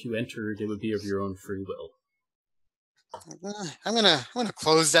know that if you entered, it would be of your own free will. I'm gonna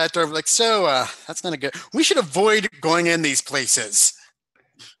close that door. That's gonna go. We should avoid going in these places.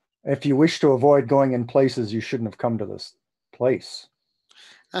 If you wish to avoid going in places, you shouldn't have come to this place.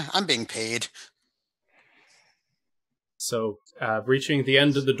 I'm being paid. So, reaching the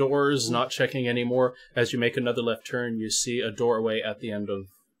end of the doors, not checking anymore, as you make another left turn, you see a doorway at the end of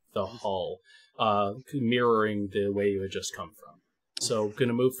the hall, mirroring the way you had just come from. So, going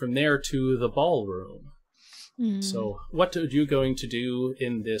to move from there to the ballroom. So, what are you going to do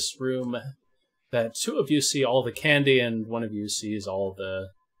in this room that two of you see all the candy and one of you sees all the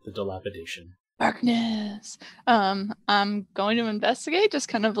dilapidation? Darkness. I'm going to investigate, just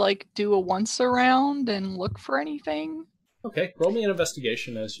kind of like do a once around and look for anything. Okay, roll me an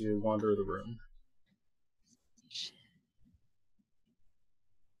investigation as you wander the room.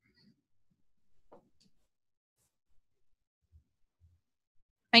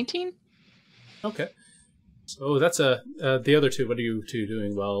 $19. Okay. So that's the other two. What are you two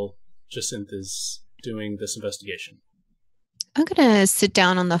doing while Jacinth is doing this investigation? I'm going to sit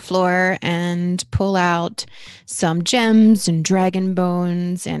down on the floor and pull out some gems and dragon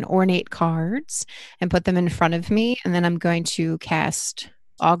bones and ornate cards and put them in front of me. And then I'm going to cast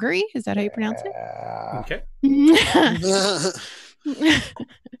Augury. Is that how you pronounce it? Okay.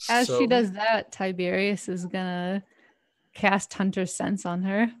 As she does that, Tiberius is going to cast Hunter's Sense on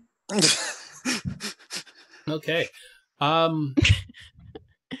her. Okay.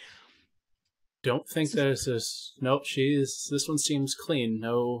 Don't think there's this. Nope, this one seems clean.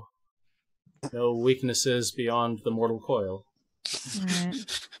 No weaknesses beyond the mortal coil. Right.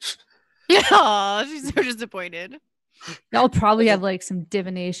 Oh, she's so disappointed. Y'all probably have like some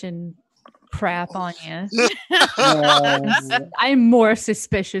divination crap on you. I'm more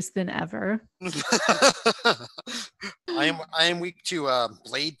suspicious than ever. I am weak to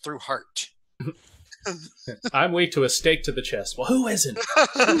blade through heart. I'm weak to a stake to the chest. Well, who isn't?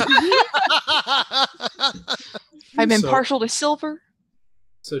 I'm impartial to silver.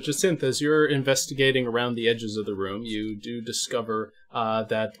 So, Jacinth, as you're investigating around the edges of the room, you do discover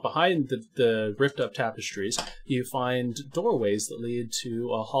that behind the ripped-up tapestries, you find doorways that lead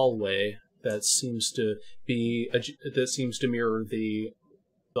to a hallway that seems to mirror the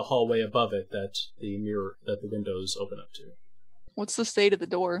hallway above it that the windows open up to. What's the state of the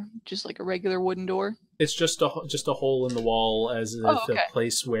door? Just like a regular wooden door? It's just a hole in the wall, as if okay. a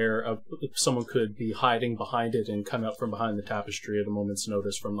place where someone could be hiding behind it and come out from behind the tapestry at a moment's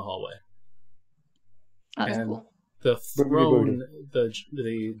notice from the hallway. That's and cool. the throne,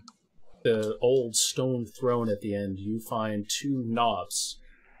 the old stone throne at the end, you find two knobs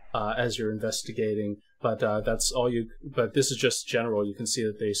as you're investigating. But that's all you. But this is just general. You can see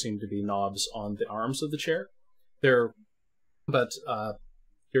that they seem to be knobs on the arms of the chair. They're But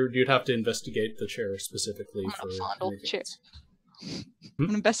you'd have to investigate the chair specifically I'm for gonna fondle the anything chair. else. I'm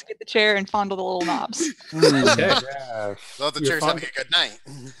gonna investigate the chair and fondle the little knobs. Okay. Yes. Well, the You're chair's fine. having a good night.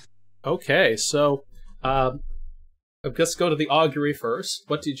 Okay, so let's go to the augury first.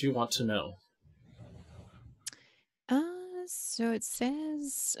 What did you want to know? So it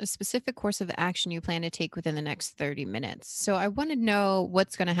says a specific course of action you plan to take within the next 30 minutes. So I want to know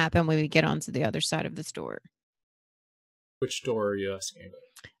what's going to happen when we get onto the other side of this door. Which door are you asking about?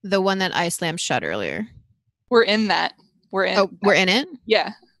 The one that I slammed shut earlier. We're in that. We're in. Oh, we're in it?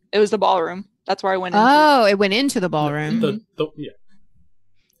 Yeah, it was the ballroom. That's where I went into. Oh, it went into the ballroom. Yeah.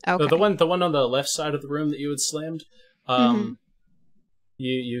 Okay. The one on the left side of the room that you had slammed.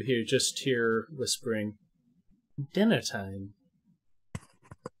 You just hear whispering, "Dinner time."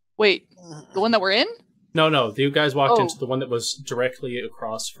 Wait, the one that we're in? No, you guys walked Oh. into the one that was directly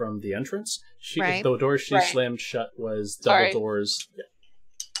across from the entrance. Right. The door she Right. slammed shut was double Sorry. doors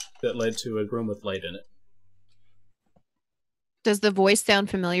that led to a room with light in it. Does the voice sound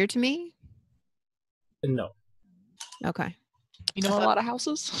familiar to me? No. Okay. You know a lot of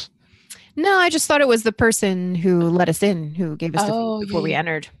houses. No, I just thought it was the person who let us in, who gave us the Oh, food before we yeah.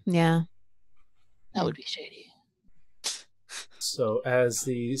 entered. Yeah. That would be shady. So as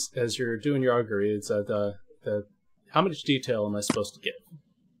you're doing your augury, it's the how much detail am I supposed to give?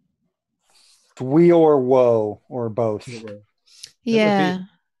 Weal or woe or both. Yeah.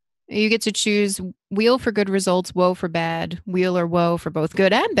 You get to choose wheel for good results, woe for bad, wheel or woe for both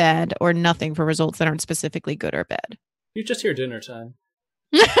good and bad, or nothing for results that aren't specifically good or bad. You just hear dinner time.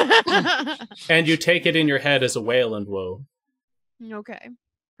 And you take it in your head as a wail and woe. Okay.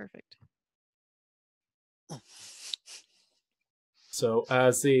 Perfect. So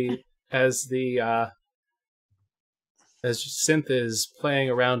as Synth is playing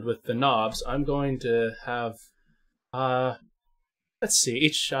around with the knobs, I'm going to have let's see,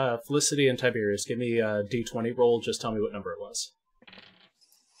 each Felicity and Tiberius give me a D20 roll. Just tell me what number it was.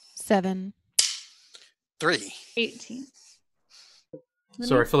 7. 3. 18.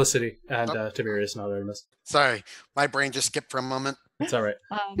 Sorry, Felicity and Tiberius, not Artemis. Sorry, my brain just skipped for a moment. It's all right.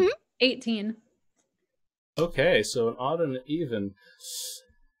 18. Okay, so an odd and an even.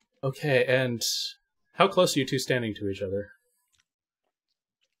 Okay, and how close are you two standing to each other?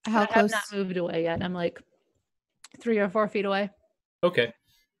 How I close? have not moved away yet. I'm like 3 or 4 feet away. Okay.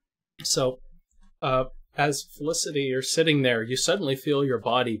 So, as Felicity, you're sitting there, you suddenly feel your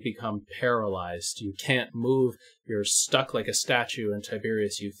body become paralyzed. You can't move. You're stuck like a statue. And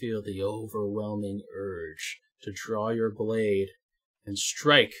Tiberius, you feel the overwhelming urge to draw your blade and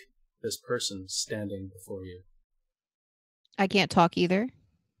strike this person standing before you. I can't talk either.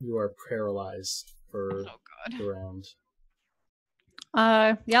 You are paralyzed for the round.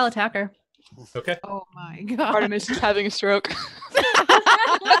 Yeah, I'll attack her. Okay. Oh my god. Artemis is having a stroke.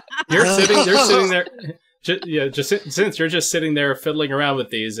 You're sitting there. Since you're just sitting there fiddling around with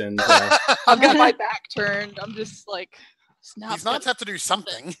these, and I've got my back turned. I'm just like, These knobs have to do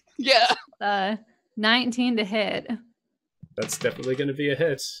something. Yeah. 19 to hit. that's definitely going to be a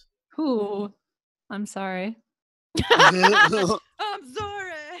hit. Ooh, I'm sorry. I'm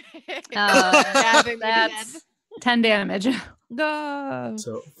sorry. That's 10 damage. No.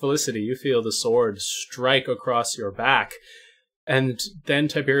 So, Felicity, you feel the sword strike across your back, and then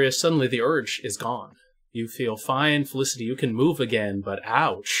Tiberius, suddenly the urge is gone. You feel fine, Felicity, you can move again, but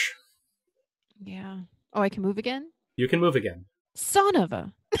ouch. Yeah. Oh, I can move again? You can move again. Son of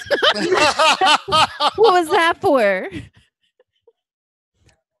a. What was that for?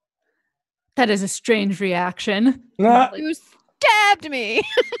 That is a strange reaction. Nah. You stabbed me.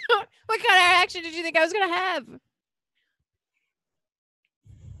 What kind of action did you think I was going to have?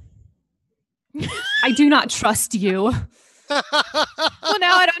 I do not trust you. Well,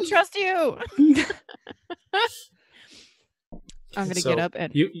 now I don't trust you. I'm going to get up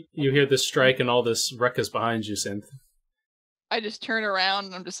and... You hear this strike and all this ruckus behind you, Synth. I just turn around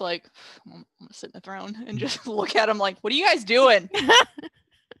and I'm just like, I'm gonna sit in the throne and just look at him like, what are you guys doing?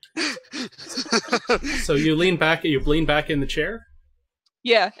 So you lean back in the chair?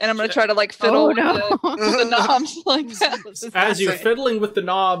 Yeah, and I'm gonna try to like fiddle with no. the knobs like that. As you're fiddling with the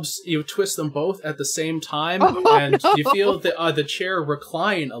knobs, you twist them both at the same time, Oh, and no. you feel the chair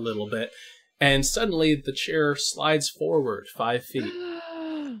recline a little bit, and suddenly the chair slides forward 5 feet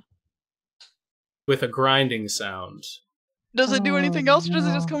with a grinding sound. Does it do anything else or does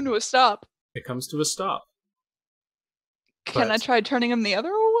it just come to a stop? It comes to a stop. Can I But- try turning him the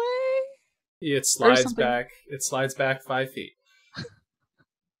other way? It slides something- back. It slides back 5 feet.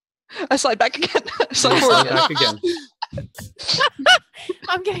 I slide back again. And you slide back again.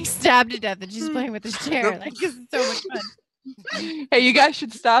 I'm getting stabbed to death and she's playing with this chair. Like, this is so much fun. Hey, you guys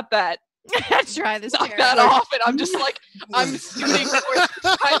should stop that. Try this. Knock chair. that off, and I'm just like, I'm scooting towards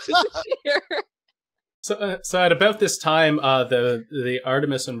the sides of the chair. So at about this time, the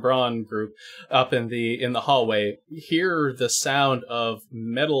Artemis and Braun group up in the hallway hear the sound of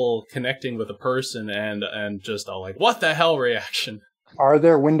metal connecting with a person, and just all like, "What the hell?" reaction. Are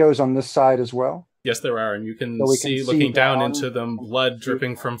there windows on this side as well? Yes, there are, and you can So we see can see looking down down. into them, blood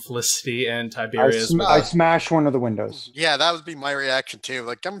dripping from Felicity and I, Tiberius. I smash one of the windows. Yeah, that would be my reaction too.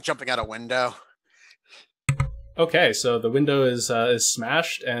 Like I'm jumping out a window. Okay, so the window is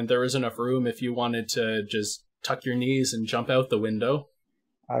smashed, and there is enough room if you wanted to just tuck your knees and jump out the window.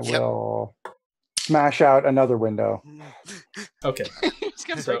 I Yep. will smash out another window. Okay, It's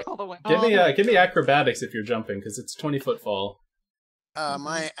gonna So, break all the windows. give me acrobatics if you're jumping, because it's 20-foot fall.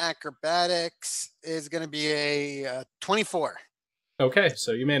 My acrobatics is going to be a 24. Okay,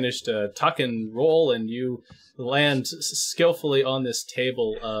 so you managed to tuck and roll, and you land skillfully on this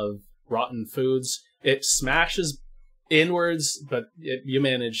table of rotten foods. It smashes inwards, but you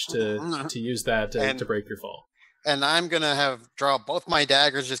manage to use that to break your fall. And I'm going to draw both my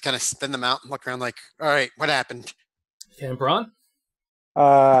daggers, just kind of spin them out and look around like, all right, what happened? And Braun?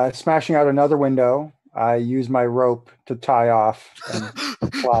 Smashing out another window. I use my rope to tie off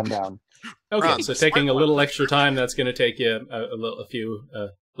and climb down. Okay, Braun, so smart taking a one. little extra time, that's going to take you a few,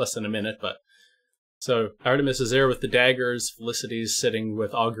 less than a minute, but... So Artemis is there with the daggers, Felicity's sitting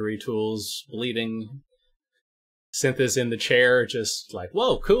with augury tools, bleeding. Synth is in the chair, just like,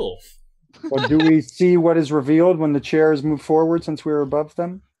 whoa, cool. Well, do we see what is revealed when the chairs move forward since we were above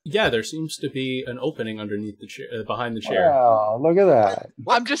them? Yeah, there seems to be an opening underneath the chair, behind the chair. Wow, look at that.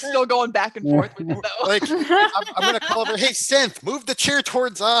 I'm just still going back and forth with you, though. Like, I'm going to call over, hey, Synth, move the chair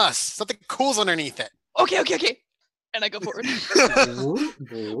towards us. Something cool's underneath it. Okay. And I go forward.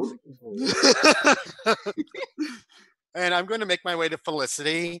 And I'm going to make my way to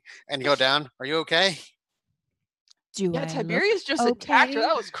Felicity and go down. Are you okay? Do Yeah, I Tiberius just look attacked her. okay?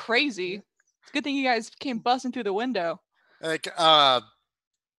 That was crazy. It's a good thing you guys came busting through the window. Like, our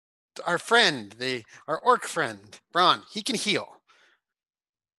friend, our orc friend, Braun, he can heal.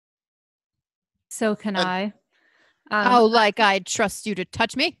 So can I. Oh, like I'd trust you to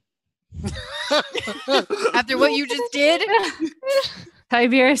touch me after what you just did?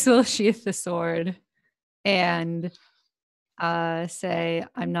 Tiberius will sheath the sword and say,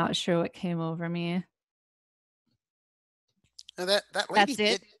 I'm not sure what came over me. Now, that lady That's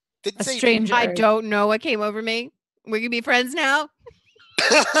it? did A say stranger. I don't know what came over me. We can be friends now.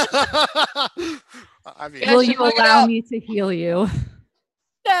 I mean, Yeah, Will she you took it allow out. me to heal you?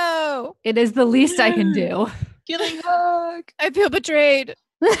 No, It is the least I can do. Healing hug. I feel betrayed.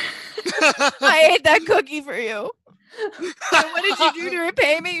 I ate that cookie for you. And what did you do to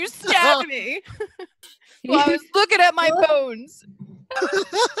repay me? You stabbed me while I was looking at my bones.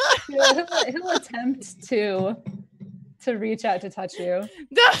 He'll attempt to reach out to touch you.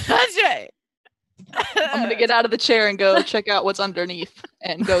 That's right. I'm gonna get out of the chair and go check out what's underneath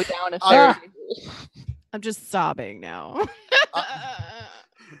and go down if Ah. there's I'm just sobbing now.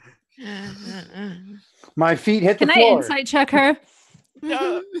 My feet hit the Can I floor. insight check her?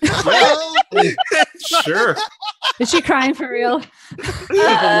 No. Sure. Is she crying for real? Fuck,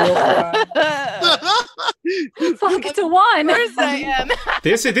 it's a 1. Of course I am.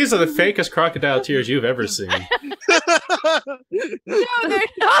 These are the fakest crocodile tears you've ever seen. No, they're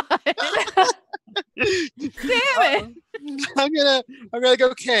not. Damn it. I'm gonna go.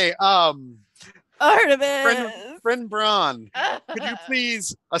 Okay, Artemis. friend Braun, could you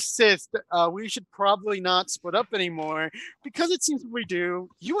please assist? We should probably not split up anymore because it seems we do.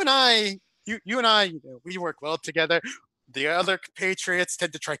 You and I, we work well together. The other compatriots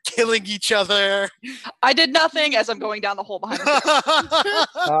tend to try killing each other. I did nothing as I'm going down the hole behind the chair.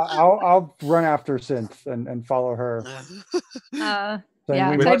 I'll run after Synth and follow her. Uh, Then Yeah,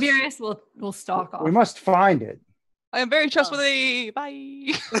 we must- Tiberius will stalk off. We must find it. I am very trustworthy.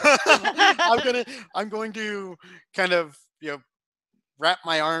 Bye. I'm going to kind of wrap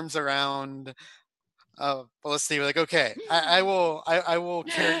my arms around Felicity. Like, okay, I will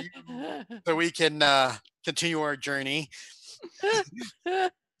carry you so we can continue our journey.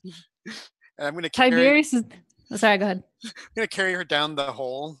 And I'm going to Tiberius is. Oh, sorry, go ahead. carry her down the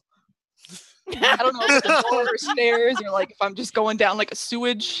hole. I don't know if it's a door or stairs or like if I'm just going down like a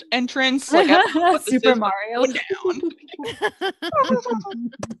sewage entrance. Like I don't know what this Super is, but Mario. going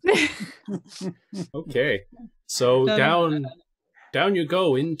down. Okay, so Dun, down you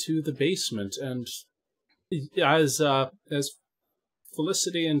go into the basement, and as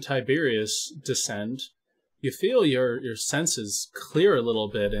Felicity and Tiberius descend, you feel your senses clear a little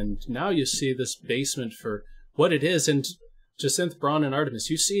bit, and now you see this basement for what it is, and Jacinth, Braun, and Artemis,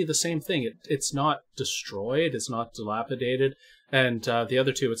 you see the same thing. It's not destroyed, it's not dilapidated, and the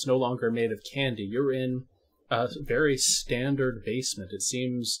other two, it's no longer made of candy. You're in a very standard basement. It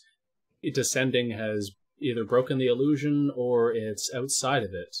seems descending has either broken the illusion or it's outside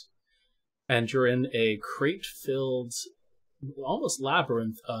of it. And you're in a crate-filled, almost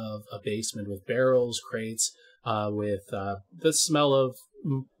labyrinth of a basement with barrels, crates, with the smell of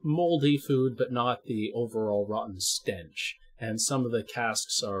moldy food, but not the overall rotten stench. And some of the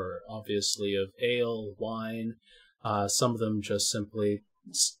casks are obviously of ale, wine. Some of them just simply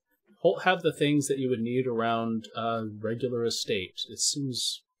have the things that you would need around a regular estate. It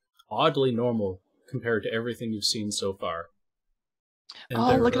seems oddly normal compared to everything you've seen so far.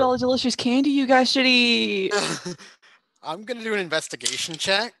 And look at all the delicious candy you guys should eat. I'm going to do an investigation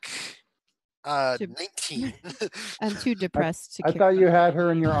check. 19. I'm too depressed to I care thought you about had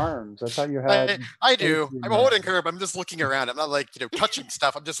her in your arms. I thought you had. I do. I'm holding her, but I'm just looking around. I'm not like, touching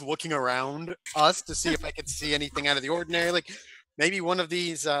stuff. I'm just looking around us to see if I can see anything out of the ordinary. Like maybe one of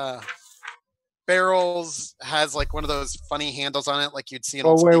these barrels has like one of those funny handles on it, like you'd see in.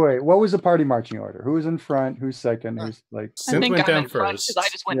 Oh, wait. What was the party marching order? Who's in front? Who's second? Who's like? I think went I'm down in front first. because I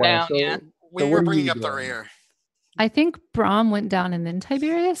just went down. So, Yeah. We so were what are bringing you up the doing? rear. I think Brom went down and then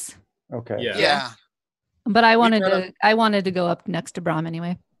Tiberius, Okay. Yeah. but I wanted brought to. I wanted to go up next to Brom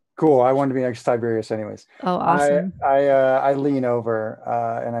anyway. Cool. I wanted to be next to Tiberius, anyways. Oh, awesome! I lean over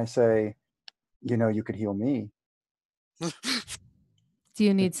and I say, you could heal me. Do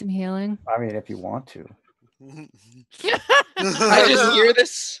you need some healing? I mean, if you want to. I just hear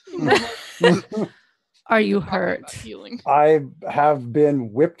this. Are you Talking about hurt? healing. I have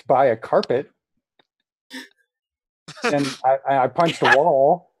been whipped by a carpet, and I punched a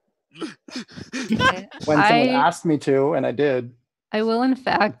wall Okay. when someone asked me to, and I did. I will, in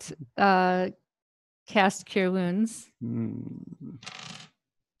fact, cast Cure Wounds. Hmm.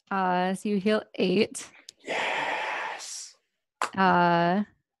 So you heal 8. Yes.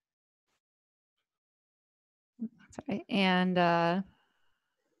 Sorry, and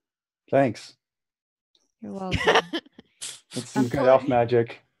Thanks. you're welcome. That's some good elf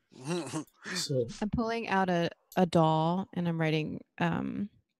magic. So I'm pulling out a doll and I'm writing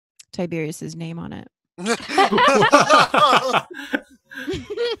Tiberius's name on it.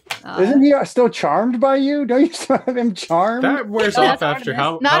 Isn't he still charmed by you? Don't you still have him charmed? that wears No, off that's after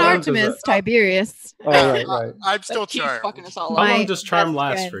Artemis. Not how long does Artemis, it- Tiberius. Oh, right. I'm still That keeps charmed. fucking us all How up. long My does charm best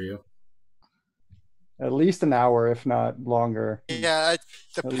last friend. for you? At least an hour, if not longer. Yeah, it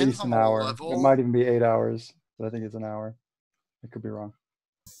At depends least on an the hour. level. It might even be 8 hours, but I think it's an hour. I could be wrong.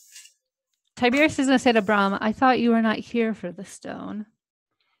 Tiberius is going to say to Brom, I thought you were not here for the stone.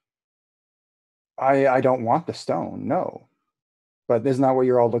 I don't want the stone, no. But isn't that what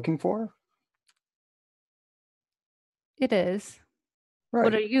you're all looking for? It is. Right.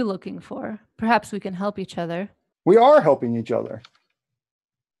 What are you looking for? Perhaps we can help each other. We are helping each other.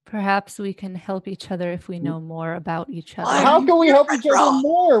 Perhaps we can help each other if we know more about each other. Why? How can we help each other wrong.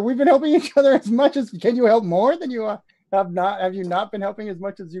 more? We've been helping each other as much as. Can you help more than you have not? Have you not been helping as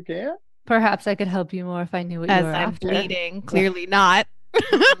much as you can? Perhaps I could help you more if I knew what As you were I'm after. bleeding. Clearly not.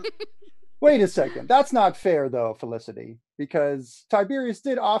 Wait a second. That's not fair, though, Felicity, because Tiberius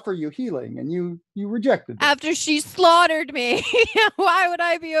did offer you healing, and you rejected it. After she slaughtered me. Why would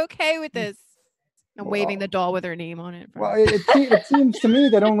I be okay with this? I'm waving Well- the doll with her name on it. Well, it seems to me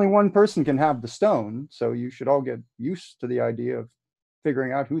that only one person can have the stone, so you should all get used to the idea of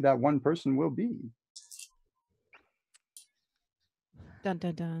figuring out who that one person will be. Dun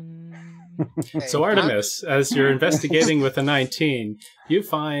dun dun. So Artemis, as you're investigating with the 19, you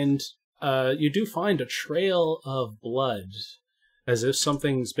do find a trail of blood, as if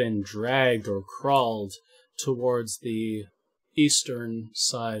something's been dragged or crawled towards the eastern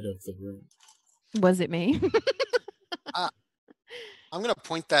side of the room. Was it me? I'm gonna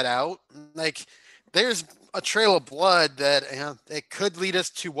point that out. Like, there's a trail of blood that it could lead us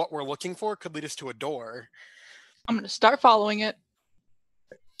to what we're looking for. Could lead us to a door. I'm gonna start following it.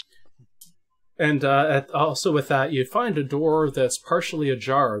 And also with that, you find a door that's partially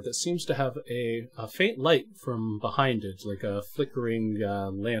ajar that seems to have a faint light from behind it, like a flickering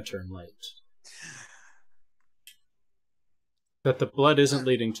lantern light. That the blood isn't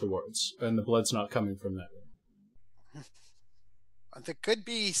leading towards, and the blood's not coming from that room. There could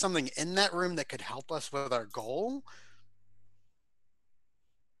be something in that room that could help us with our goal.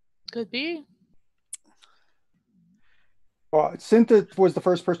 Could be. Well, Cynthia was the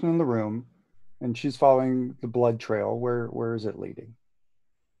first person in the room, and she's following the blood trail. Where is it leading?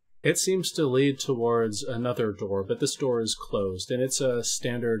 It seems to lead towards another door, but this door is closed, and it's a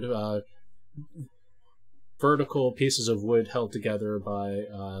standard vertical pieces of wood held together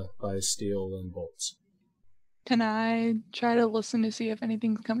by steel and bolts. Can I try to listen to see if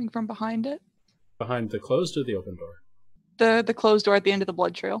anything's coming from behind it? Behind the closed or the open door? The closed door at the end of the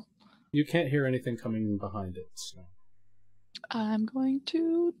blood trail. You can't hear anything coming behind it. So. I'm going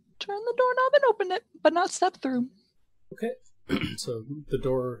to turn the doorknob and open it, but not step through. Okay. So the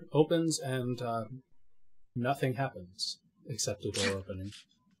door opens and nothing happens except a door opening.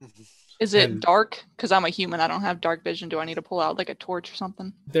 Is it And- dark? Because I'm a human. I don't have dark vision. Do I need to pull out like a torch or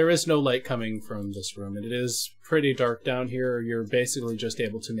something? There is no light coming from this room, and it is pretty dark down here. You're basically just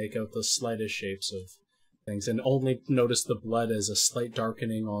able to make out the slightest shapes of things, and only notice the blood as a slight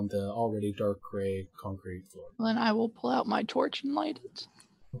darkening on the already dark gray concrete floor. Then I will pull out my torch and light it.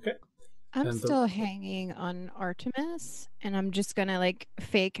 Okay. I'm And the- still hanging on Artemis, and I'm just gonna like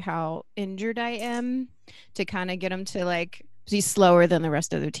fake how injured I am to kind of get him to like be slower than the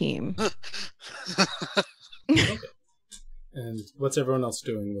rest of the team. And what's everyone else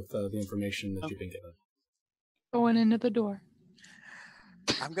doing with the information that you've been given? Going into the door.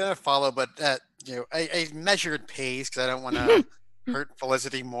 I'm gonna follow, but at a measured pace because I don't want to hurt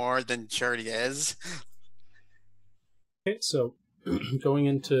Felicity more than she already is. Okay, so going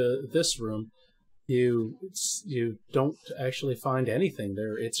into this room, you don't actually find anything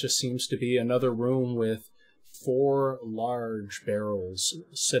there. It just seems to be another room with 4 large barrels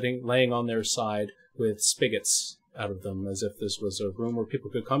laying on their side with spigots out of them, as if this was a room where people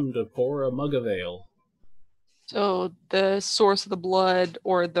could come to pour a mug of ale. So the source of the blood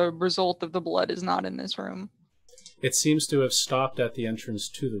or the result of the blood is not in this room. It seems to have stopped at the entrance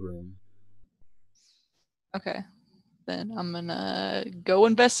to the room. Okay. Then I'm gonna go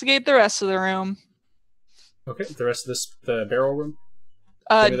investigate the rest of the room. Okay, the rest of the barrel room?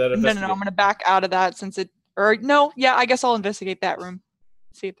 No, Give me that I'm investigate. gonna back out of that since it. Or no, yeah, I guess I'll investigate that room.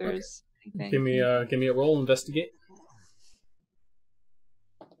 See if there's anything. Give me a roll, investigate.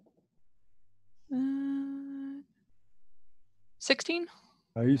 16.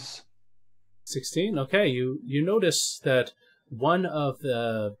 Nice. 16. Okay, you notice that one of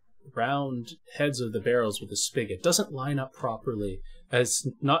the round heads of the barrels with the spigot doesn't line up properly, as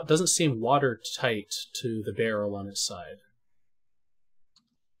doesn't seem watertight to the barrel on its side.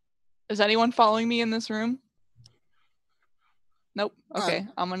 Is anyone following me in this room? Nope. Okay,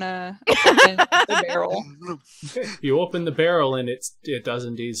 I'm gonna open the barrel. Okay. You open the barrel, and it does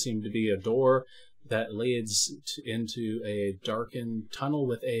indeed seem to be a door that leads into a darkened tunnel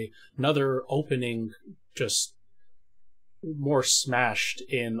with another opening, just more smashed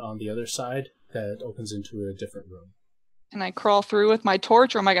in on the other side, that opens into a different room. Can I crawl through with my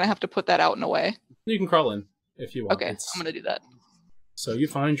torch, or am I gonna have to put that out and away? You can crawl in if you want. Okay, I'm gonna do that. So you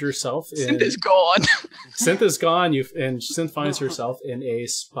find yourself in... Synth is gone. Synth is gone, and Synth finds herself in a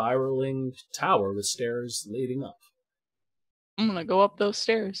spiraling tower with stairs leading up. I'm gonna go up those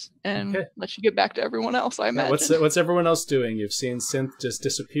stairs and Okay. let you get back to everyone else, I Now, imagine. what's everyone else doing? You've seen Synth just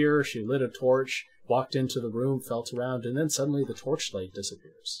disappear. She lit a torch, walked into the room, felt around, and then suddenly the torchlight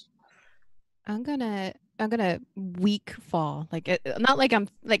disappears. I'm gonna weak fall, not like I'm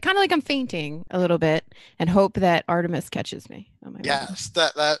like kind of like I'm fainting a little bit, and hope that Artemis catches me. Oh my Yes,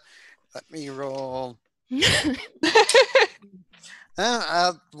 that. Let me roll. With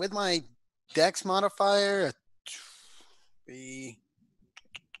my Dex modifier,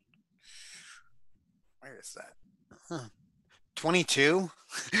 where is that? 22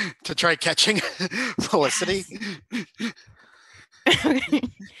 to try catching Felicity. God.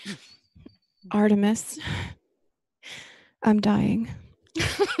 Artemis, I'm dying.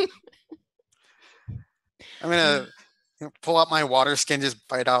 I'm gonna pull out my water skin, just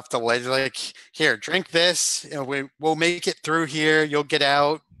bite off the ledge. Like, here, drink this. We'll make it through here. You'll get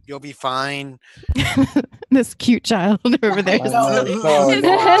out. You'll be fine. This cute child over there. I know, so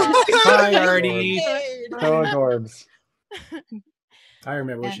adorable. Hi, Artie. So adorbs. I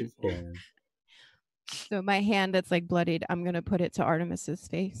remember when she was born. So my hand that's like bloodied, I'm gonna put it to Artemis's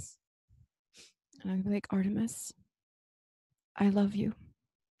face. And I'm like, Artemis, I love you.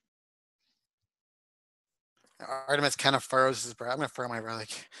 Artemis kind of furrows his brow. I'm gonna furrow my brow.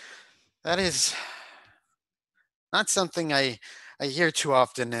 Like, that is not something I hear too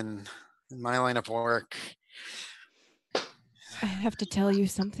often in my line of work. I have to tell you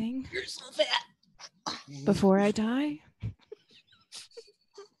something You're so fat. before I die.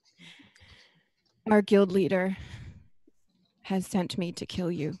 Our guild leader has sent me to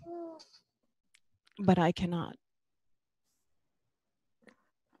kill you, but I cannot.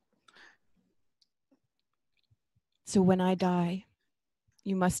 So when I die,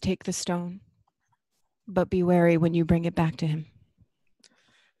 you must take the stone, but be wary when you bring it back to him.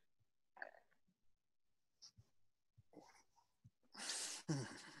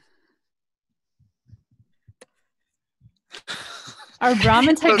 Are Brahm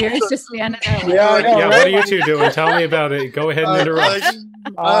and Tiberius just standing there? Yeah, I know, Yeah, what right? are you two doing? Tell me about it. Go ahead and interrupt.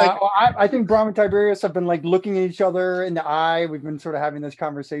 I think Brahm and Tiberius have been like looking at each other in the eye. We've been sort of having this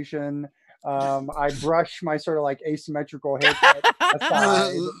conversation. I brush my sort of like asymmetrical haircut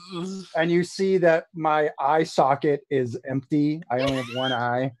aside, and you see that my eye socket is empty. I only have one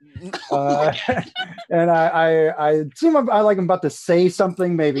eye, and I assume I'm about to say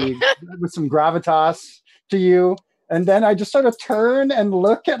something, maybe with some gravitas to you, and then I just sort of turn and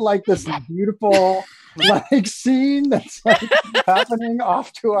look at like this beautiful like scene that's like happening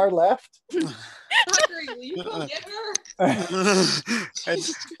off to our left. Will you go get her?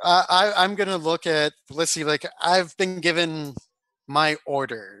 I'm gonna look at Felicity like I've been given my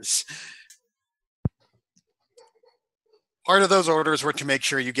orders. Part of those orders were to make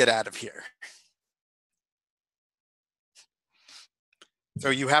sure you get out of here. So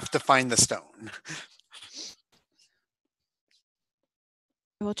you have to find the stone.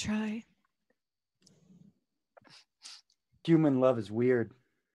 I will try. Human love is weird.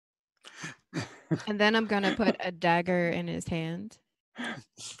 And then I'm gonna put a dagger in his hand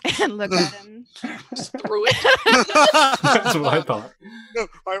and look at him. Just threw it. That's what I thought. No,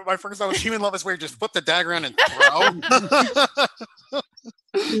 my first thought was human love is where you just put the dagger in and throw.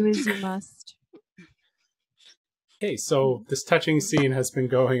 Do as you must. Okay, so this touching scene has been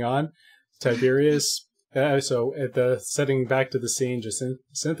going on. Tiberius, so at the setting back to the scene,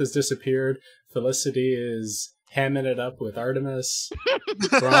 Jacinth has disappeared. Felicity is hamming it up with Artemis.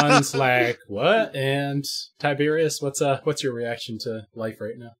 Braun's like, what? And Tiberius, what's your reaction to life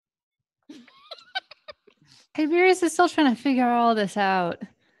right now? Tiberius is still trying to figure all this out.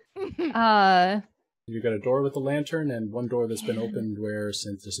 You got a door with a lantern and one door that's been opened where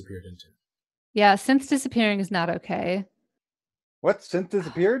Synth disappeared into. Yeah, Synth disappearing is not okay. What? Synth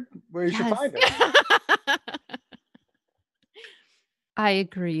disappeared? Where you should Yes. find her. I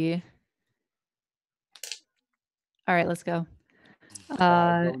agree. All right, let's go.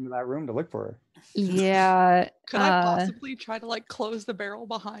 Go into that room to look for her. Yeah. Could I possibly try to like close the barrel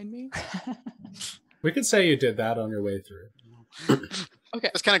behind me? We could say you did that on your way through. Okay.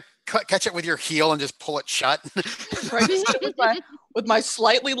 Just kind of catch it with your heel and just pull it shut. Right, just with my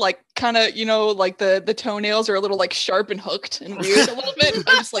slightly like kind of like the toenails are a little like sharp and hooked and weird a little bit.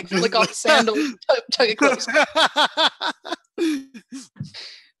 I just like flick off the sandal, tug it close.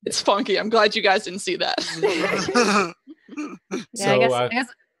 It's funky. I'm glad you guys didn't see that. Yeah, So, I guess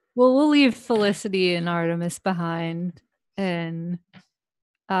we'll leave Felicity and Artemis behind, and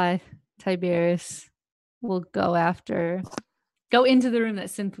Tiberius will go into the room that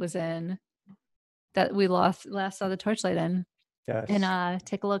Synth was in, that we last saw the torchlight in, Yes. and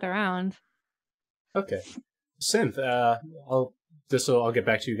take a look around. Okay. Synth, I'll get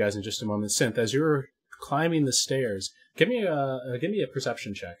back to you guys in just a moment. Synth, as you're climbing the stairs, give me a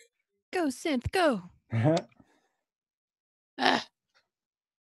perception check. Go, Synth, go.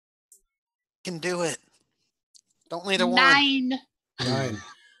 Can do it. Don't need a 9. 9.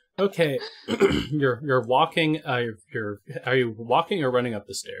 Okay. You're walking. Are you walking or running up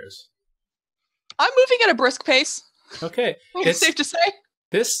the stairs? I'm moving at a brisk pace. Okay. It's safe to say.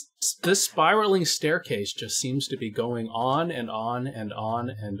 This spiraling staircase just seems to be going on and on and on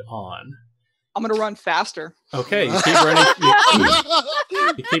and on. I'm gonna run faster. Okay, you keep running.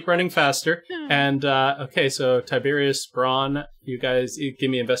 You keep running faster. And okay, so Tiberius, Braun, you guys give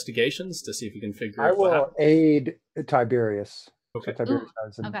me investigations to see if you can figure I out what will happened. aid Tiberius. Okay. So Tiberius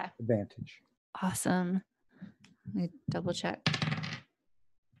has an Okay. advantage. Awesome. Let me double check.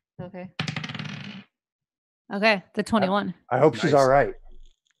 Okay. Okay, the 21. I hope she's Nice. all right.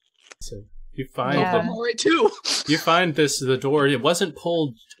 So you find Yeah. I'm all right too. you find the door. It wasn't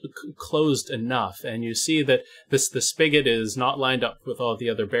pulled closed enough, and you see that the spigot is not lined up with all the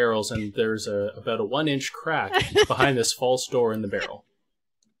other barrels, and there's about a 1-inch crack behind this false door in the barrel.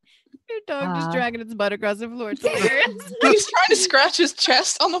 Your dog just Ah. dragging its butt across the floor. It's hilarious. He's trying to scratch his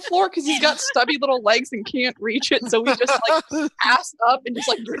chest on the floor because he's got stubby little legs and can't reach it. So he just like passed up and just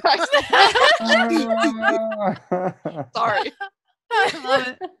like drags it. Sorry. I love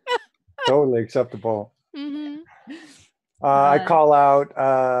it. Totally acceptable. Hmm. I call out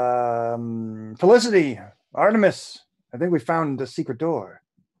Felicity, Artemis. I think we found the secret door.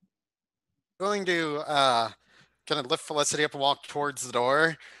 Going to kind of lift Felicity up and walk towards the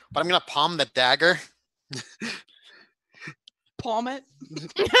door, but I'm gonna palm the dagger. Palm it.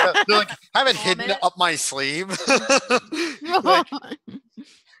 Like, have it hidden it. up my sleeve. Like,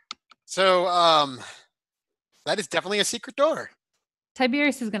 so that is definitely a secret door.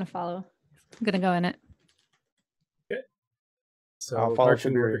 Tiberius is going to follow. I'm going to go in it. So I'll follow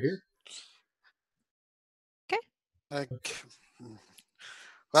marching over Tiberius. here. Like,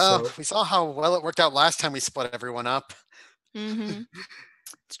 Well, So- we saw how well it worked out last time we split everyone up. Mm-hmm.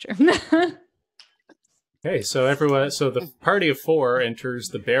 It's true. Okay, so the party of 4 enters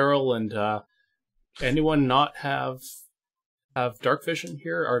the barrel, and anyone not have dark vision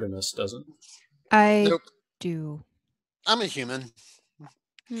here? Artemis doesn't. I Nope. do. I'm a human.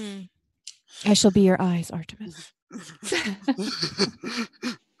 I shall be your eyes, Artemis.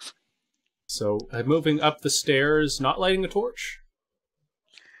 So moving up the stairs, not lighting a torch.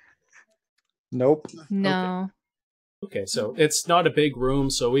 Nope. No. Okay, so it's not a big room,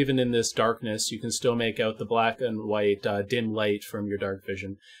 so even in this darkness, you can still make out the black and white dim light from your dark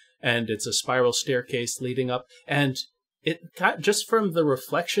vision. And it's a spiral staircase leading up, and it got, just from the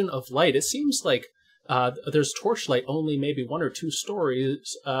reflection of light, it seems like there's torchlight only maybe 1 or 2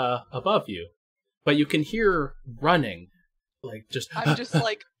 stories above you. But you can hear running, like just... I'm just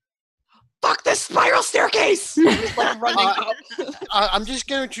like, fuck this spiral staircase! I'm just like running up. I'm just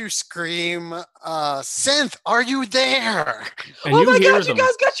going to scream, Synth, are you there? and Oh you my hear god, them. you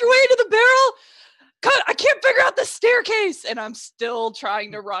guys got your way into the barrel? God, I can't figure out the staircase! And I'm still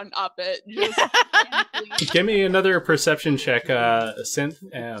trying to run up it. Just frantically. Give me another perception check, Synth,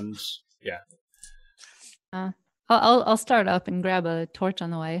 and yeah. I'll start up and grab a torch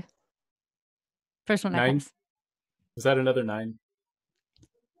on the way. First one I 9? pass. Is that another 9?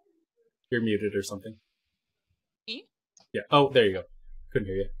 You're muted or something. Me? Yeah. Oh, there you go. Couldn't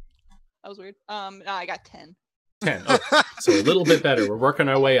hear you. That was weird. No, I got 10. 10. Oh, so a little bit better. We're working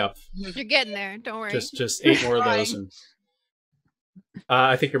our way up. You're getting there. Don't worry. Just 8 more of those, and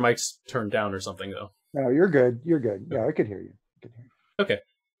I think your mic's turned down or something, though. No, you're good. You're good. Yeah, I could hear you. Okay.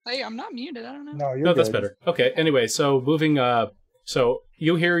 Hey, I'm not muted. I don't know. No, you're No, good. that's better. Okay. Anyway, so moving. So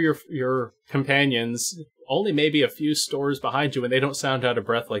you hear your companions only maybe a few stores behind you, and they don't sound out of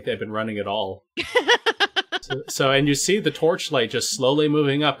breath like they've been running at all. So and you see the torchlight just slowly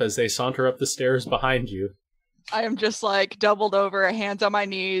moving up as they saunter up the stairs behind you. I am just like doubled over, hands on my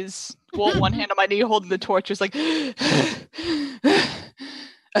knees, one hand on my knee holding the torch, just like, I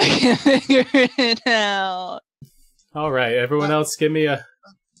can't figure it out. All right, everyone else, give me a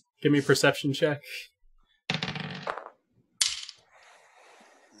perception check.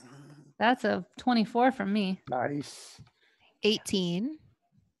 That's a 24 from me. Nice. 18.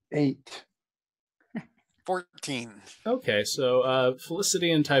 8. 14. Okay, so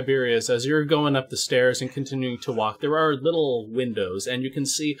Felicity and Tiberius, as you're going up the stairs and continuing to walk, there are little windows, and you can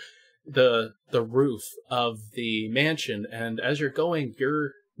see the roof of the mansion. And as you're going,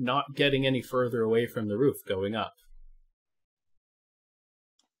 you're not getting any further away from the roof going up.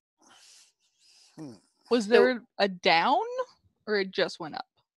 Was there a down or it just went up?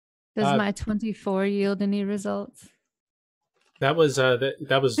 Does my 24 yield any results? That was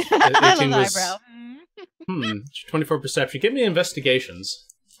that was I 18 love was eyebrow. 24 perception. Give me investigations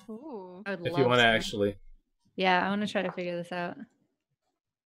Ooh. I would if love you want to to. actually. Yeah, I want to try to figure this out.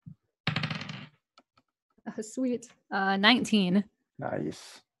 Oh, sweet. 19.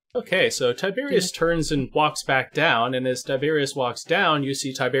 Nice. Okay, so Tiberius turns and walks back down, and as Tiberius walks down, you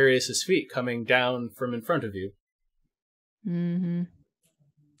see Tiberius's feet coming down from in front of you. Mm-hmm.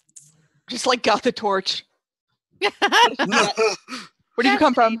 Just like got the torch. Where did you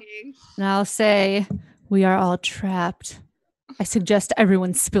come from? And I'll say, we are all trapped. I suggest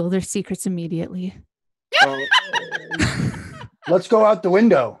everyone spill their secrets immediately. Let's go out the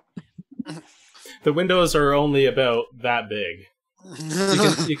window. The windows are only about that big.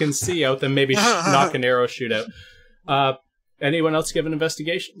 You can see out them, maybe knock an arrow shoot out. Anyone else giving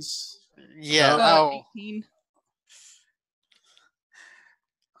investigations? Yeah, Uh, 18.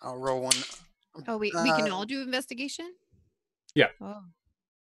 I'll roll one. Oh, we can all do investigation? Yeah. Oh.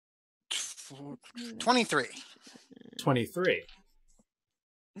 23. 23.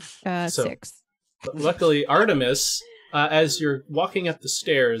 So- 6. Luckily, Artemis, as you're walking up the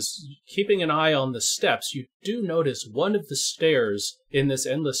stairs, keeping an eye on the steps, you do notice one of the stairs in this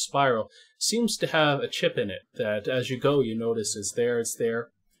endless spiral seems to have a chip in it that, as you go, you notice it's there.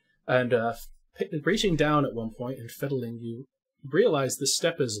 And reaching down at one point and fiddling, you realize the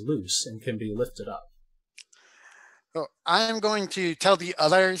step is loose and can be lifted up. So I'm going to tell the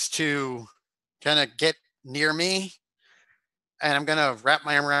others to kind of get near me, and I'm going to wrap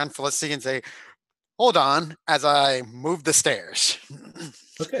my arm around Felicity and say, hold on, as I move the stairs.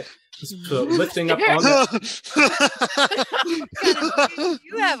 Okay. So lifting up on the...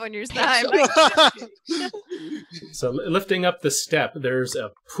 You have on your side. So lifting up the step, there's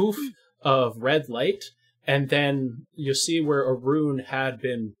a poof of red light, and then you see where a rune had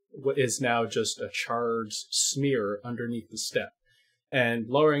been, what is now just a charred smear underneath the step. And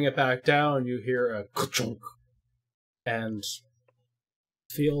lowering it back down, you hear a ka-chunk. And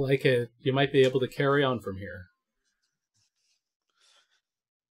feel like you might be able to carry on from here.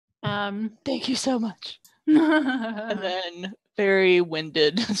 Thank you so much. And then, very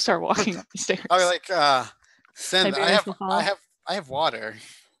winded, start walking up the stairs. I like, Send. Tiberius will follow. I have water.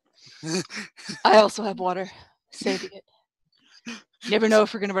 I also have water. Saving it. Never know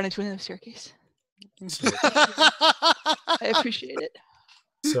if we're gonna run into another staircase. I appreciate it.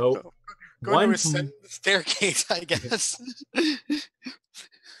 So Go to ascend the staircase, I guess.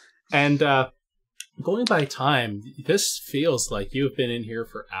 And going by time, this feels like you've been in here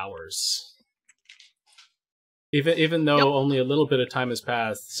for hours. Even though only a little bit of time has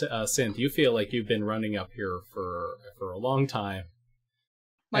passed, Synth, you feel like you've been running up here for a long time.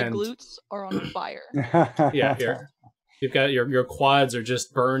 My And- glutes are on fire. Yeah, you've got your quads are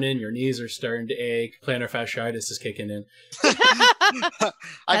just burning, your knees are starting to ache, plantar fasciitis is kicking in. I've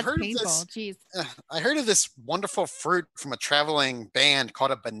That's heard painful. of Jeez. this. I heard of this wonderful fruit from a traveling band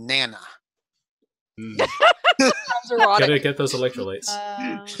called a banana. Mm. Sounds erotic. Gotta get those electrolytes.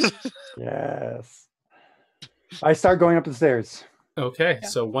 Yes. I start going up the stairs. Okay, Yeah.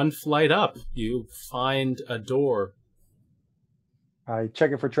 so one flight up, you find a door. I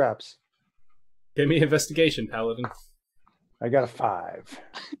check it for traps. Give me investigation, Paladin. I got a 5.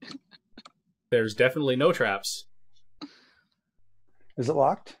 There's definitely no traps. Is it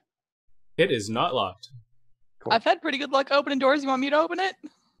locked? It is not locked. Cool. I've had pretty good luck opening doors. You want me to open it?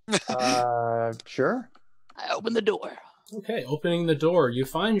 Sure. I open the door. Okay, opening the door, you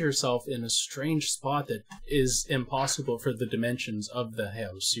find yourself in a strange spot that is impossible for the dimensions of the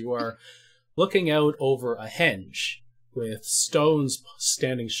house. You are looking out over a henge with stones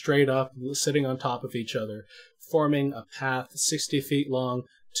standing straight up, sitting on top of each other, forming a path 60 feet long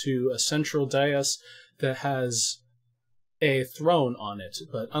to a central dais that has a throne on it.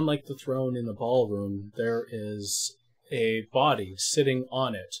 But unlike the throne in the ballroom, there is a body sitting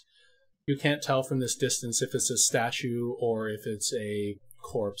on it. You can't tell from this distance if it's a statue or if it's a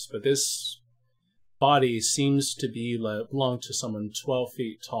corpse, but this body seems to belong to someone 12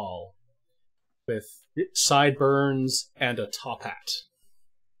 feet tall with sideburns and a top hat.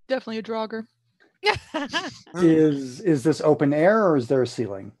 Definitely a drogger. Is this open air or is there a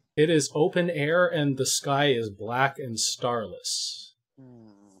ceiling? It is open air and the sky is black and starless.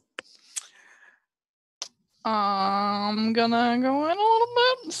 I'm gonna go in a little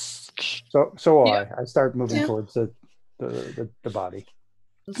bit. So will Yeah. I. I start moving Yeah. towards the body.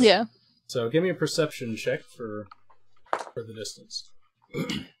 Yeah. So give me a perception check for the distance.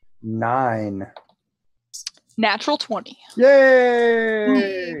 9. Natural 20.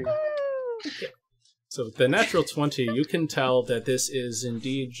 Yay! So the natural 20, you can tell that this is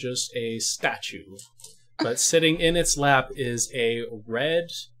indeed just a statue. But sitting in its lap is a red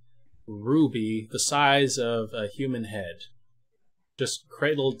ruby the size of a human head. Just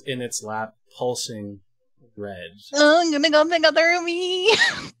cradled in its lap, pulsing red. Oh, I'm gonna go pick up the ruby.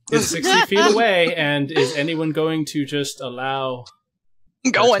 Is 60 feet away, and is anyone going to just allow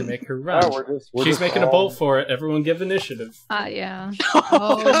her to Going. make her run? Oh, we're She's just making a all- bolt for it. Everyone give initiative. Yeah.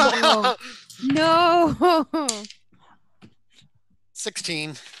 Oh, no.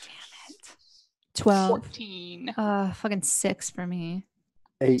 16. 12. 14. Fucking 6 for me.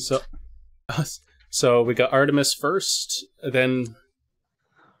 8. So we got Artemis first, then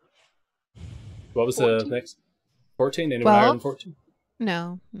what was 14. the next? 14? Anyone higher than 12? 14?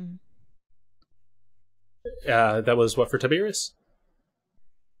 No. Mm. That was what for Tiberius?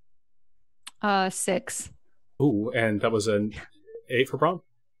 6. Ooh, and that was an 8 for Braun?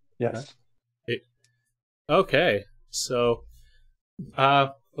 Yes. Okay, so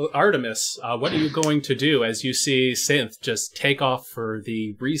Artemis, what are you going to do as you see Synth just take off for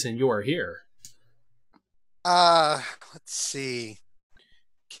the reason you are here? Let's see.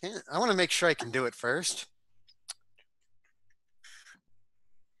 I want to make sure I can do it first.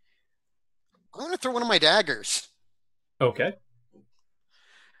 I'm going to throw one of my daggers. Okay.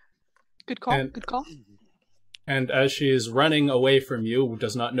 Good call. And- Good call. And as she is running away from you,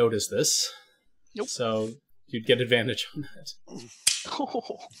 does not notice this. Nope. So you'd get advantage on that.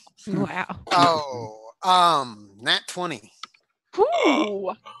 Oh. Wow. Oh, nat 20.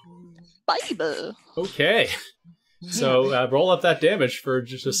 Ooh. Baby. Okay. So roll up that damage for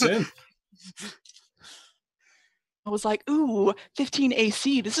just a Synth. I was like, ooh, 15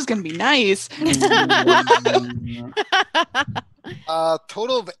 AC. This is gonna be nice.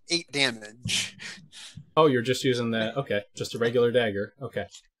 Total of 8 damage. Oh, you're just using that. Okay, just a regular dagger. Okay.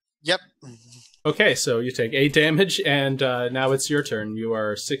 Yep. Okay, so you take 8 damage, and now it's your turn. You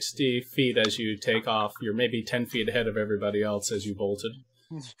are 60 feet as you take off. You're maybe 10 feet ahead of everybody else as you bolted.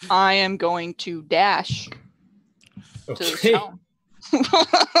 I am going to dash to the Okay. stone. So,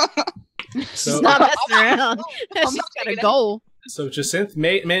 She's not messing around. I'm She's not got a taking goal. so Jacinth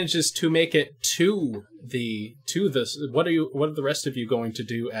manages to make it to this. What are the rest of you going to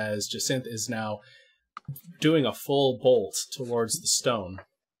do as Jacinth is now doing a full bolt towards the stone?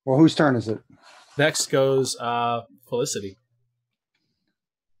 Well, whose turn is it? Next goes Felicity.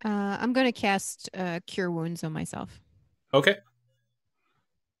 I'm going to cast Cure Wounds on myself. Okay.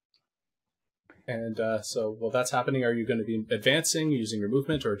 And so while that's happening, are you going to be advancing, using your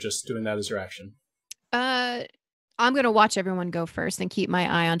movement, or just doing that as your action? I'm going to watch everyone go first and keep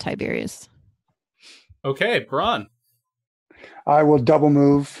my eye on Tiberius. Okay, Braun. I will double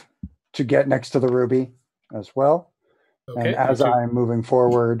move to get next to the ruby as well. Okay. And as you two- I'm moving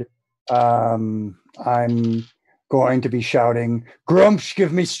forward, I'm going to be shouting, "Grumsh,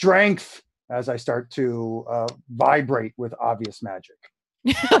 give me strength!" as I start to vibrate with obvious magic.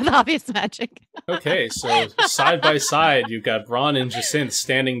 With obvious magic. Okay, so side by side, you've got Braun and Jacinth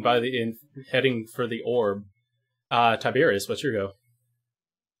standing by heading for the orb. Tiberius, what's your go?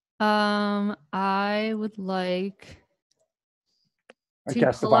 I would like I to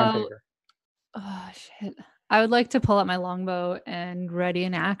cast pull Divine out- Favor. Oh shit. I would like to pull out my longbow and ready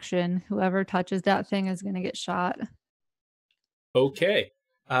in action. Whoever touches that thing is gonna get shot. Okay.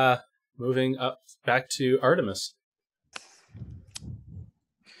 Moving up back to Artemis.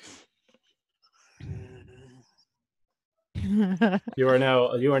 You are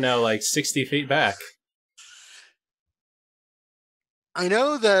now like 60 feet back. I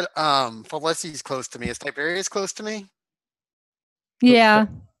know that Felicity's close to me. Is Tiberius close to me? Yeah.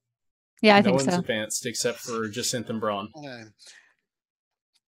 Yeah, I no think one's so. advanced except for Jacinth and Braun. Okay.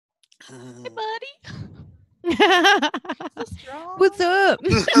 Hey, buddy. So strong. What's up?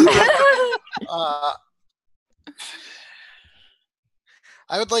 Uh,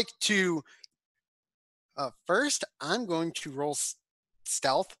 I would like to. First, I'm going to roll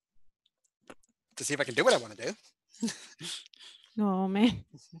stealth to see if I can do what I want to do. Oh man.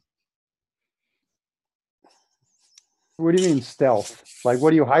 What do you mean stealth? Like,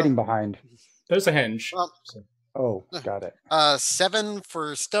 what are you hiding behind? There's a hinge. Well, Oh, got it. 7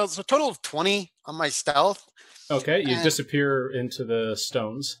 for stealth, so a total of 20 on my stealth. Okay, you and- disappear into the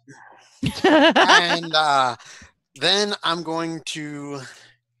stones. And then I'm going to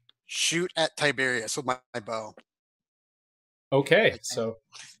shoot at Tiberius with my bow. Okay, so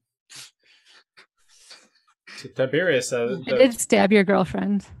Tiberius, I did stab your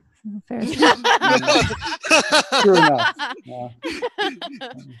girlfriend. Fair. True enough.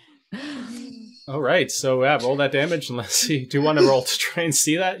 all right. So yeah, roll that damage and let's see. Do you want to roll to try and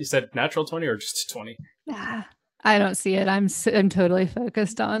see that? You said natural 20 or just 20? Ah, I don't see it. I'm totally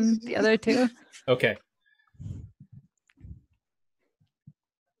focused on the other two. Okay.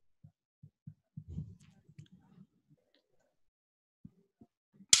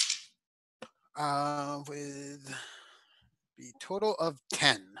 With the total of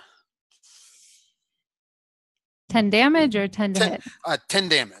 10. 10 damage or 10 to 10 hit? 10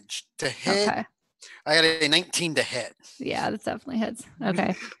 damage to hit. Okay. I got a 19 to hit. Yeah, that definitely hits.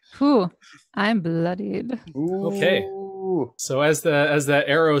 Okay. Whew. I'm bloodied. Okay. Ooh. So as that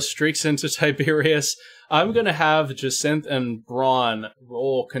arrow streaks into Tiberius, I'm gonna have Jacinth and Braun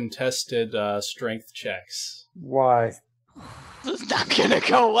roll contested strength checks. Why? This is not gonna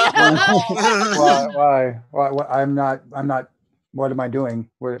go well. Why? I'm not. What am I doing?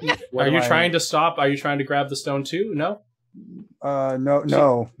 What Are you trying to stop? Are you trying to grab the stone too? No.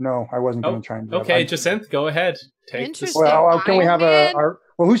 No. I wasn't going to try and. Grab Okay, it. Jacinth, go ahead. Take this. Interesting. Well, can we have Iron Man?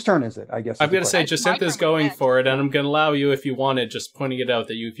 well, whose turn is it? I guess. I'm is the going to say question. Jacinth is turn going again. for it, and I'm going to allow you if you wanted, just pointing it out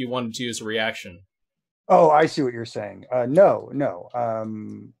that if you wanted to use a reaction. Oh, I see what you're saying. No.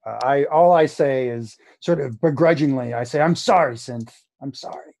 All I say is sort of begrudgingly. I say, "I'm sorry, Synth. I'm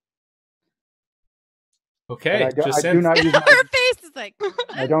sorry." Okay, But I do Jacinth. not use Her my, face is like.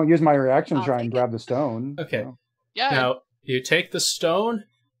 I don't use my reaction to I'll try and take it. grab the stone. Okay. so. Yeah. Now, you take the stone,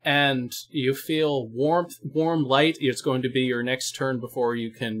 and you feel warm light. It's going to be your next turn before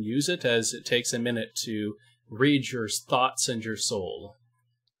you can use it, as it takes a minute to read your thoughts and your soul.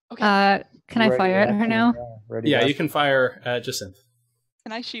 Can I Ready fire at her action, now? yeah, ready Yeah, you action. can fire at Jacinth.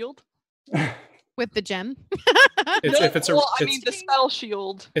 Can I shield? With the gem. If it's a well, I it's, mean the spell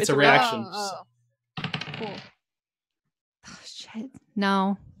shield. it's a reaction. Cool. Oh, shit.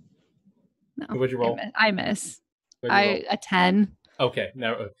 No. No. What'd you roll? I miss. what'd you roll? A 10. Okay,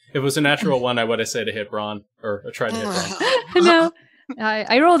 now if it was a natural one, I would have said to hit Braun or try to hit Braun. No.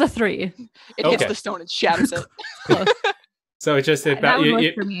 I rolled a 3. It hits Okay. the stone and shatters it. So it just That would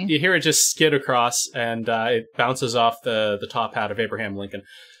work for me. you hear it just skid across, and it bounces off the top hat of Abraham Lincoln.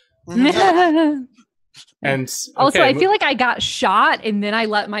 And Also, okay, I feel like I got shot and then I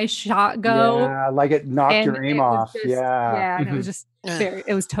let my shot go. Yeah, like it knocked and your aim it was off. just- Yeah. and it was just very,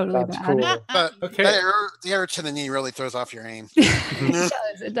 it was totally That's bad. cool. But Okay. the arrow to the knee really throws off your aim. It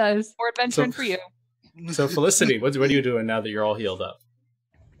does. It does. More adventuring So- for you. So Felicity, what are you doing now that you're all healed up?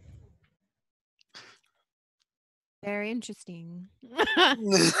 Very interesting.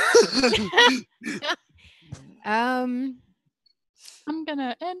 I'm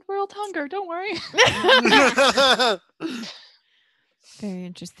gonna end world hunger. Don't worry. Very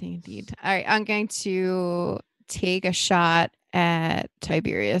interesting indeed. All right, I'm going to take a shot at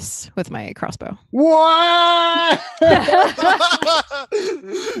Tiberius with my crossbow. What?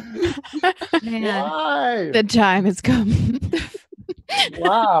 Man. Why? The time has come.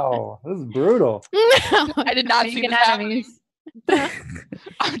 Wow, this is brutal. I did not see Making this happening. enemies.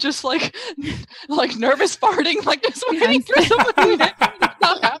 I'm just like nervous farting, like just waiting for someone to do it. It's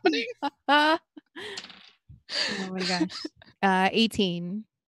not happening. Oh my gosh. 18.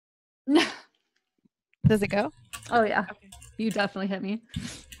 Does it go? Oh yeah. You definitely hit me.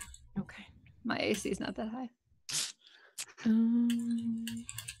 Okay. My AC is not that high. And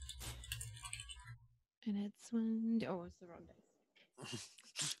it's one. Oh, it's the wrong dice.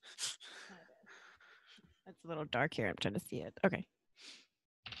 It's a little dark here. I'm trying to see it. Okay.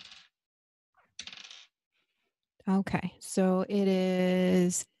 Okay. So it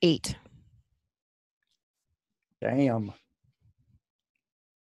is 8. Damn.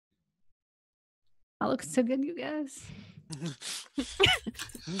 That looks so good, you guys.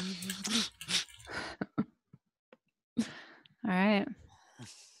 All right.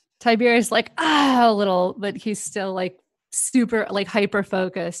 Tiberius like a little, but he's still like super like hyper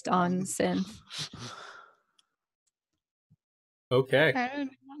focused on synth. Okay. And,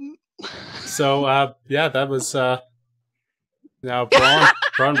 So yeah, that was now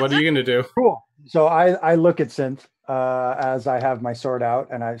Braun, what are you gonna do? Cool. So I look at Synth as I have my sword out,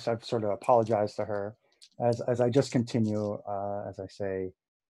 and I've sort of apologized to her as I just continue, as I say,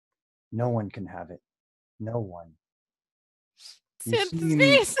 no one can have it. No one. You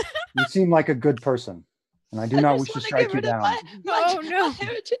you seem like a good person, and I do not wish to strike you down, Oh, no.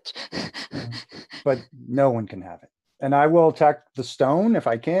 heritage. but no one can have it. And I will attack the stone if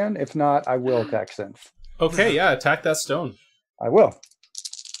I can. If not, I will attack Synth. Okay, yeah, attack that stone. I will.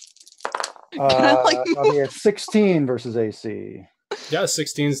 I, like, I'll be at 16 versus AC. Yeah,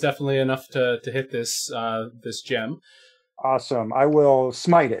 16 is definitely enough to hit this this gem. Awesome. I will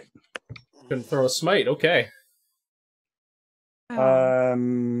smite it. Can throw a smite. Okay.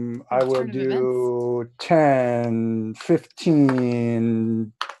 Oh. I will Turn of do 10,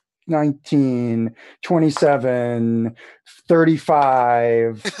 15, 19, 27,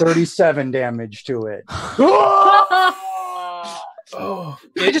 35, 37 damage to it. Oh,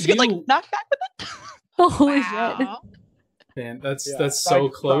 I just get like you- knocked back with it. Holy shit. Wow. man, that's Yeah, so I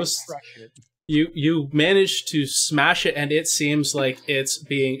close. crushed it. You managed to smash it, and it seems like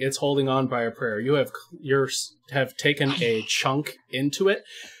it's holding on by a prayer. You have taken a chunk into it,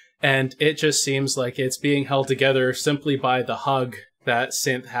 and it just seems like it's being held together simply by the hug that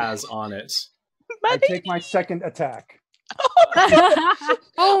Synth has on it. I take my second attack.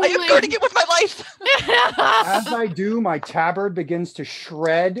 Oh I am guarding it with my life. As I do, my tabard begins to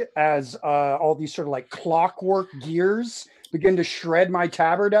shred as all these sort of like clockwork gears begin to shred my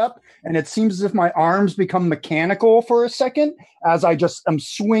tabard up. And it seems as if my arms become mechanical for a second as I just am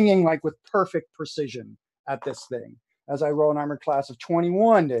swinging like with perfect precision at this thing. As I roll an armor class of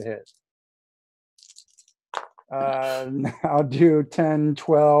 21 to hit. I'll do 10,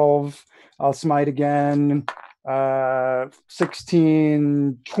 12. I'll smite again.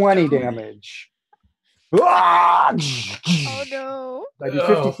 16, 20 damage. Oh no. I do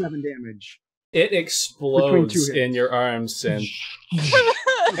 57 damage. It explodes hits. in your arms, Synth,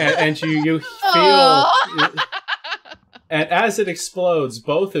 and you feel. Oh. And as it explodes,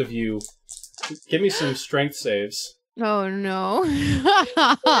 both of you, give me some strength saves. Oh no.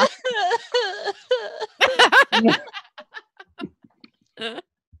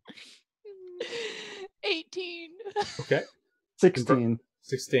 18. Okay. 16.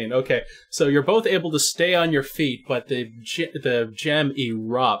 16. Okay, so you're both able to stay on your feet, but the gem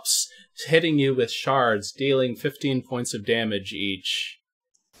erupts, hitting you with shards, dealing 15 points of damage each.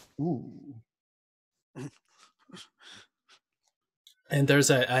 Ooh. And there's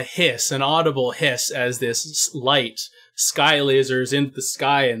a hiss, an audible hiss, as this light sky lasers into the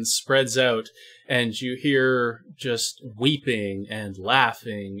sky and spreads out, and you hear just weeping and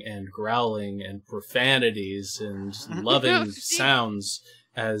laughing and growling and profanities and loving sounds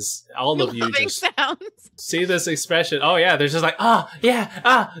as all of you Loving just sounds. see this expression. Oh yeah, there's just like, ah, yeah,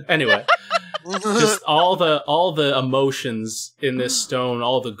 ah. Anyway, just all the emotions in this stone,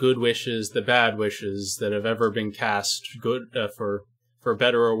 all the good wishes, the bad wishes that have ever been cast, good for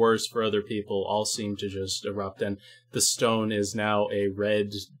better or worse for other people, all seem to just erupt, and the stone is now a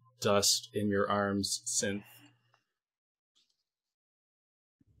red dust in your arms synth.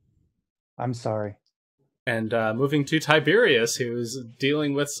 I'm sorry. And moving to Tiberius, who's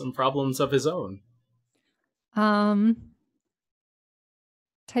dealing with some problems of his own.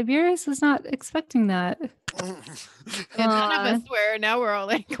 Tiberius was not expecting that. And none of us were. Now we're all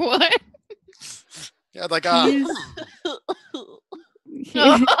like, what? Yeah, like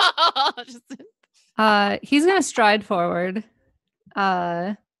he's gonna stride forward,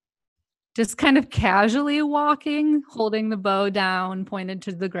 just kind of casually walking, holding the bow down, pointed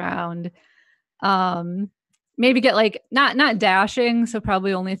to the ground. Maybe get like not dashing, so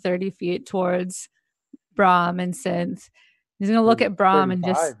probably only 30 feet towards Braum and Synth. He's gonna look at Braum and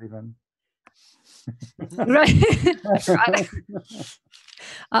just even. right.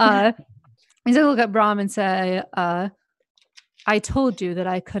 He's gonna look at Braum and say, I told you that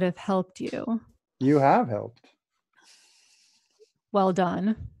I could have helped you. You have helped. Well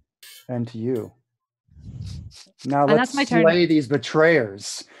done. And to you. Now And let's that's my turn. slay these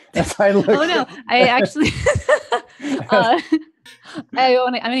betrayers. As I look Oh no, I actually I'm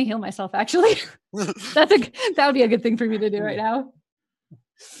gonna heal myself actually. That would be a good thing for me to do right now.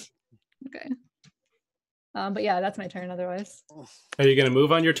 Okay. But yeah, that's my turn otherwise. Are you going to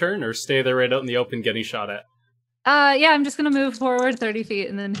move on your turn or stay there right out in the open getting shot at? Yeah, I'm just gonna move forward 30 feet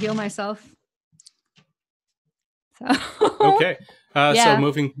and then heal myself. So Okay. Yeah. So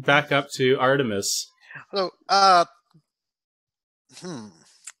moving back up to Artemis. So,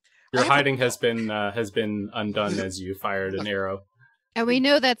 Your hiding has been undone as you fired an arrow. And we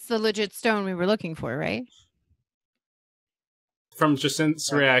know that's the legit stone we were looking for, right? From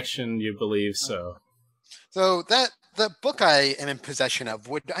Jacinth's reaction, you believe so. So that the book I am in possession of,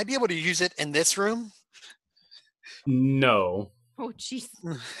 would I be able to use it in this room? No. Oh, jeez.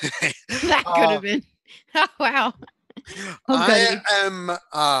 That could have been. Oh, wow. I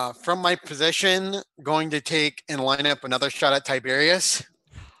am, from my position, going to take and line up another shot at Tiberius.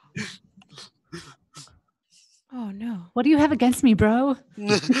 Oh, no. what do you have against me, bro?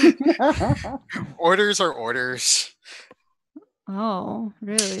 Orders are orders. Oh,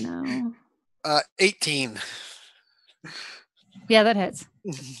 really now? 18. Yeah, that hits.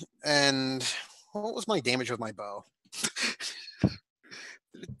 And what was my damage with my bow?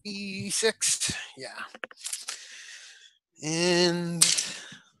 E6. Yeah. And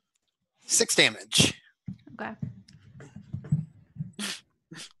 6 damage. Okay.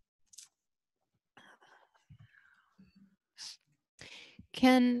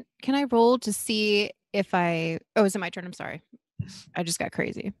 Can I roll to see if I... Oh, is it my turn? I'm sorry. I just got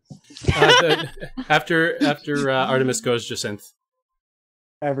crazy. After Artemis goes, Jacinth.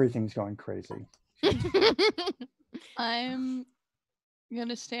 Everything's going crazy. I'm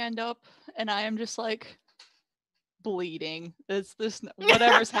gonna stand up and I am just like bleeding. This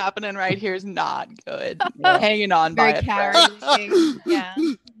whatever's happening right here is not good. Yeah. Hanging on by Very a thread. carrying. Yeah.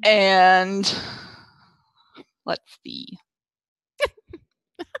 And let's see.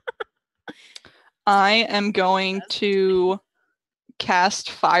 I am going to cast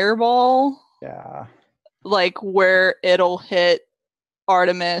Fireball, Yeah. like where it'll hit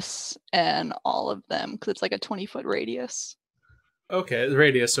Artemis and all of them, because it's like a 20-foot radius. Okay, the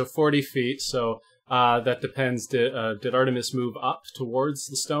radius, so 40 feet. So that depends. Did Artemis move up towards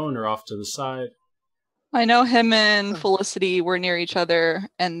the stone or off to the side? I know him and Felicity were near each other,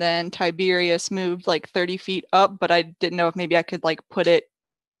 and then Tiberius moved like 30 feet up, but I didn't know if maybe I could like put it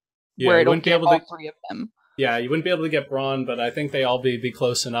where you it'll wouldn't be get able all to. 3 of them. Yeah, you wouldn't be able to get Braun, but I think they all be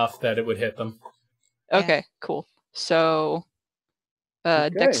close enough that it would hit them. Okay, cool. So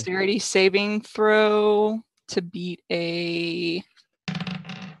Okay. dexterity saving throw to beat a...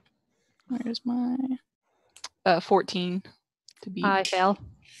 Where's my... 14 to beat. I fail.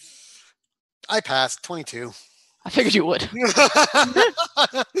 I passed 22. I figured you would.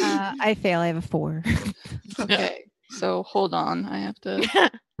 I fail. I have a 4. Okay, so hold on. I have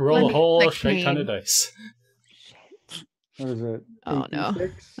to... Roll a whole like shit ton of pain. dice. What is it? Oh, no.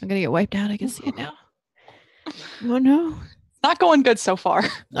 86? I'm going to get wiped out. I can see it now. Oh, no. Not going good so far.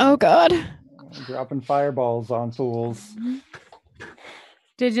 Oh, God. Dropping fireballs on fools.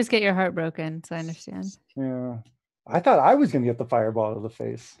 Did just get your heart broken, so I understand. Yeah. I thought I was going to get the fireball to the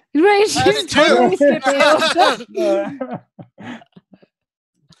face. Right, I did too. totally skipped you.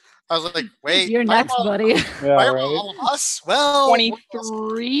 I was like, wait. You're next, fireball- buddy. Yeah, Fireball right? all of us? Well,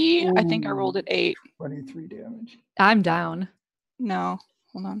 23? I think I rolled at 8. 23 damage. I'm down. No,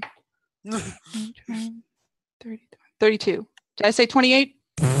 hold on. 32. Did I say 28?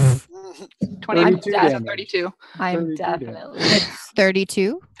 28. I'm damage. 32. I'm 32 definitely.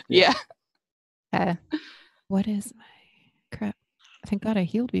 32. Yeah. What is my crap? Thank God I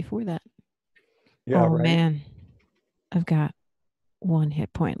healed before that. Yeah, oh right. man, I've got 1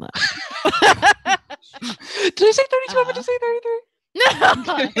 hit point left. Did I say 32? Did I say 33?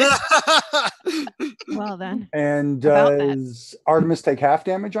 Well then. And About that. does Artemis take half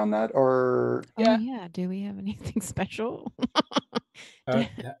damage on that, or Oh yeah. Do we have anything special?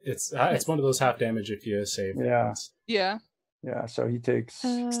 It's one of those half damage if you save. Yeah. once. Yeah. yeah? So he takes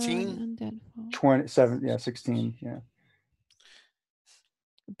 16? Undead fall. 27. Yeah, 16. Yeah.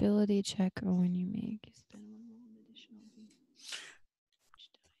 Ability check or when you make. You spend 1 additional.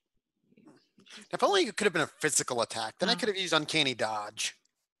 If only it could have been a physical attack, then I could have used uncanny dodge.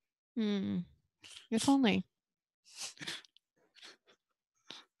 If only.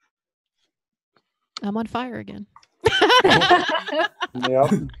 I'm on fire again.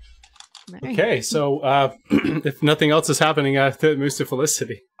 Yep. Okay, so if nothing else is happening, it moves to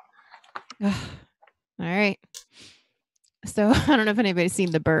Felicity. All right. So I don't know if anybody's seen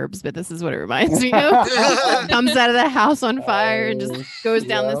The Burbs, but this is what it reminds me of. Comes out of the house on fire and just goes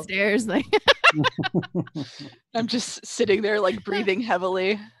down the stairs like. I'm just sitting there like breathing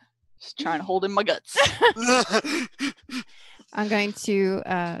heavily, just trying to hold in my guts. I'm going to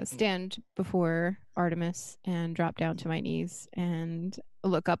stand before Artemis and drop down to my knees and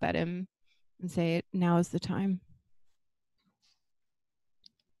look up at him and say, "Now is the time."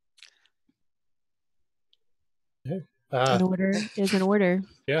 Okay. An order is an order.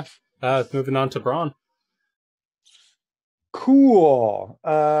 Yeah. Moving on to Braun. Cool.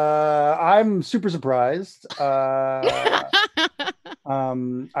 I'm super surprised. I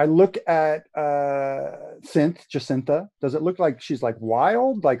look at Jacintha. Does it look like she's like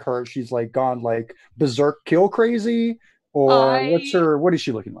wild? Like she's like gone like berserk kill crazy? Or what is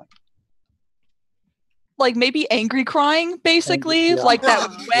she looking like? Like maybe angry crying, basically. Yeah. Like that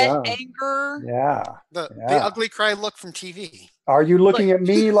wet Yeah. anger. Yeah. The Yeah. ugly cry look from TV. Are you looking at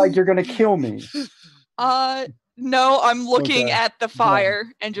me like you're gonna kill me? No, I'm looking Okay. at the fire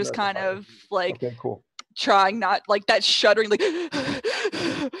and just At the kind fire. of like Okay, cool. trying not like that shuddering, like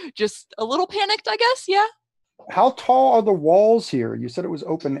just a little panicked, I guess. Yeah. How tall are the walls here? You said it was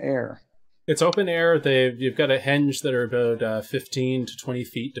open air. It's open air. You've got a hinge that are about 15 to 20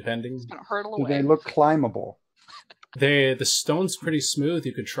 feet, depending. It's gonna hurtle Do away. they look climbable? The stone's pretty smooth.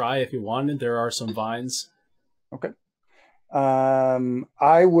 You could try if you wanted. There are some vines. Okay.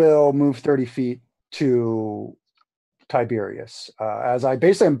 I will move 30 feet to Tiberius. As I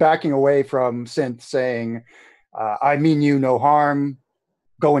basically am backing away from Synth saying, I mean you no harm.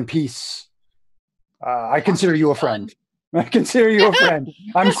 Go in peace. I consider you a friend. I consider you a friend.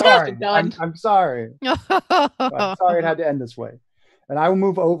 I'm sorry. I'm sorry. I'm sorry it had to end this way. And I will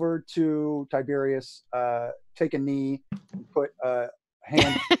move over to Tiberius, take a knee, and put a hand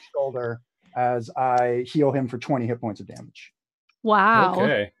on his shoulder as I heal him for 20 hit points of damage. Wow.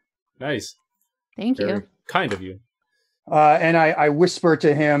 Okay. Nice. Thank Very you. kind of you. And I whisper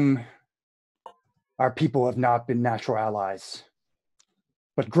to him, our people have not been natural allies,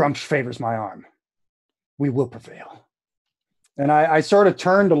 but Grumsh favors my arm. We will prevail. And I sort of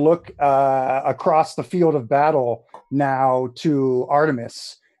turn to look across the field of battle now to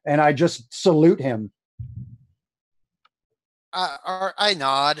Artemis, and I just salute him. I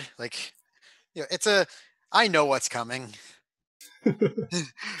nod, like, I know what's coming.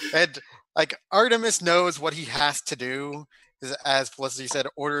 And like Artemis knows what he has to do. As Felicity said,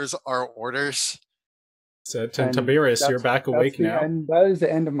 orders are orders. So And Tiberius, you're back awake now. And that is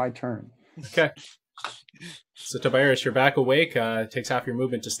the end of my turn. Okay. So Tiberius, you're back awake. It takes half your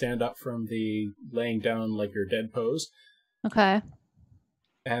movement to stand up from the laying down like your dead pose. Okay.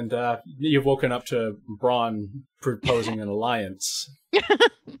 And you've woken up to Braun proposing an alliance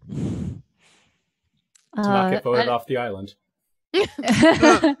to not get voted off the island.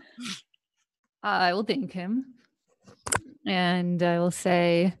 I will thank him. And I will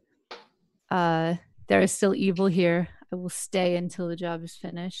say, there is still evil here. I will stay until the job is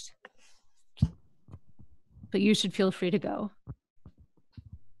finished. But you should feel free to go.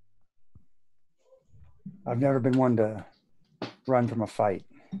 I've never been one to run from a fight.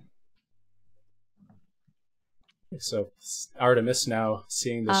 So Artemis, now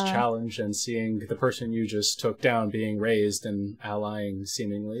seeing this challenge and seeing the person you just took down being raised and allying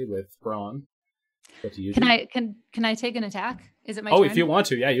seemingly with Braun, what do you do? Can I take an attack? Is it my turn? Oh, if you want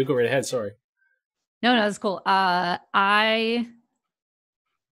to, yeah, you go right ahead. Sorry. No, that's cool. I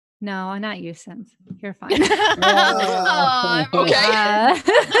No, not you, Synth. You're fine. Aw,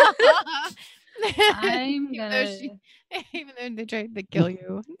 I'm Even though gonna. even though they tried to kill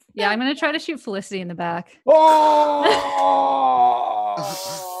you. Yeah, I'm gonna try to shoot Felicity in the back. Oh!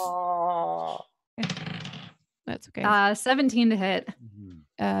 That's okay. 17 to hit.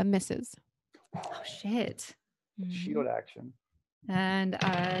 Misses. Oh shit. Shield action. And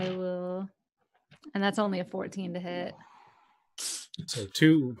I will. And that's only a 14 to hit. So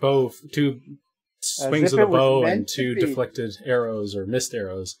two swings if of the it was bow meant and to two be. deflected arrows or missed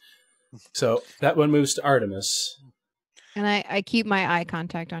arrows. So that one moves to Artemis. And I keep my eye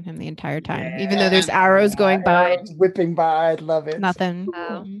contact on him the entire time, even though there's arrows going by. Arrows whipping by. I love it. Nothing.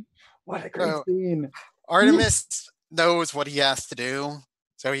 Wow. What a great So- scene. Artemis knows what he has to do.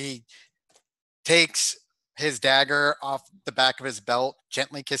 So he takes his dagger off the back of his belt,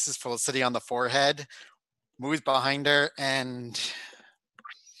 gently kisses Felicity on the forehead, moves behind her, and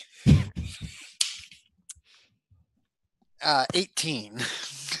 18.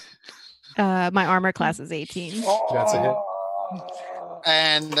 My armor class is 18. That's a hit.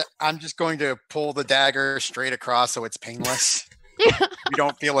 And I'm just going to pull the dagger straight across so it's painless. You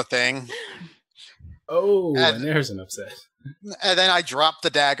don't feel a thing. Oh, And- and there's an upset. And then I drop the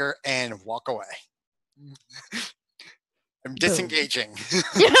dagger and walk away. I'm disengaging.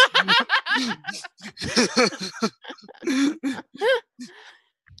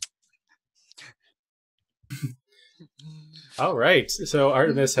 All right. So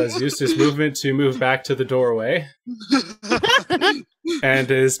Artemis has used his movement to move back to the doorway and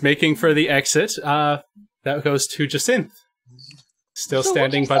is making for the exit. That goes to Jacinth, still So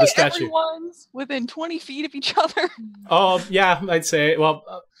standing would by you the say statue. Everyone's within 20 feet of each other. Oh, yeah, I'd say. Well,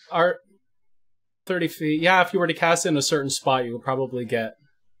 our 30 feet. Yeah, if you were to cast it in a certain spot, you would probably get.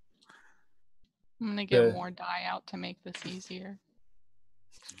 I'm gonna get The- more die out to make this easier.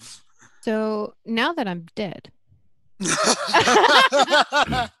 So now that I'm dead, You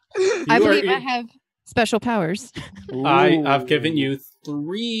I believe are- I have special powers. I've given you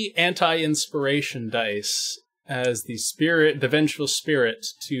 3 anti-inspiration dice as the vengeful spirit,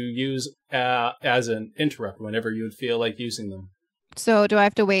 to use as an interrupt whenever you would feel like using them. So do I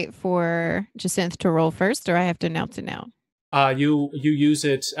have to wait for Jacinth to roll first, or I have to announce it now? You use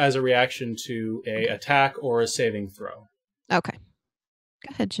it as a reaction to a attack or a saving throw. Okay.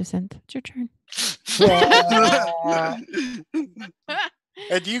 Go ahead, Jacinth. It's your turn.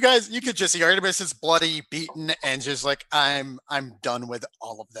 And you could just see Artemis is bloody, beaten, and just like, I'm done with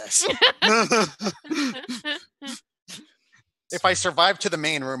all of this. If I survive to the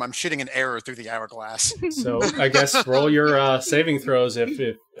main room, I'm shooting an arrow through the hourglass. So I guess roll your saving throws if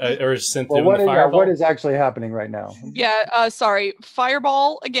or Synth Well, doing the fireball. what is actually happening right now? Yeah, sorry.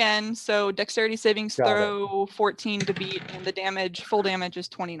 Fireball again. So dexterity savings Got it. throw 14 to beat, and the damage, full damage is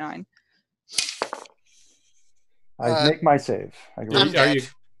 29. I make my save. I'm Are you dead.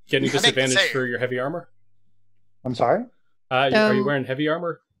 getting I make the disadvantage save. for your heavy armor? I'm sorry? Are you So- wearing heavy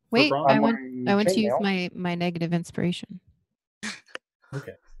armor? for Wait, bronze? I I'm want wearing I want to use chainmail. my negative inspiration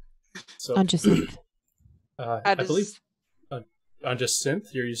So on Jacinth. I That is- believe on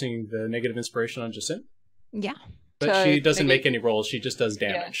Jacinth, you're using the negative inspiration on Jacinth, Yeah. but To she doesn't negate- make any rolls. She just does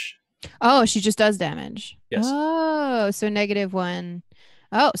damage. Oh, she just does damage. Yes. Oh, so -1.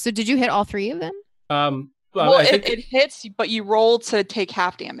 Oh, so did you hit all 3 of them? Well, I think it hits, but you roll to take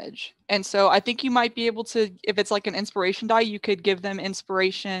half damage. And so I think you might be able to, if it's like an inspiration die, you could give them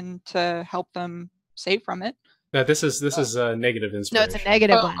inspiration to help them save from it. this is a negative No, inspiration. it's a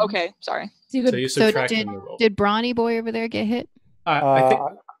negative Oh, one. okay, sorry. So you So could you So subtract did- from the roll. Did Brawny Boy over there get hit? I think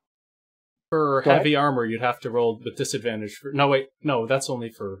for Go ahead. heavy armor, you'd have to roll with disadvantage. No, wait, no, that's only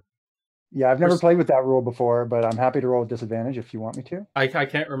for. Yeah, I've never First- played with that rule before, but I'm happy to roll with disadvantage if you want me to. I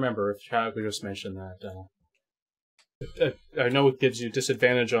can't remember if Chad just mentioned that. I know it gives you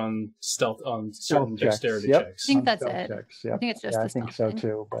disadvantage on stealth on certain checks, dexterity yep. checks. I think On that's stealth it. Checks, I yep. think it's just Yeah, the I think stealth so thing.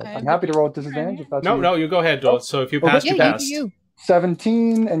 too. But Okay. I'm happy to roll with disadvantage if that's No, you go ahead, Dole. Oh. So if you pass, yeah, you you pass. do you.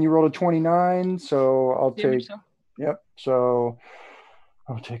 17 and you rolled a 29, so I'll Damage, take so yep. So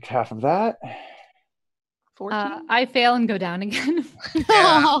I'll take half of that. 14. I fail and go down again.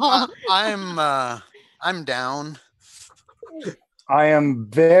 Yeah, I'm down. I am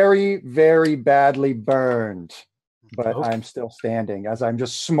very, very badly burned, but Okay. I'm still standing as I'm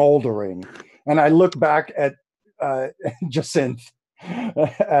just smoldering. And I look back at Jacinth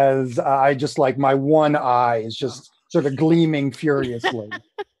as I just like my one eye is just sort of gleaming furiously.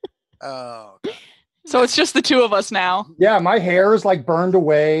 Oh, So it's just the two of us now. Yeah, my hair is like burned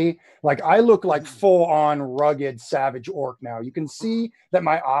away. Like I look like full on rugged savage orc now. You can see that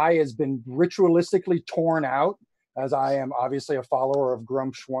my eye has been ritualistically torn out as I am obviously a follower of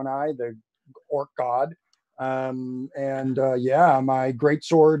Grumsh One Eye, the orc god. Yeah, my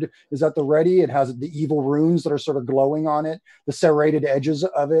greatsword is at the ready. It has the evil runes that are sort of glowing on it, the serrated edges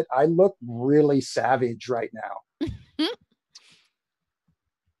of it. I look really savage right now.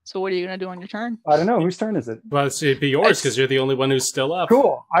 So what are you going to do on your turn? I don't know. Whose turn is it? Well, it'd be yours because you're the only one who's still up.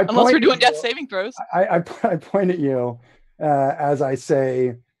 Cool. Unless we're doing death saving throws. I point at you as I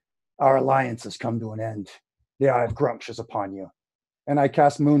say, our alliance has come to an end. The Eye of Grumsh is upon you. And I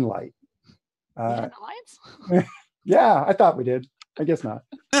cast Moonlight. An alliance? Yeah, I thought we did. I guess not.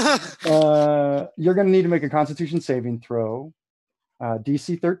 You're going to need to make a Constitution saving throw.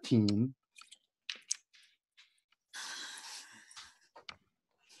 DC 13.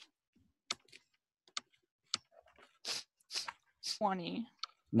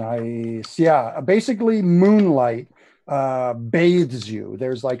 Nice. Yeah, basically Moonlight bathes you.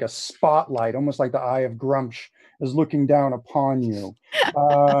 There's like a spotlight, almost like the Eye of Grumsh is looking down upon you.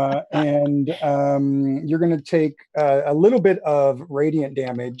 You're going to take a little bit of radiant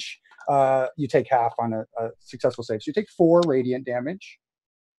damage. You take half on a successful save. So you take 4 radiant damage.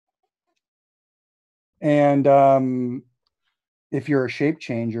 And if you're a shape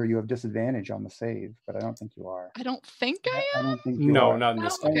changer, you have disadvantage on the save, but I don't think you are. I don't think I am. I don't think you No, are. not in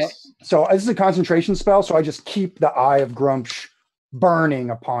this Okay. case. So this is a concentration spell, so I just keep the Eye of Grumsh burning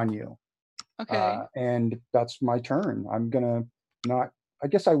upon you. Okay. And that's my turn. I'm gonna not. I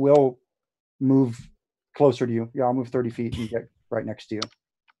guess I will move closer to you. Yeah, I'll move 30 feet and get right next to you.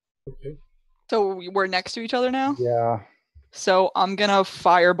 Okay. So we're next to each other now? Yeah. So I'm going to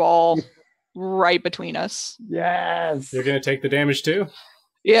fireball right between us. Yes. You're going to take the damage too?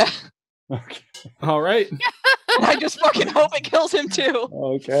 Yeah. Okay. All right. And I just fucking hope it kills him too.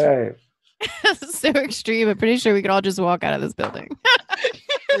 Okay. So extreme. I'm pretty sure we could all just walk out of this building.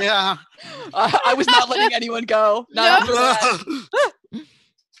 Yeah. I was not letting anyone go. Not after that.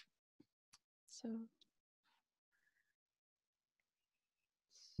 So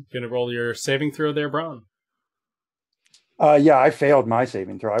Going to roll your saving throw there, Braun. Yeah, I failed my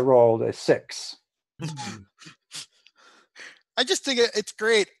saving throw. I rolled a 6. I just think it's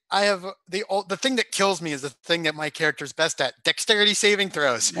great. I have the thing that kills me is the thing that my character's best at: dexterity saving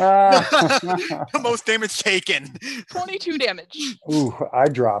throws. The most damage taken. 22 damage. Ooh, I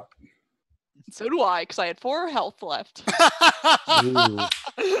dropped. So do I, because I had 4 health left. Ooh.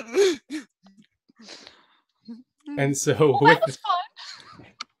 And so Well, with that was fun.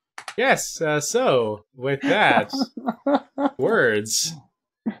 yes, so with that words,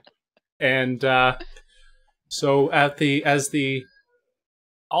 and so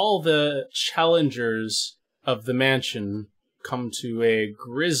all the challengers of the mansion come to a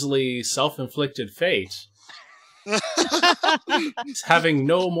grisly, self-inflicted fate, having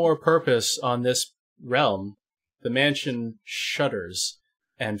no more purpose on this realm. The mansion shudders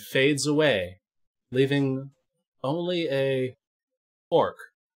and fades away, leaving only a orc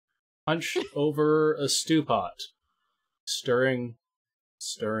hunched over a stew pot, stirring,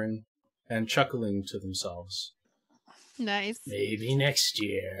 and chuckling to themselves. Nice. Maybe next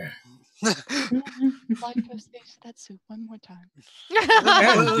year. Life goes taste that soup one more time.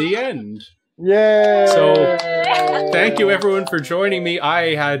 And the end. Yay! So, thank you everyone for joining me.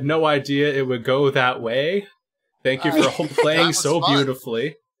 I had no idea it would go that way. Thank you for all playing was so fun.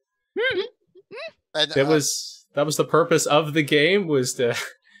 beautifully. And, That was the purpose of the game, was to.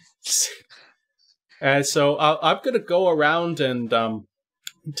 And so I'm gonna go around and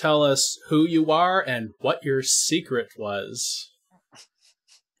tell us who you are and what your secret was.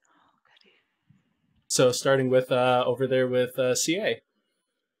 So starting with over there with CA.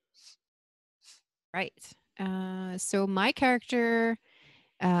 Right. So my character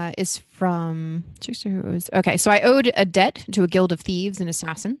is from okay. So I owed a debt to a guild of thieves and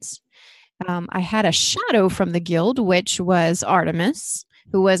assassins. I had a shadow from the guild, which was Artemis,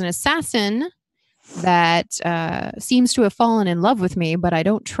 who was an assassin that seems to have fallen in love with me, but I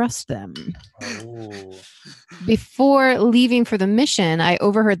don't trust them. Oh. Before leaving for the mission, I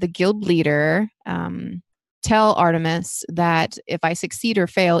overheard the guild leader tell Artemis that if I succeed or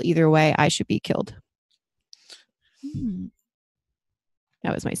fail either way, I should be killed.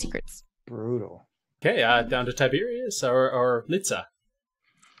 That was my secrets. Brutal. Okay, down to Tiberius or Litza.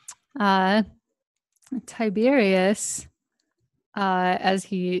 Tiberius, as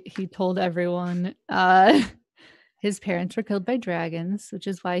he told everyone, his parents were killed by dragons, which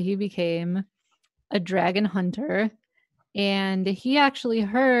is why he became a dragon hunter. And he actually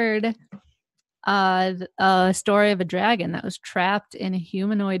heard a story of a dragon that was trapped in a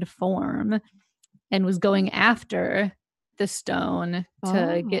humanoid form and was going after the stone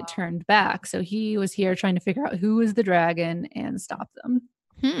to Oh. get turned back. So he was here trying to figure out who was the dragon and stop them.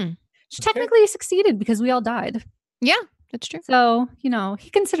 Which technically succeeded because we all died. Yeah, that's true. So, you know, he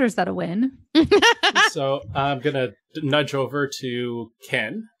considers that a win. So I'm gonna nudge over to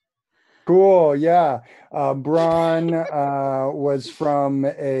Ken. Cool, yeah. Braun was from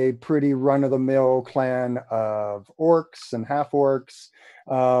a pretty run-of-the-mill clan of orcs and half-orcs,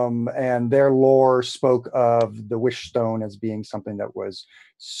 and their lore spoke of the Wish Stone as being something that was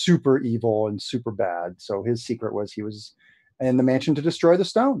super evil and super bad. So his secret was he was in the mansion to destroy the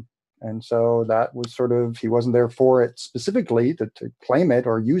stone. And so that was sort of, he wasn't there for it specifically to claim it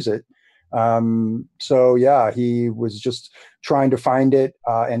or use it. So yeah, he was just trying to find it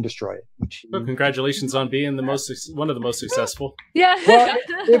and destroy it. Well, congratulations on being one of the most successful. Yeah. Well,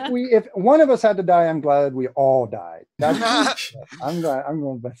 if one of us had to die, I'm glad we all died. That's, I'm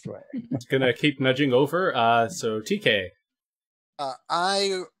going the best way. Gonna keep nudging over. So TK.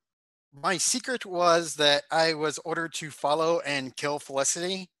 My secret was that I was ordered to follow and kill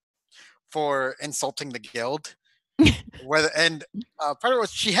Felicity for insulting the guild. Part of it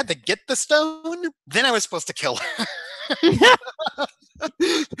was she had to get the stone, then I was supposed to kill her.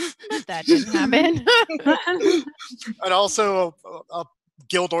 But that didn't happen. And also, a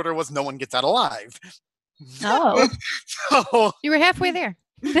guild order was no one gets out alive. Oh. So, You were halfway there.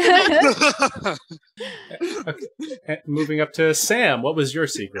 Moving up to Sam. What was your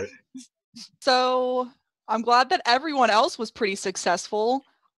secret? So I'm glad that everyone else was pretty successful.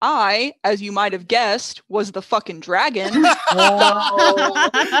 I, as you might have guessed, was the fucking dragon.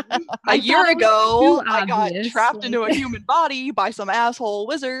 A year ago, I got obvious, trapped into a like- human body by some asshole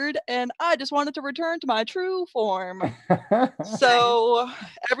wizard, and I just wanted to return to my true form. So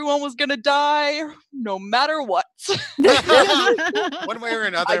everyone was gonna die no matter what. one way or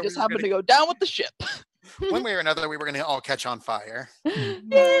another, I just happened to go down with the ship. one way or another, we were going to all catch on fire. Yeah,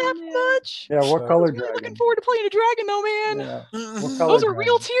 pretty much. Yeah, what So- color Really dragon? looking forward to playing a dragon though, man. Yeah. What color Those were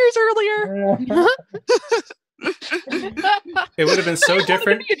real dragon? tears earlier. Yeah. It would have been so I wanted to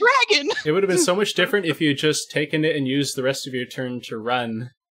different. be a dragon. It would have been so much different if you had just taken it and used the rest of your turn to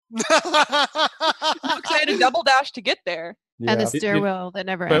run. Because I had a double dash to get there. And the Yeah. stairwell that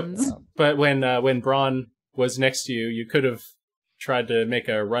never But- ends. But when Braun was next to you, you could have tried to make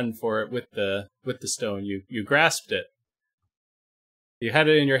a run for it with the stone. You grasped it. You had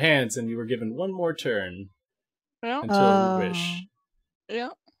it in your hands, and you were given one more turn Yeah. until your wish. Yeah.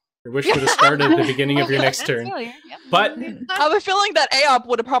 Your wish would have started at the beginning of your next turn. But I have a feeling that Aop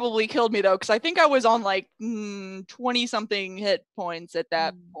would have probably killed me though, because I think I was on like 20 something hit points at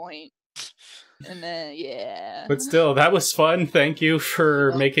that point. And then yeah. But still, that was fun. Thank you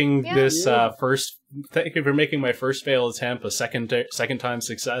for making Yeah. this Thank you for making my first fail attempt a second time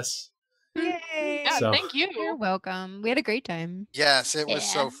success. Yay. Yeah, So- thank you. You're welcome. We had a great time. Yes, it was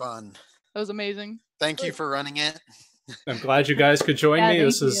so Yeah. fun. That was amazing. Thank you for running it. I'm glad you guys could join Yeah, me.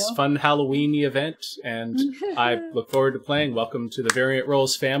 This thank is you. fun Halloweeny event, and I look forward to playing. Welcome to the Variant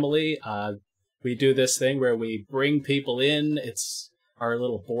Roles family. We do this thing where we bring people in. It's our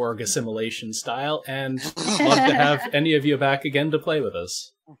little Borg assimilation style, and love to have any of you back again to play with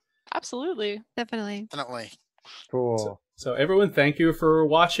us. Absolutely. Definitely. Definitely. Cool. So everyone, thank you for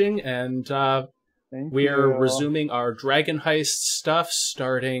watching, and Thank we are you. resuming our Dragon Heist stuff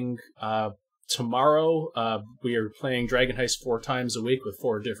starting tomorrow. We are playing Dragon Heist 4 times a week with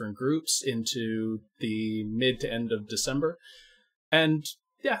 4 different groups into the mid to end of December. And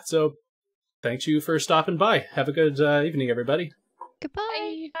yeah, so thanks you for stopping by. Have a good evening, everybody.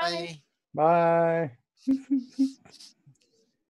 Goodbye. Bye. Bye.